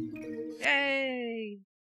 Yay!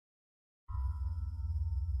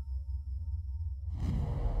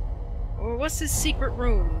 Or what's this secret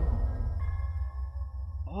room?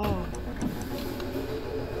 Oh.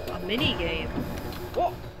 A mini-game.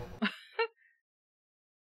 Whoa!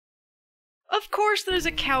 Of course there's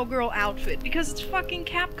a cowgirl outfit, because it's fucking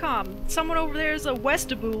Capcom. Someone over there is a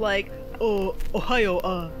Westaboo like, oh, Ohio,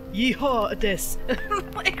 yeehaw des.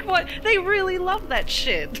 Like what? They really love that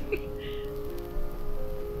shit.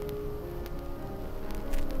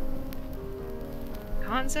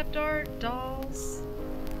 Concept art, dolls,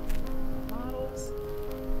 models,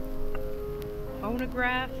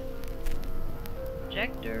 phonograph,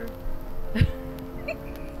 projector.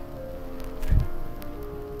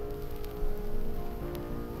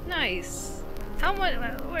 Nice. How much?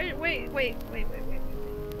 Wait.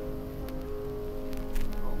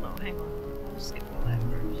 Oh no, hang on. I'll skip all that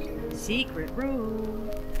first. Secret room.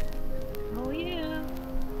 Oh yeah.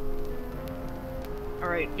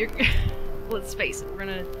 Alright, you're. Let's face it, we're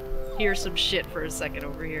gonna hear some shit for a second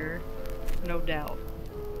over here. No doubt.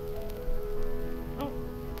 Oh.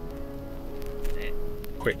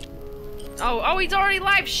 Quick. Oh, he's already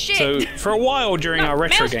live. Shit. So for a while during our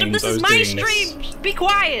retro Maelstrom, games, this I is was my doing stream. this. Be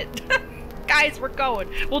quiet. Guys, we're going.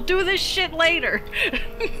 We'll do this shit later.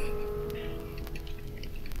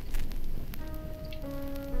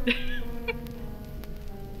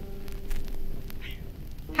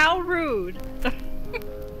 How rude.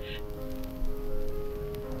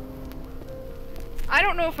 I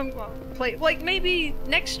don't know if I'm going to play. Like, maybe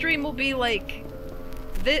next stream will be like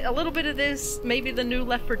a little bit of this, maybe the new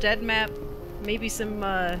Left 4 Dead map, maybe some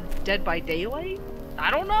Dead by Daylight?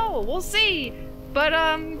 I don't know. We'll see. But,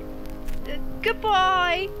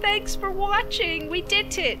 goodbye. Thanks for watching. We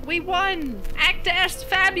did it. We won. Act-ass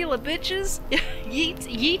fabula, bitches.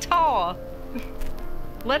 Yeet-haw.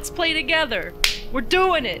 Let's play together. We're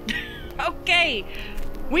doing it. Okay.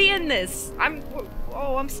 We in this.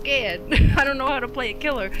 I'm scared. I don't know how to play a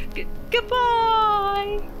killer.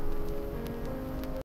 Goodbye.